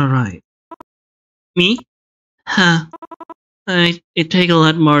 Feeling alright. Me? Huh. It take a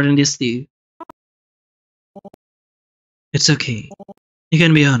lot more than this, do. It's okay. You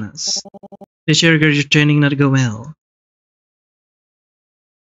can be honest. Did your graduate training not go well?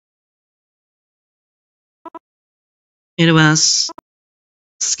 It was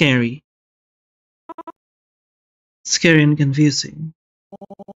scary. Scary and confusing.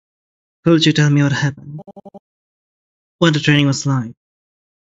 Could you tell me what happened? What the training was like?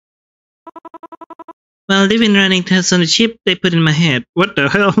 Well, they've been running tests on the chip they put in my head. What the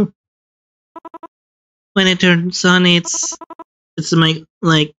hell? When it turns on, it's my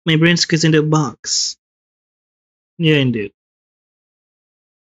brain squeezed into a box. Yeah, indeed.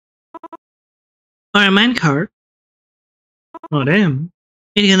 Or a minecart. Oh damn.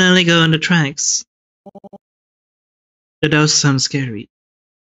 It can only go on the tracks. That does sound scary.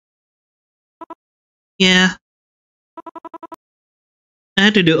 Yeah. I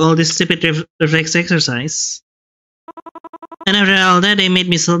had to do all this stupid reflex exercise. And after all that, they made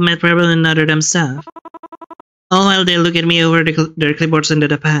me solve math problem and other dumb stuff. All while they look at me over their clipboards and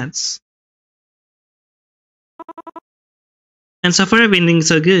datapads. And so far I've been doing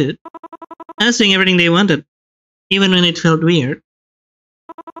so good. I was doing everything they wanted, even when it felt weird.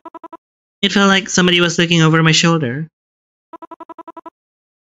 It felt like somebody was looking over my shoulder.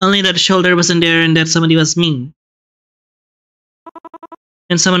 Only that the shoulder wasn't there and that somebody was me.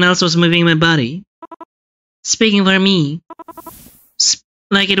 And someone else was moving my body. Speaking for me.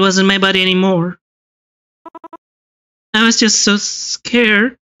 Like it wasn't my body anymore. I was just so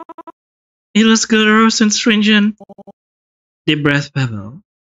scared. It was gross and stringent. Deep breath, Pavel.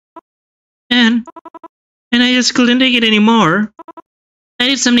 And I just couldn't take it anymore. I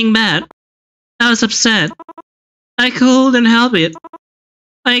did something bad. I was upset. I couldn't help it.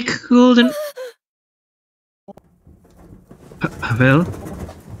 I couldn't... Pavel?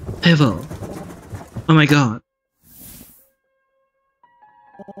 Pavel. Oh my god.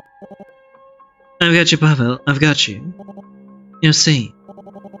 I've got you, Pavel. I've got you. You see,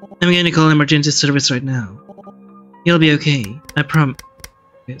 I'm going to call emergency service right now. You'll be okay. I promise.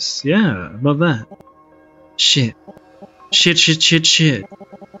 Yes, yeah, about that. Shit. Shit.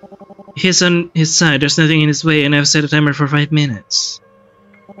 He's on his side. There's nothing in his way, and I've set a timer for 5 minutes.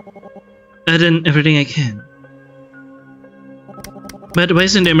 I've done everything I can. But why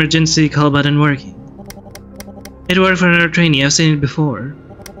isn't the emergency call button working? It worked for another trainee. I've seen it before.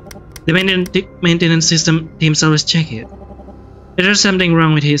 The maintenance system teams always check it. Is there something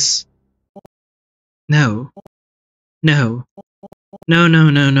wrong with his... No. No, no,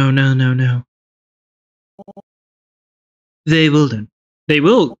 no, no, no, no, no. They wouldn't. They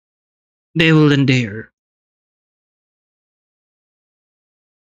will. They wouldn't dare.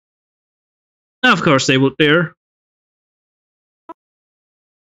 Of course they would dare.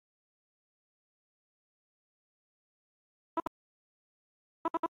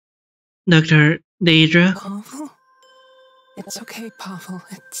 Dr. Deidre? Pavel? It's okay, Pavel.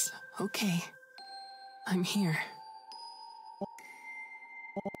 It's okay. I'm here.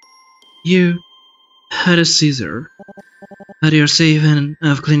 You had a seizure, but you're safe and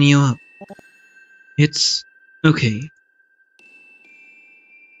I've cleaned you up. It's okay.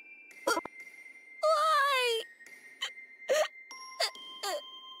 Why?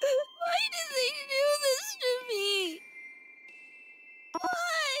 Why did they do this to me?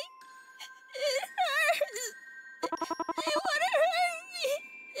 Why? It hurts. They want to hurt me.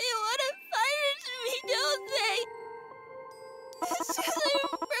 They want to punish me, don't they? It's 'cause I'm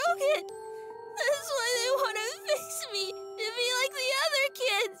broken. That's why they want to fix me to be like the other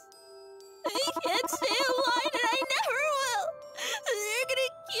kids. I can't stay alive and I never will. They're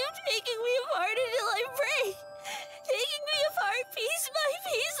gonna keep taking me apart until I break. Taking me apart piece by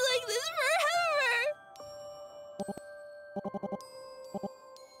piece like this forever.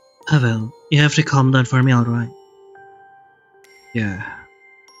 Pavel, you have to calm down for me, alright? Yeah.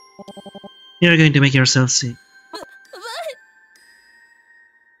 You're going to make yourself sick. But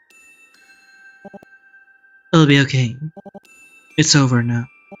It'll be okay. It's over now.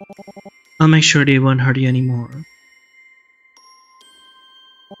 I'll make sure they won't hurt you anymore.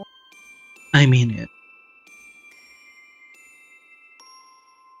 I mean it.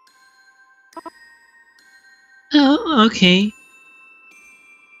 Oh, okay.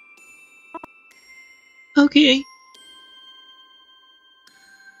 Okay.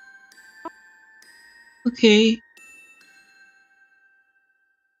 Okay.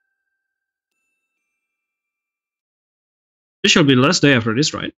 This shall be the last day after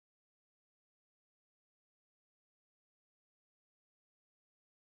this, right?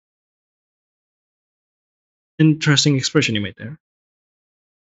 Interesting expression you made there.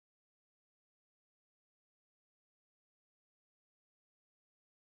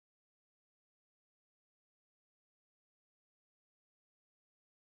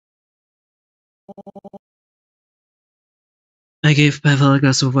 I gave Pavel a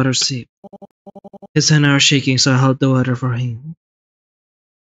glass of water to sip. His hands are shaking, so I held the water for him.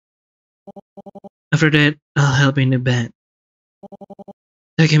 After that, I'll help him in the bed.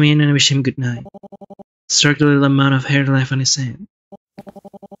 Tuck him in and wish him good night. Stroke the little amount of hair left on his head.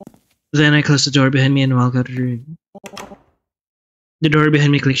 Then I closed the door behind me and walked out of the room. The door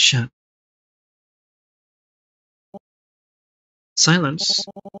behind me clicked shut. Silence.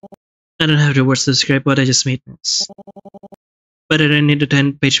 I don't have the words to describe what I just witnessed. But I don't need a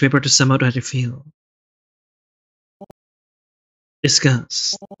 10-page paper to sum out how I feel.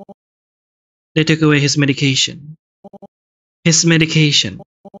 Disgust. They took away his medication. His medication.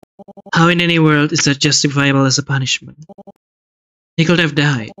 How in any world is that justifiable as a punishment? He could have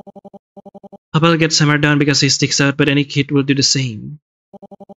died. Pavel gets hammered down because he sticks out, but any kid will do the same.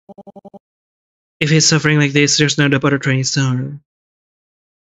 If he's suffering like this, there's no doubt other trains are.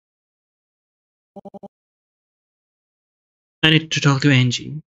 I need to talk to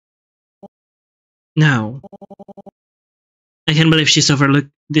Angie. Now. I can't believe she's overlooked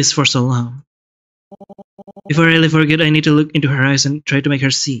this for so long. Before I really forget, I need to look into her eyes and try to make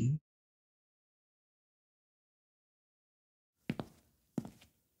her see.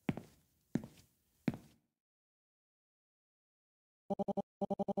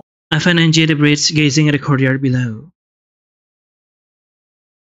 I find Angie at the bridge gazing at the courtyard below.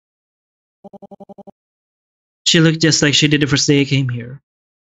 She looked just like she did the first day I came here.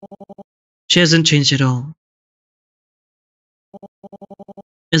 She hasn't changed at all.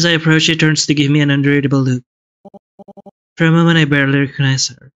 As I approach, she turns to give me an unreadable look. For a moment, I barely recognize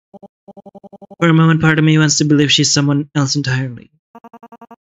her. For a moment, part of me wants to believe she's someone else entirely.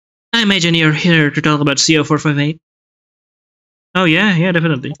 I imagine you're here to talk about CO458. Oh yeah,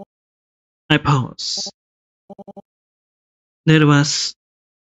 definitely. I pause. That was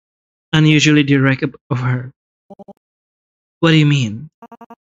unusually direct of her. What do you mean?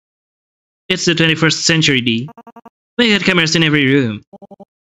 It's the 21st century, D. We got cameras in every room.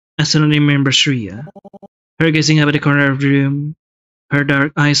 I suddenly remember Shreya. Her gazing up at the corner of the room, her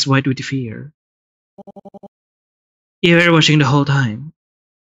dark eyes wide with fear. You were watching the whole time.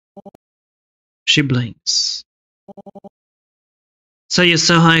 She blinks. So you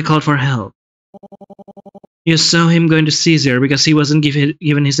saw how I called for help. You saw him going to Caesar because he wasn't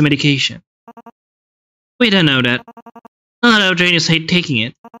given his medication. We don't know that. A lot of trainers hate taking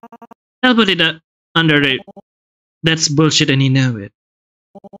it. I'll put it under it. That's bullshit and you know it.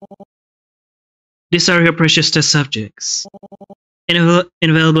 These are your precious test subjects.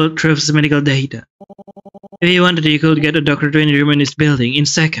 Invaluable troves of medical data. If you wanted, you could get a doctor to any room in this building in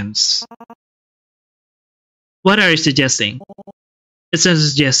seconds. What are you suggesting? It's not a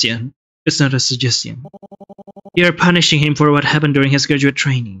suggestion. It's not a suggestion. You're punishing him for what happened during his graduate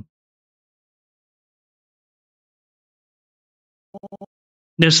training.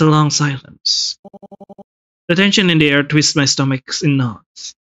 There's a long silence. The tension in the air twists my stomach in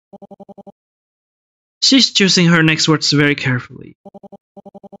knots. She's choosing her next words very carefully,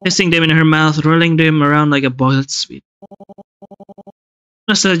 placing them in her mouth, rolling them around like a boiled sweet.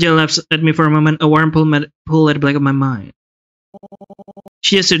 Nostalgia laughs at me for a moment, a warm pull at the back of my mind.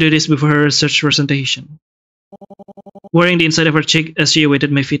 She used to do this before her research presentation, worrying the inside of her cheek as she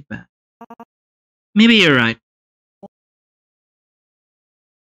awaited my feedback. Maybe you're right.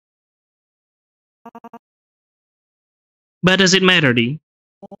 But does it matter, Dee?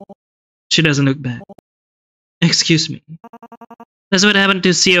 She doesn't look back. Excuse me. That's what happened to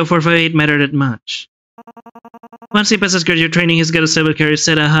CO458 matter that much. Once he passes graduate training, he's got a stable career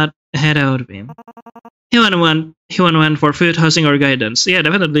set ahead out of him. He won one for food, housing, or guidance. Yeah,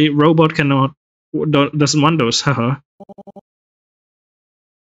 definitely. Robot doesn't want those. Haha.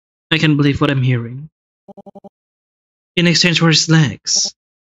 I can't believe what I'm hearing. In exchange for his legs,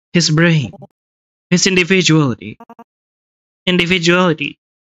 his brain, his individuality. Individuality.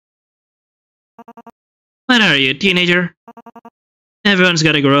 What are you, teenager? Everyone's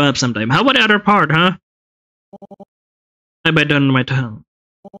gotta grow up sometime. How about the other part, huh? I bite down on my tongue.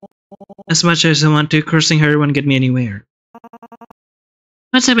 As much as I want to, cursing her won't get me anywhere.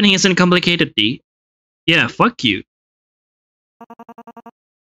 What's happening isn't complicated, Dee. Yeah, fuck you.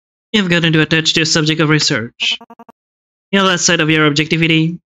 You've gotten to attach to a subject of research. You lost sight of your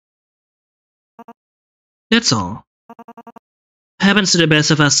objectivity. That's all. Happens to the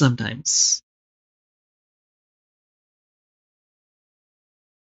best of us sometimes.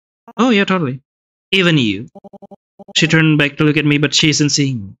 Oh, yeah, totally. Even you. She turned back to look at me, but she isn't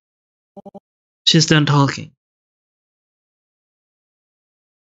seeing me. She's done talking.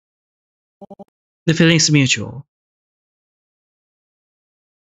 The feeling's mutual.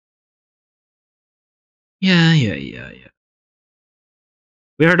 Yeah.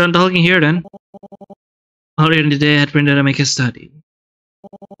 We are done talking here then. Earlier in the day, I had printed a case study.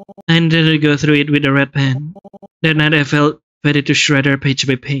 I intended to go through it with a red pen. That night, I felt ready to shred her page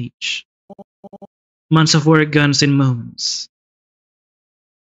by page. Months of work gone in moments.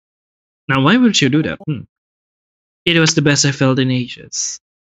 Now, why would you do that? It was the best I felt in ages.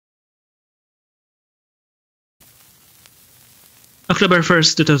 October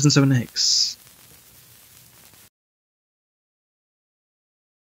 1st, 2007X.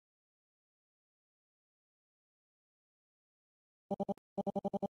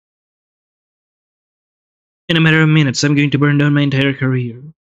 In a matter of minutes, I'm going to burn down my entire career.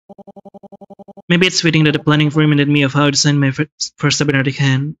 Maybe it's fitting that the planning reminded me of how I designed my first cybernetic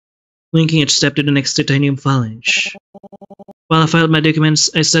hand, linking each step to the next titanium phalange. While I filed my documents,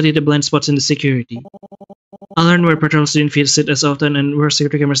 I studied the blind spots in the security. I learned where patrols didn't visit as often and where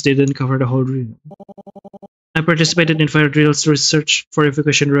security cameras didn't cover the whole room. I participated in fire drills to research for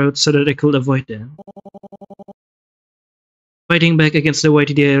evacuation routes so that I could avoid them. Fighting back against the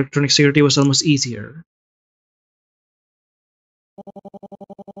YTDI electronic security was almost easier.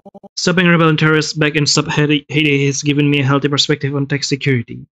 Stopping rebel and terrorists back and stop Haiti has given me a healthy perspective on tech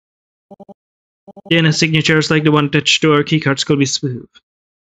security. DNA signatures like the one attached to our keycards could be smooth.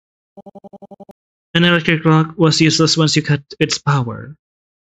 An electric clock was useless once you cut its power.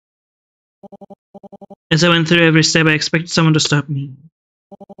 As I went through every step, I expected someone to stop me.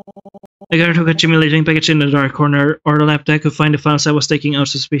 A guard who could accumulating package in the dark corner, or the laptop could find the files I was taking out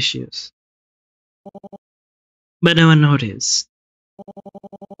suspicious. But no one noticed.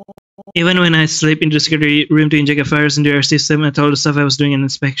 Even when I slipped into the security room to inject a virus into their system, I told the staff I was doing an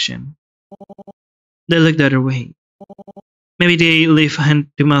inspection. They looked the other way. Maybe they live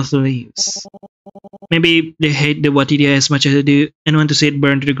hand-to-mouth beliefs. Maybe they hate the YTDI as much as I do and want to see it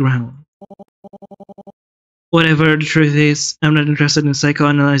burn to the ground. Whatever the truth is, I'm not interested in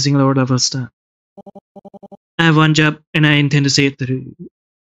psychoanalyzing lower-level stuff. I have one job, and I intend to see it through.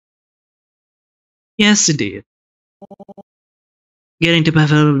 Yes, indeed. Getting to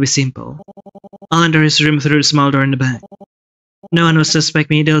Pavel will be simple. I'll enter his room through the small door in the back. No one will suspect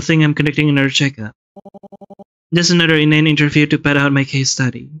me, they'll think I'm conducting another checkup. Just another inane interview to pad out my case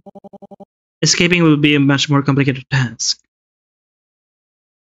study. Escaping will be a much more complicated task.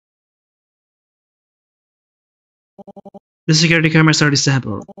 The security cameras are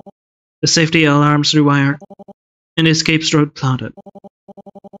disabled, the safety alarms rewired, and the escape road plotted.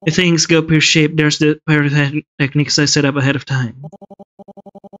 If things go pear-shaped, there's the pyrotechnics I set up ahead of time.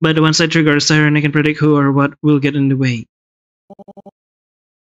 But once I trigger the siren, I can predict who or what will get in the way.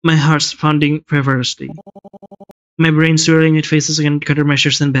 My heart's pounding fervorously. My brain swirling with faces and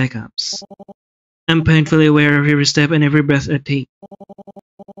countermeasures and backups. I'm painfully aware of every step and every breath I take.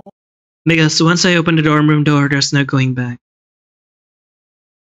 Because once I open the dorm room door, there's no going back.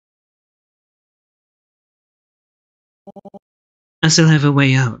 I still have a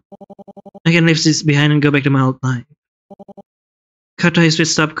way out. I can leave this behind and go back to my old life. Cut ties with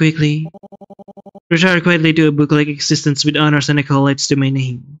stop quickly. Retire quietly to a book-like existence with honors and accolades to my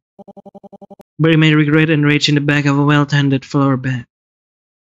name. Bury my regret and rage in the back of a well-tended flower bed.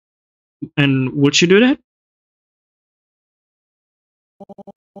 And would you do that?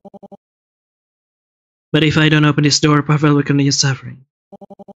 But if I don't open this door, Pavel will continue suffering.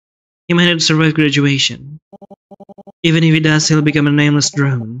 He might not survive graduation. Even if he does, he'll become a nameless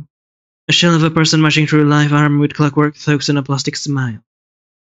drone. A shell of a person marching through life armed with clockwork thugs and a plastic smile.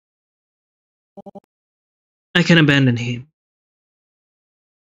 I can abandon him.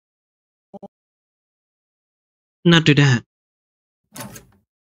 Not do that.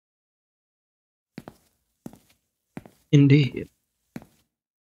 Indeed.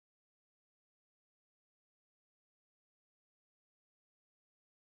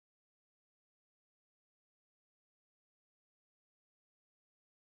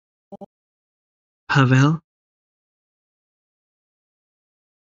 Pavel?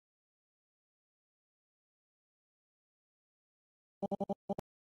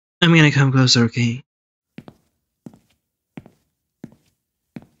 I'm gonna come closer, okay?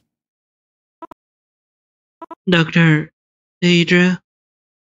 Dr. Deidre?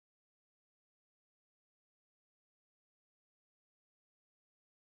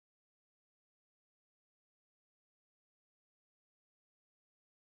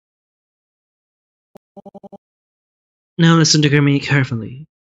 Now listen to me carefully.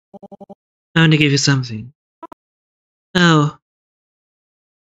 I want to give you something. Oh.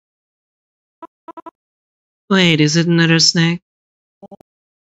 Wait, is it another snack?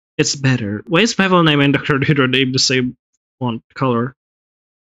 It's better. Why is Pavel name and Dr. Deidre named the same font color?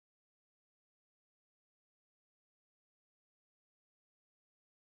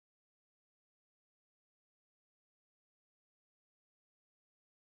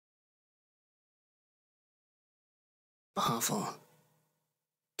 Pavel,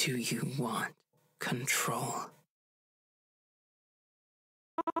 do you want control?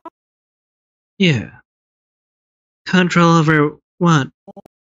 Yeah. Control over what?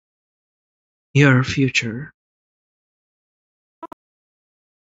 Your future.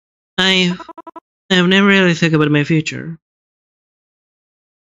 I've never really thought about my future.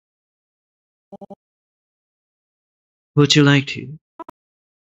 Would you like to?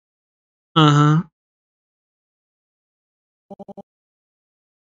 Uh-huh.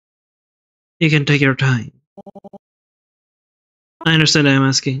 You can take your time. I understand I'm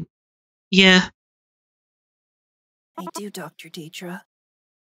asking. Yeah. I do, Dr. Deidre.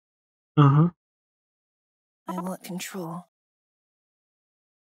 Uh-huh. I want control.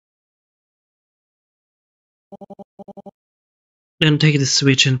 Then take the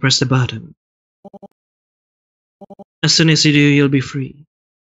switch and press the button. As soon as you do, you'll be free.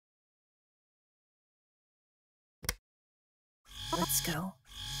 Let's go.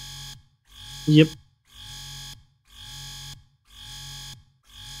 Yep.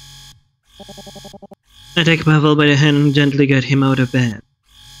 I take Pavel by the hand and gently get him out of bed.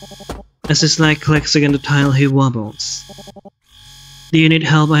 As his leg clicks against the tile, he wobbles. Do you need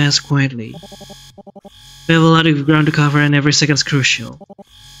help? I ask quietly. We have a lot of ground to cover and every second's crucial.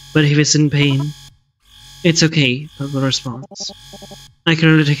 But if he's in pain, it's okay, Pavel responds. I can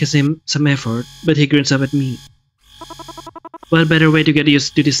really take some effort, but he grins up at me. What better way to get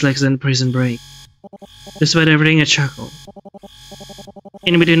used to these legs than prison break? Despite everything, I chuckle.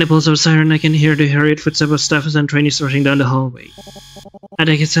 In between the pulse of a siren, I can hear the hurried footsteps of staff and trainees rushing down the hallway. I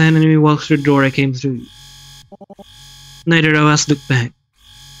take his hand and we walk through the door I came through. Neither of us look back.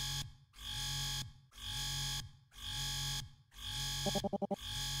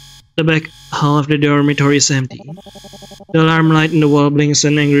 The back hall of the dormitory is empty. The alarm light in the wall blinks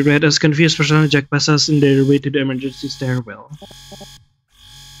an angry red as confused personnel jack pass us in their way to the emergency stairwell.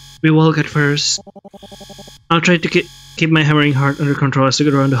 We walk at first. I'll try to keep my hammering heart under control as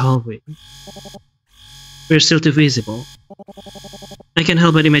we go around the hallway. We're still too visible. I can't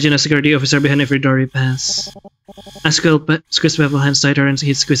help but imagine a security officer behind every door we pass. I squeeze Pavel's hands tighter and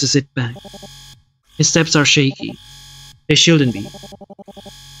he squeezes it back. His steps are shaky. They shouldn't be.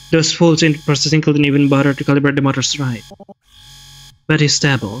 Those fools in processing couldn't even bother to calibrate the motors right. But he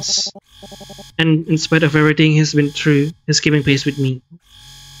stabbles. And in spite of everything he's been through, he's keeping pace with me.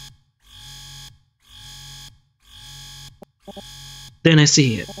 Then I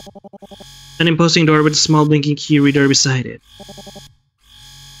see it. An imposing door with a small blinking key reader beside it.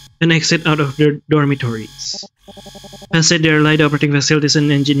 An exit out of their dormitories. Past it there lie the operating facilities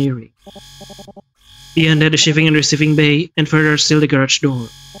and engineering. Beyond that the shipping and receiving bay, and further still the garage door.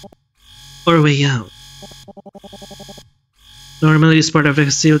 Or way out. Normally this part of the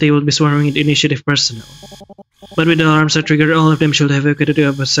facility would be swarming with initiative personnel. But with the alarms that triggered, all of them should have evacuated to the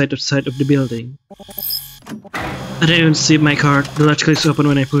opposite side of the building. I didn't even see my card, the latch clicks open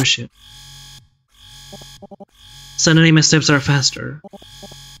when I push it. Suddenly my steps are faster.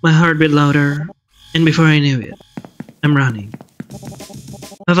 My heart beat louder, and before I knew it, I'm running.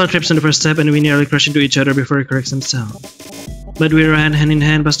 Pavel trips on the first step and we nearly crash into each other before he corrects himself. But we ran hand in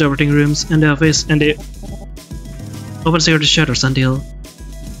hand past the operating rooms and the office and the open security shutters until,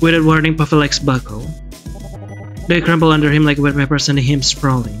 without warning, Pavel legs buckle. They crumple under him like wet pepper, sending him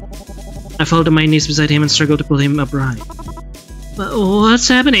sprawling. I fall to my knees beside him and struggle to pull him upright. What's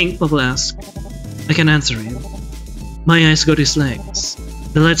happening? Pavel asks. I can't answer him. My eyes go to his legs.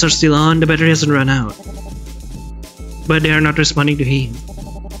 The lights are still on, the battery hasn't run out. But they are not responding to him.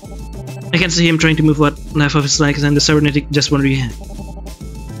 I can see him trying to move what left of his legs and the cybernetic just won't react.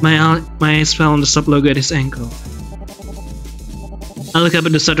 My eyes fell on the stop logo at his ankle. I look up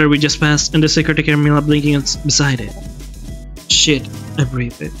at the shutter we just passed and the security camera blinking beside it. Shit, I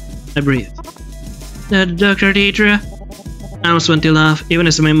breathe. Dr. Deidre? I almost want to laugh, even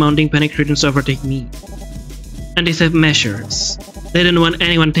as my mounting panic threatens to overtake me. Anti-theft measures. They didn't want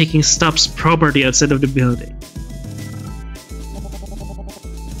anyone taking Stubbs' property outside of the building.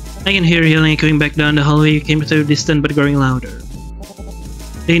 I can hear yelling echoing back down the hallway. Came through distant but growing louder.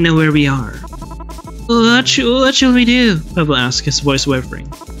 They know where we are. What shall we do? Pavel asked, his voice wavering.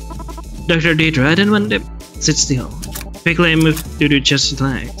 Dr. Deidre, I didn't want them. Sit still. Quickly I moved to the chest and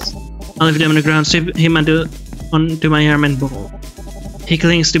legs. I lift him on the ground, sweep him onto my arm and bowl. He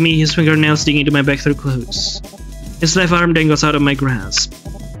clings to me, his fingernails digging into my back through clothes. His left arm dangles out of my grasp.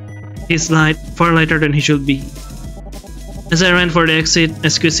 He's light, far lighter than he should be. As I ran for the exit, I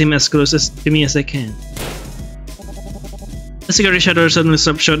squeeze him as close to me as I can. The security shutter suddenly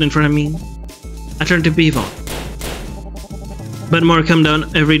stopped short in front of me. I turned to pivot. But more come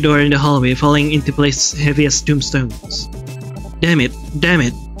down every door in the hallway, falling into place heavy as tombstones. Damn it!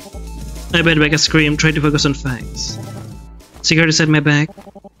 I bite back a scream, trying to focus on facts. Security's at my back.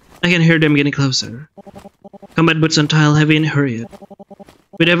 I can hear them getting closer. Combat boots on tile, heavy and hurried.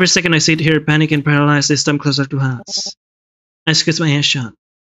 With every second I sit here, panic and paralyzed, this time closer to us. I squeeze my hands shut.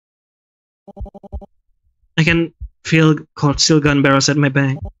 I can feel cold steel gun barrels at my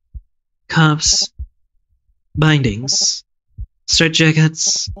back. Cuffs. Bindings.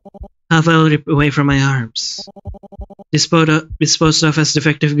 Straitjackets. Pavel ripped away from my arms. Disposed of as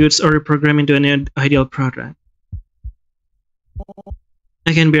defective goods or reprogrammed into an ideal product.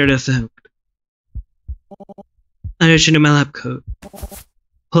 I can bear the thought. I reach into my lab coat,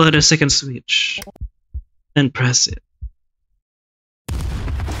 pull out a second switch, and press it.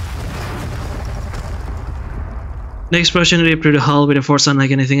 The explosion ripped through the hall with a force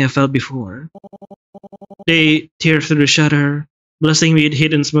unlike anything I felt before. They tear through the shutter, blasting me with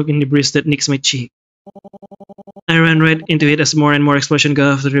heat and smoke and debris that nicks my cheek. I ran right into it as more and more explosions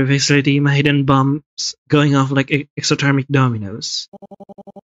go off through the facility, my hidden bombs going off like exothermic dominoes.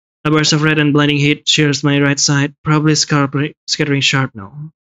 A burst of red and blinding heat shears my right side, probably scattering shrapnel.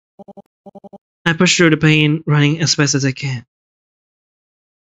 I push through the pain, running as fast as I can.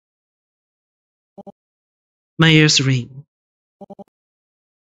 My ears ring.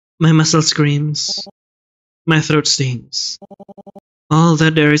 My muscle screams. My throat stings. All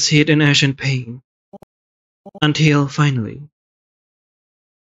that there is heat and ash and pain. Until, finally,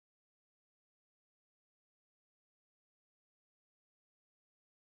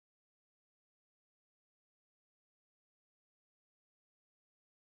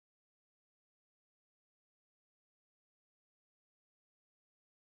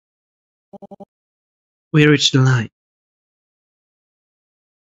 we reach the light.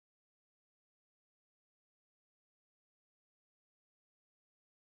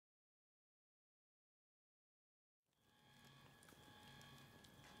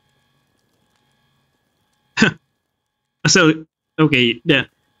 So, okay, yeah.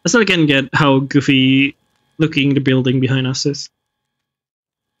 I still can get how goofy looking the building behind us is.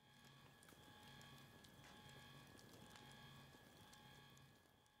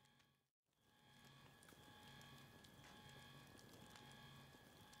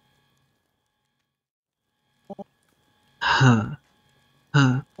 Huh.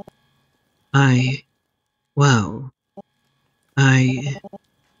 Huh. Wow. I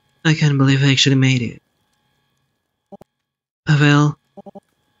can't believe I actually made it. Pavel,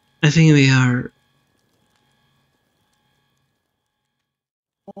 I think we are...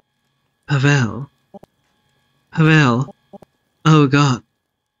 Pavel. Pavel. Oh god.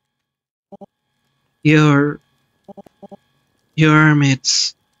 Your arm,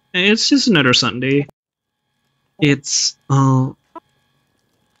 it's just another Sunday. It's all...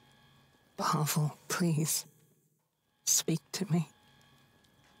 Pavel, please. Speak to me.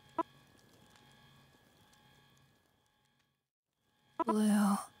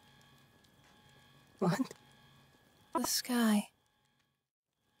 Blue. What? The sky.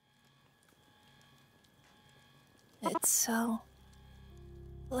 It's so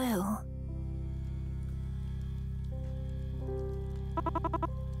blue.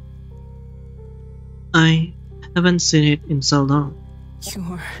 I haven't seen it in so long.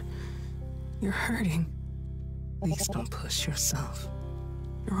 You're hurting. Please don't push yourself.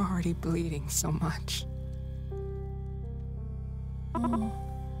 You're already bleeding so much.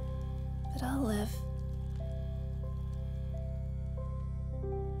 But I'll live.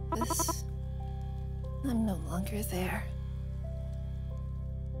 I'm no longer there.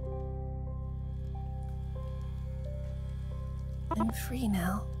 I'm free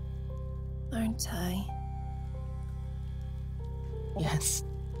now, aren't I? Yes.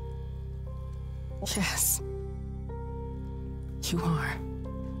 Yes. You are.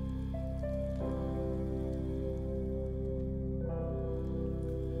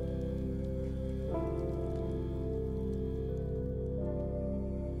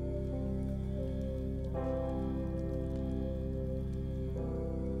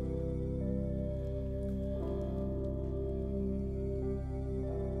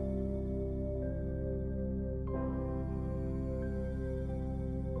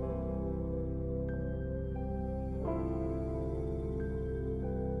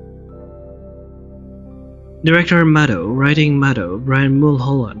 Director Maddow, writing Maddow, Brian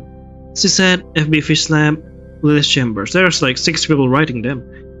Mulholland. She said FB Fish Lab, Willis Chambers. There's like 6 people writing them.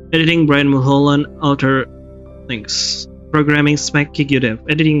 Editing Brian Mulholland, author things. Programming Spec Kick Dev.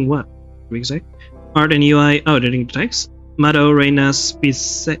 Editing what? To be exact. Art and UI, editing the text. Maddow, Reina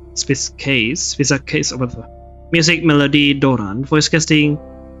Spisak Case, whatever. Music, Melody, Doran. Voice casting,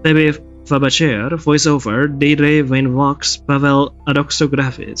 Bebe Fabacher. Voiceover, Deidre Vainvox, Pavel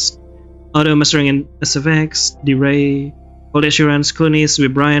Adoxographist. Audio mastering in SFX, D-Ray, Quality Assurance, Clunies,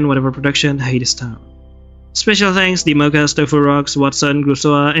 with Brian, Whatever Production, Hades Town. Special thanks, Demokas, Tofu Rocks, Watson,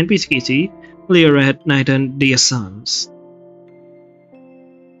 Grusoa, and PCKT, Leo Red, Knighton, The Sons.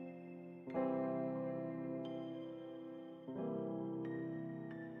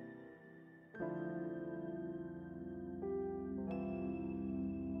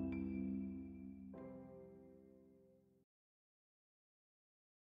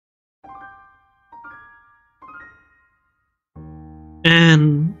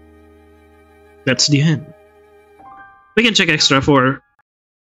 And that's the end. We can check extra for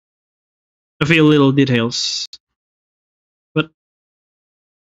a few little details. But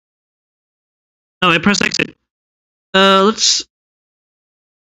I pressed exit. Let's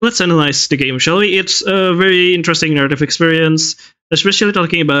analyze the game, shall we? It's a very interesting narrative experience, especially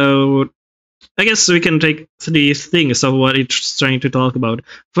talking about... I guess we can take 3 things of what it's trying to talk about.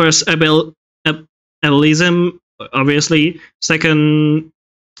 First, ableism, obviously. Second,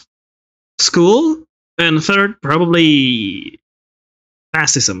 school. And third, probably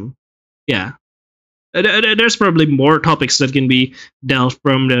fascism. Yeah. There's probably more topics that can be delved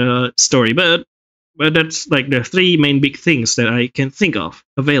from the story, but that's like the 3 main big things that I can think of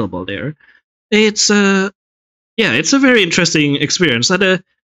available there. It's it's a very interesting experience. At the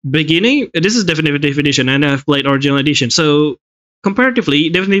beginning, this is Definitive Edition, and I've played Original Edition, so comparatively,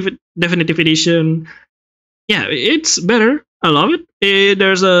 Definitive Edition, yeah, it's better. I love it.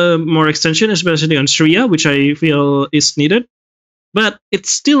 There's a more extension, especially on Shreya, which I feel is needed, but it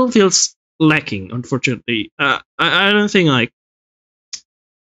still feels lacking, unfortunately. I don't think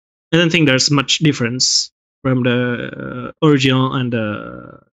there's much difference from the original and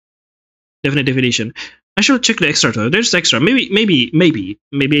the Definitive Edition. I should check the extra though. There's extra. Maybe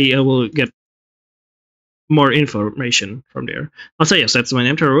I will get more information from there. I'll say yes, that's my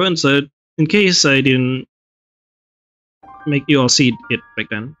name, Terrorose, and so in case I didn't make you all see it back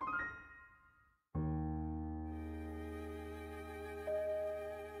then.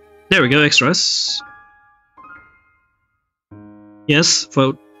 There we go, extras. Yes,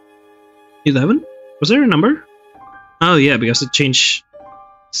 vote 11? Was there a number? Oh yeah, because it changed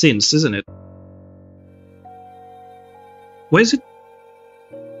since, isn't it? Why is it?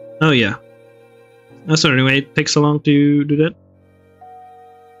 Oh yeah. So anyway, it takes so long to do that.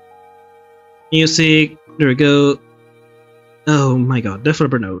 Music. There we go. Oh my god,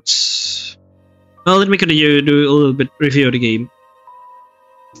 developer notes. Well, let me continue do a little bit review of the game.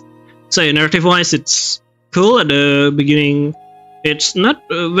 So narrative-wise, it's cool at the beginning. It's not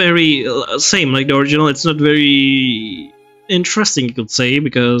very same like the original. It's not very interesting, you could say,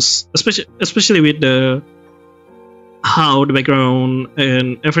 because especially with the how the background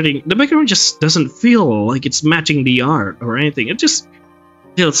and everything, the background just doesn't feel like it's matching the art or anything. It just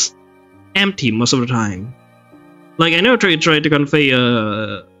feels empty most of the time. Like, I know I tried to convey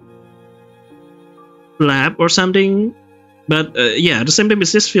a lab or something, but yeah, at the same time it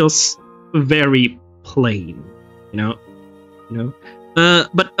just feels very plain, you know.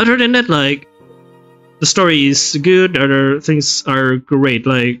 But other than that, like, the story is good, other things are great.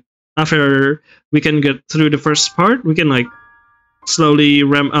 Like, after we can get through the first part, we can like slowly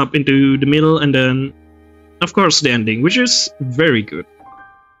ramp up into the middle, and then of course the ending, which is very good.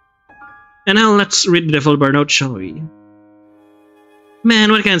 And now let's read the developer note, shall we?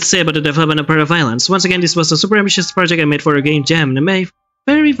 Man, what can I say about the development of ProtoViolence? Once again, this was a super ambitious project I made for a game jam, and my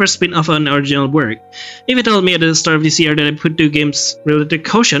very first spin-off on original work. If you told me at the start of this year that I put 2 games related to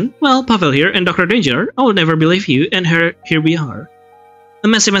caution, well, Pavel here and Dr. Danger, I will never believe you, and here we are. A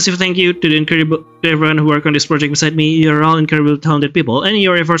massive thank you to everyone who worked on this project beside me. You're all incredibly talented people, and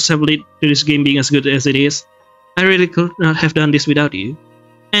your efforts have led to this game being as good as it is. I really could not have done this without you.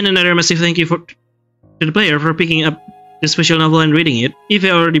 And another massive thank you to the player for picking up this visual novel and reading it. If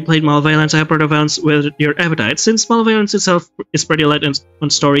you already played ProtoViolence, I have ProtoViolence with your appetite, since ProtoViolence itself is pretty light on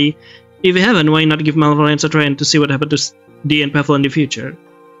story. If you haven't, why not give ProtoViolence a try and to see what happened to D and Pavel in the future?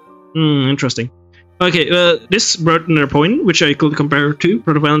 Interesting. Okay, this brought another point, which I could compare to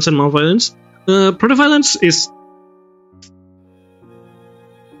ProtoViolence and ProtoViolence. ProtoViolence is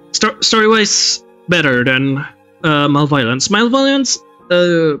story-wise better than ProtoViolence.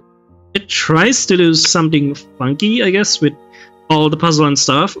 ProtoViolence, it tries to do something funky, I guess, with all the puzzle and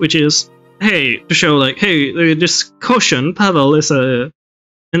stuff, which is, hey, to show like, hey, this caution, Pavel is an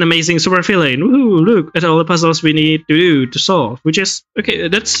amazing super villain. Woohoo, look at all the puzzles we need to do to solve, which is, okay,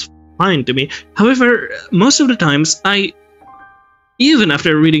 that's fine to me. However, most of the times, even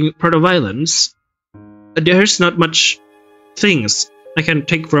after reading ProtoViolence, there's not much things I can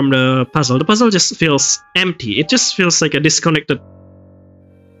take from the puzzle. The puzzle just feels empty. It just feels like a disconnected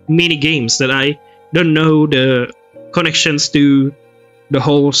mini games that I don't know the connections to the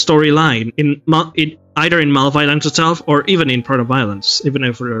whole storyline in either in ProtoViolence itself or even in ProtoViolence, even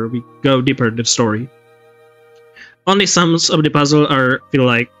if we go deeper in the story. Only some of the puzzle feel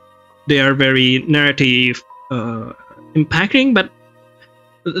like they are very narrative impacting, but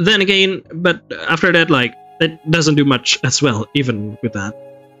then again, after that, like, that doesn't do much as well, even with that.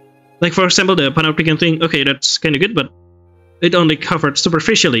 Like, for example, the panopticon thing, okay, that's kind of good, but it only covered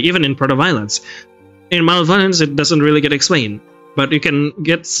superficially, even in ProtoViolence. In ProtoViolence, it doesn't really get explained, but you can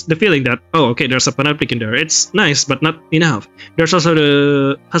get the feeling that, oh, okay, there's a panopticon there. It's nice, but not enough. There's also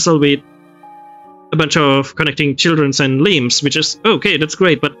the puzzle with a bunch of connecting children's and limbs, which is, okay, that's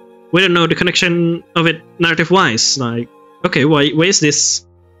great, but we don't know the connection of it narrative-wise. Like, okay, why is this?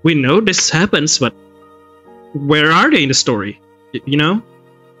 We know this happens, but where are they in the story? You know?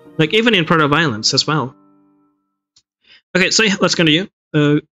 Like, even in ProtoViolence as well. Okay, so yeah, let's continue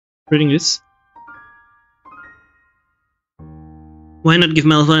reading this. Why not give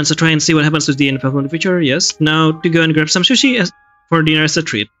ProtoViolence a try and see what happens to the end in the future? Yes. Now to go and grab some sushi for dinner as a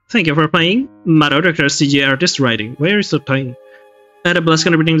treat. Thank you for playing. Maro, director, CGI artist, writing. Where is the time? At a blast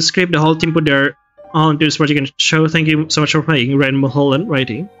contributing the script, the whole team put their all into this project and show. Thank you so much for playing. Ryan Mulholland,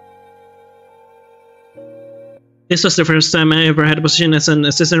 writing. This was the first time I ever had a position as an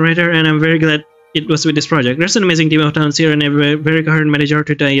assistant writer, and I'm very glad it was with this project. There's an amazing team of talents here and a very coherent manager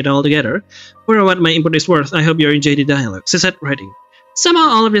to tie it all together. For what my input is worth, I hope you enjoy the dialogue. Sisette, writing. Somehow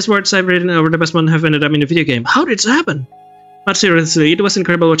all of these words I've written over the past month have ended up in the video game. How did this happen? But seriously, it was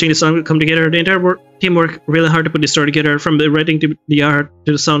incredible watching this song come together. The entire team worked really hard to put this story together, from the writing to the art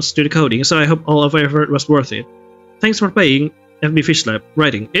to the sounds to the coding, so I hope all of our effort was worth it. Thanks for playing. FB Fishlab,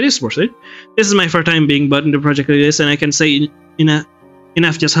 writing. It is worth it. This is my first time being brought into a project like this, and I can say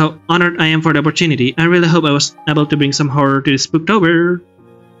enough just how honored I am for the opportunity. I really hope I was able to bring some horror to this Spooktober.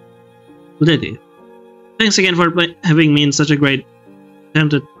 Lady. Thanks again for having me in such a great,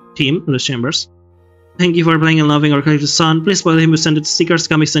 talented team, the Chambers. Thank you for playing and loving our collective son. Please follow him who sent stickers,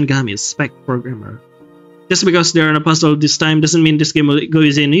 gummies, and gummies. Spec Programmer. Just because they're on a puzzle this time doesn't mean this game will go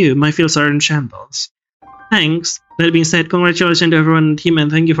easy on you. My feels are in shambles. Thanks. That being said, congratulations to everyone on the team and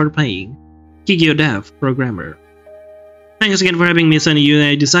thank you for playing. Kikyo Dev, Programmer. Thanks again for having me as a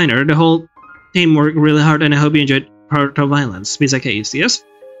UI designer. The whole team worked really hard and I hope you enjoyed ProtoViolence. Pizza Case, yes?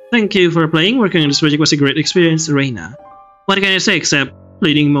 Thank you for playing. Working on this project was a great experience, Reina. What can I say except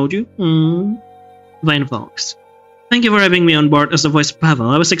bleeding emoji? Vine Fox. Thank you for having me on board as the voice of Pavel.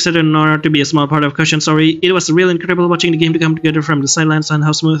 I was excited and honored to be a small part of Caution Story. It was really incredible watching the game to come together from the sidelines and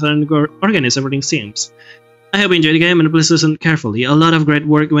how smooth and organized everything seems. I hope you enjoyed the game and please listen carefully. A lot of great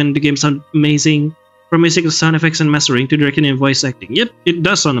work when the game sounds amazing. From music to sound effects and mastering to directing and voice acting. Yep, it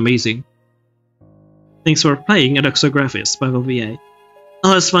does sound amazing. Thanks for playing Adoxographist, Pavel VA.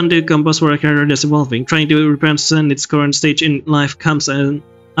 All is fun to compose for a character that's evolving. Trying to represent its current stage in life comes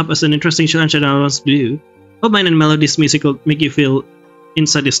up as an interesting challenge that I want to do. Hope mine and Melody's music will make you feel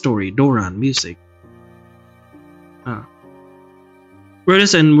inside the story. Doran music.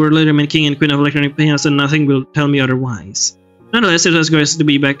 Rhodes and were later made king and queen of electronic pianos and nothing will tell me otherwise. Nonetheless, it was great to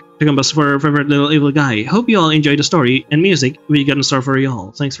be back to compose for our favorite little evil guy. Hope you all enjoyed the story and music we got in store for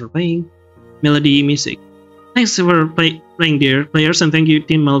y'all. Thanks for playing. Melody music. Thanks for playing, dear players, and thank you,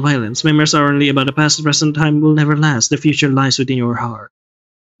 Team ProtoViolence. Memories are only about the past. The present time will never last. The future lies within your heart.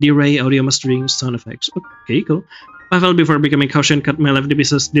 D-Ray, audio mastering, sound effects. Okay, cool. Pavel, before becoming Caution, cut my life to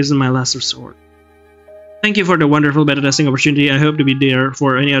pieces. This is my last resort. Thank you for the wonderful beta testing opportunity. I hope to be there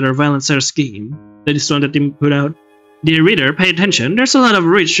for any other Violence Series game that is one that team put out. Dear reader, pay attention. There's a lot of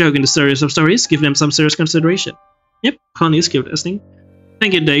rich joke in the series of stories. Give them some serious consideration. Yep, Connie's keep testing.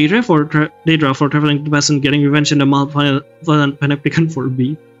 Thank you, Daedra, for traveling to the past and getting revenge in the Violent Panopticon for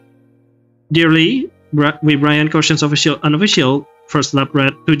B. Dearly, we Brian Caution's unofficial first lap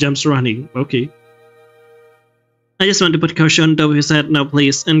rat 2 jumps running. Okay. I just want to put Caution on top of his head now,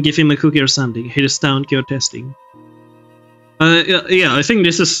 please, and give him a cookie or something. He is down, cure testing. Yeah, I think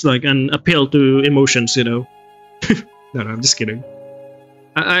this is like an appeal to emotions, you know. No, I'm just kidding.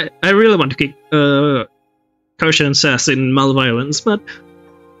 I really want to kick Caution's ass in Malviolence, but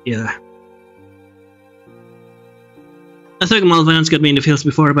yeah. I thought Malviolence got me in the fields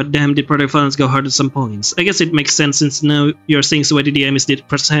before, but damn, did ProtoViolence go hard at some points. I guess it makes sense since now you're seeing so what the DM is did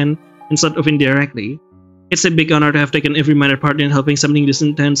firsthand instead of indirectly. It's a big honor to have taken every minor part in helping something this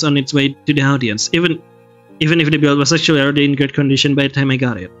intense on its way to the audience, even if the build was actually already in good condition by the time I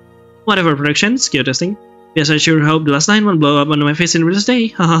got it. Whatever, production, skill testing. Yes, I sure hope the last line won't blow up on my face in real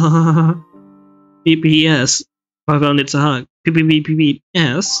estate. Ha ha ha ha. PPS. Pavel needs a hug.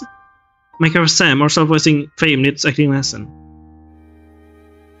 PPPPS. Micro Sam or self-voicing Fame needs acting lesson.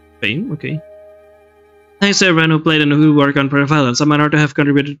 Fame? Okay. Thanks to everyone who played and who worked on ProtoViolence. I'm honored to have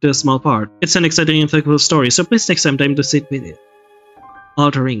contributed to a small part. It's an exciting and thoughtful story, so please take some time to sit with it.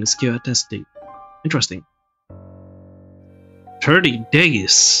 Altering skill testing. Interesting. 30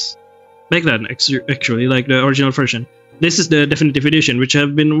 days. Back then, actually, like the original version. This is the definitive edition, which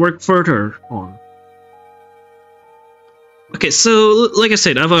have been worked further on. Okay, so like I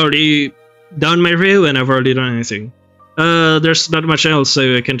said, I've already done my review and I've already done anything. There's not much else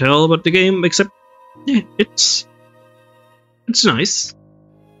I can tell about the game, except yeah, it's nice.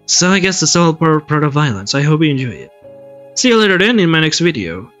 So I guess that's all for ProtoViolence. I hope you enjoy it. See you later then in my next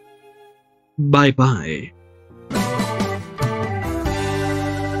video. Bye bye.